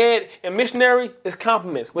 with the head and missionary is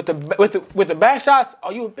compliments. With the back shots,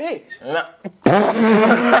 are you a bitch? Nah.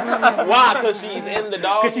 Why? Because she's in the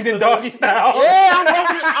dog. Cause she's in doggy style. Yeah,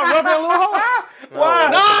 I'm rubbing a little hoe. Why?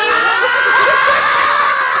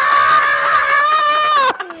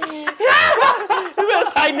 You better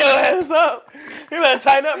tighten your ass up. You better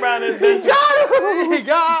tighten up around this bitch. He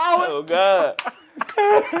got Oh God.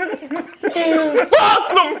 Fuck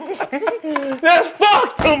them. That's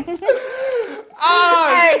fuck them.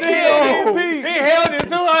 He held it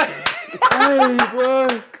too.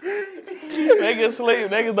 Bro. Niggas sleep.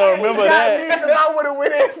 Niggas don't remember that. I would have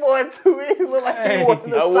went in for it too. He looked like he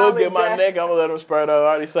wanted I a will solid get my guy. neck. I'm gonna let him spread out. I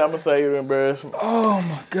already said I'm gonna say you embarrassed. Oh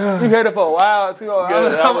my god. You had it for a while too.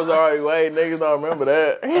 I was already waiting. Niggas don't remember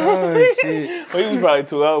that. Oh shit. He was probably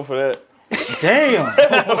too old for that. Damn.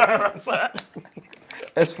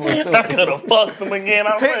 That's fucked I up. could have fucked him again.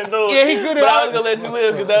 I couldn't do it. Yeah, he could But I have. was gonna let you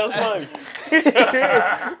live because that was funny.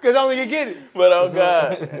 Because only you get it. But oh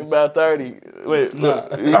God, about 30. Wait,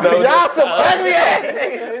 look, you know Y'all some ugly ass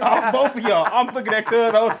niggas. Oh, both of y'all. I'm looking at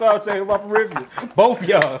cuz the whole time saying about peripheral. Both of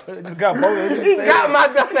y'all. Just got both of them. He got my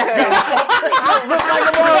dumb ass. Look like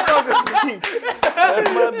a motherfucker.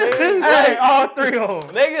 that's my thing. Hey, all three of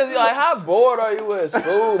them. Niggas, like, how bored are you at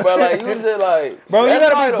school, bro? Like, you just like, Bro, you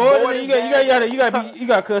that's gotta be probably the bored. You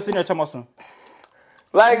gotta cuss in there talking about something.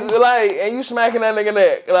 like, and you smacking that nigga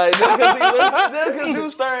neck, like, just cause you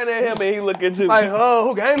staring at him and he look at you. Like, oh,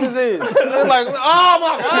 who game is this? They're like, oh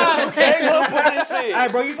my God. okay, go put this shit. Hey,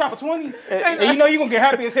 bro, you drop a 20, and you know you gonna get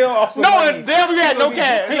happy as hell off some No, money. and damn, you had no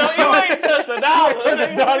cash. You ain't touched a dollar.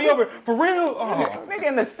 nigga. Dolly over for real. Oh, Nigga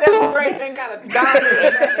in the 7th grade ain't got a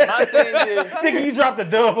dime. My thing is, nigga, you dropped the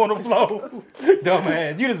dub on the floor.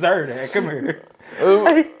 Dumbass, you deserve that. Come here.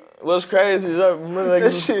 what's crazy is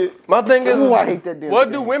like, Shit. My thing is, Ooh, I hate that damn what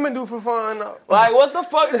game. do women do for fun? Though? like, what the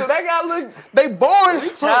fuck? Do that guy look They bored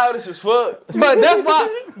as fuck. childish as fuck? But that's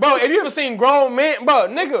why, bro. If you ever seen grown men, bro,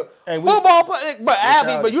 nigga, Hey, football, but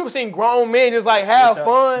athlete, but you ever seen grown men just like have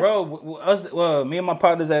fun? Bro, me and my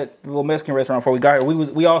partners at the little Mexican restaurant before we got here,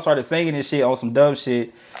 we all started singing this shit on some dumb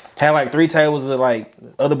shit. Had like 3 tables of like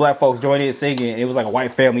other black folks joining in singing. It was like a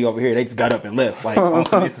white family over here. They just got up and left. Like on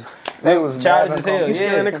some They was childish as hell. You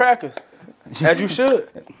scaring the crackers, as you should.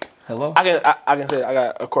 Hello. I can say I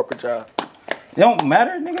got a corporate job. It don't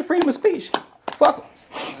matter, nigga. Freedom of speech. Fuck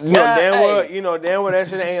 'em. You know Nah, damn hey. well, that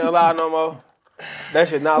shit ain't allowed no more. That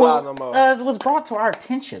shit not allowed no more. It was brought to our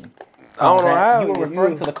attention. I don't know how. You were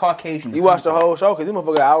referring to the Caucasian. You watched the whole show because this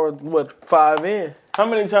motherfucker hour 5 in. How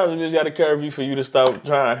many times have you just got to curve you for you to stop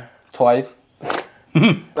trying? twice.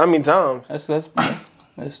 I mean times. That's fair.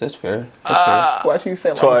 That's fair. Watch you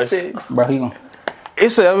say like Twice. 6. Bro, he gonna.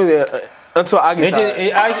 It's until I get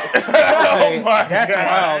tired. That's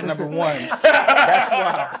wild. Number one. That's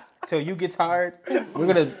wild. Till you get tired, we're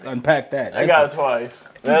gonna unpack that. I got it twice.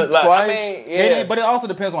 Like, I Twice? mean, yeah. But it also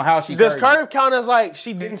depends on how she. Does curves. Curve count as like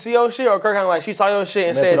she didn't see your shit, or Curve count like she saw your shit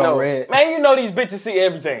and Left said it on no? red. Man, you know these bitches see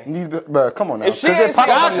everything. These, bro, come on now. If she 'Cause ain't it pop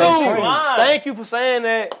see up Got on your the shit, screen. lying. Thank you for saying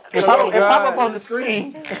that. It pop up on the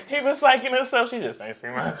screen. He been psyching herself. She just ain't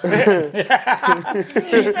seen my shit. She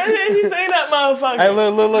seen that motherfucker. Hey,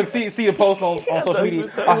 look. See the post on social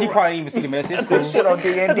media. Oh, he probably didn't even see the message. It's cool. Shit on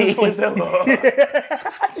D&D. Switch that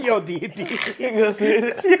up. Yo, D&D. You gonna see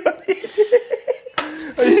it?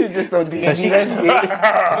 Shit just on D&D. That's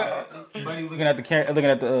it. Buddy looking at the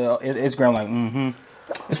Instagram like,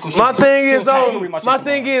 My thing is though, Angry, my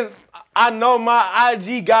thing is, I know my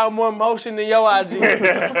IG got more motion than your IG,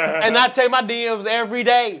 and I take my DMs every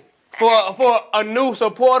day for a new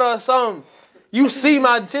supporter or something. You see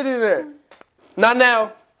my titty there, not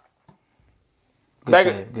now.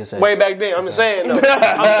 Good save. Way back then, I'm just saying though. I'm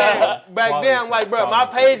saying back then, I'm like, bro, my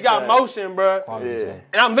page got motion, bro, and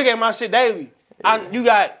I'm looking at my shit daily. You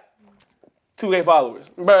got 2K followers,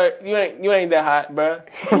 bro. You ain't that hot, bro.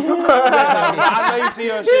 I know you see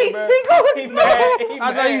your shit, bro.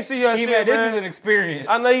 I know you see your shit, This bro. is an experience.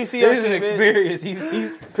 I know you see your This is an shit, bitch. experience.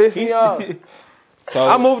 He's Pissed me off. So,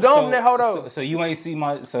 I moved on from that hoe, though. So you ain't see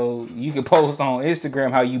so you can post on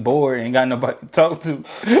Instagram how you bored and got nobody to talk to.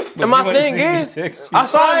 But And my you ain't thing see me is, text you. I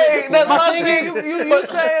saw it. That's My my thing thing. is, You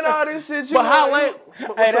saying all this shit. but how lame?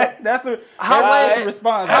 Hey, that's a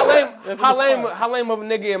response. How lame? That's a How lame? response. How lame of a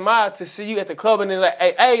nigga am I to see you at the club and then like,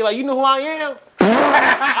 hey, like you know who I am?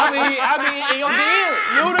 I mean, in your DM.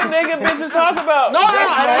 You the nigga bitches talk about. No,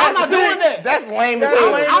 I'm not doing that. That's lame as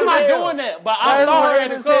I'm not doing that. But I saw her at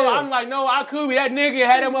the as club. hell. I'm like, no, I could be that nigga.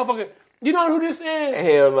 Had that motherfucker. You know who this is?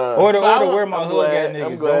 Hell no. Or the I wear my I'm hug at glad. niggas.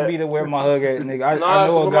 I'm glad. Don't be the wear my hug at nigga. I Nah,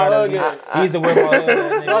 know a where guy my hug that he's the wear my hug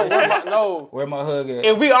at No, nigga. no. Where my hug at?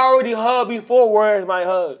 If we already hugged before, where's my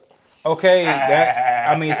hug? Okay,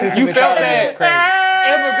 I mean, since You the felt entitlement is that?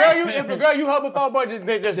 crazy. If a girl you hugged before, but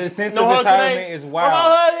just The sense no of hug entitlement today. is Where my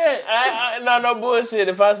wild. hug at? No bullshit.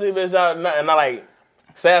 If I see a bitch out and I like,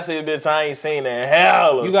 say I see a bitch I ain't seen in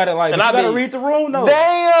hell. You gotta like, and you I gotta be, read the room though.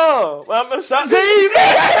 Damn. I'm shocked.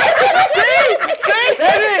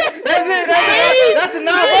 That's a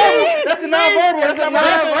non-verbal. That's a non-verbal. That's a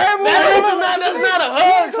non-verbal. That's not a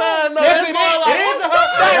hug sign though. That's more like, It is a hug.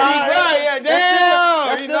 Right, damn.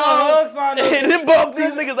 That's still a hug sign. though. And then both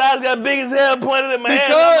these niggas' eyes got big as hell pointed at my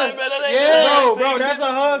hand. Because- Bro, that's a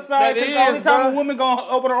hug sign. That That's is, the only time bro. a woman gonna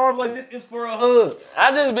open her arms like this is for a hug.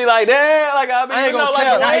 I just be like, damn, like I be, I ain't you know, gonna like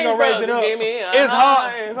cap. the I ain't gonna Wayans raise it brothers up. gave me. It's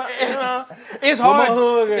hard. You know? It's Where my hard.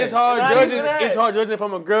 hug at? It's hard Not judging. even that. It's hard judging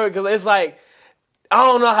from a girl because it's like I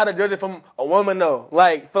don't know how to judge it from a woman though.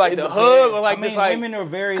 Like for like the hug or like I mean, just like women are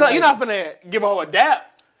very. cause you're not finna give her a dap.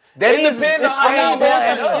 That depends on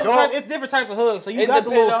how you It's different types of hugs. So you It got the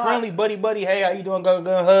depends little on friendly buddy. Hey, how you doing? Go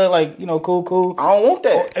hug. Like cool. I don't want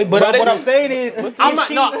that. But But what it's- I'm saying is, I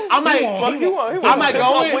might I might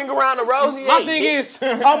go in. Wing around the rosy. My thing is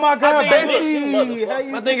oh my God, think- bestie. How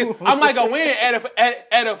you my thing is I might go in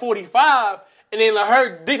at a 45 and then let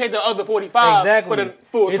her dictate the other 45 Exactly. for the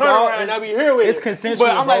full It's turnaround all- and I'll be here with it's it. consensual,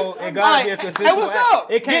 But I'm bro. like, It gotta be a hey, consensual what's act. up?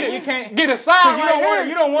 It can't- Get you can't- get a side You right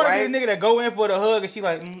don't want to here. get a nigga that go in for the hug and she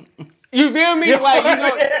like. You feel me? Like, you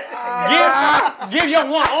know, give your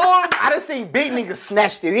one arm. I done seen big niggas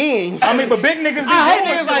snatched it in. I mean, but big niggas. Be I hate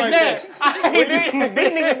doing niggas shit like that. I hate niggas.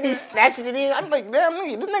 Big niggas be snatching it in. I'm like, damn,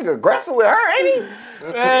 nigga, this nigga aggressive with her, ain't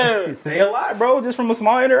he? You say a lot, bro, just from a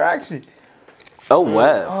small interaction. Oh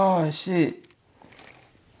wow. Oh shit.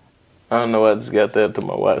 I don't know. I just got that to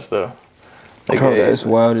my watch though. Bro, that's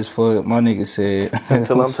wild as fuck. My nigga said.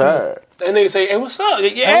 Until I'm tired. And niggas say, hey, what's up?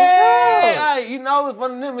 Yeah. Like, you know, it's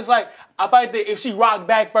one of them. It's like, I fight that if she rock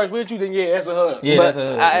back first with you, then yeah, that's a hug. Yeah, But that's a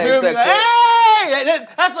hug. I You feel asked me? that Like, hey,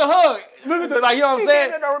 that's a hug. Look at that. Like, you know what I'm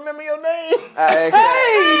saying? I don't remember your name. I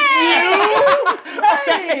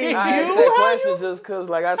asked that question just cause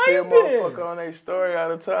like I see a motherfucker on their story all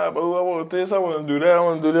the time. Oh, I want this, I want to do that, I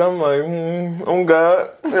want to do that. I'm like, on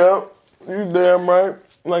God, yep, you damn right.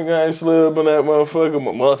 Like I ain't slept on that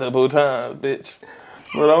motherfucker multiple times, bitch.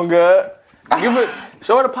 But on God, Give it,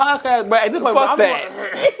 show her the podcast, but at this point, fuck I'm that.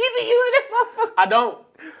 I don't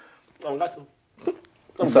got to.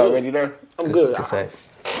 I'm It's good. already there. I'm good. Safe.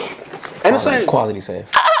 Ain't the same. Quality safe.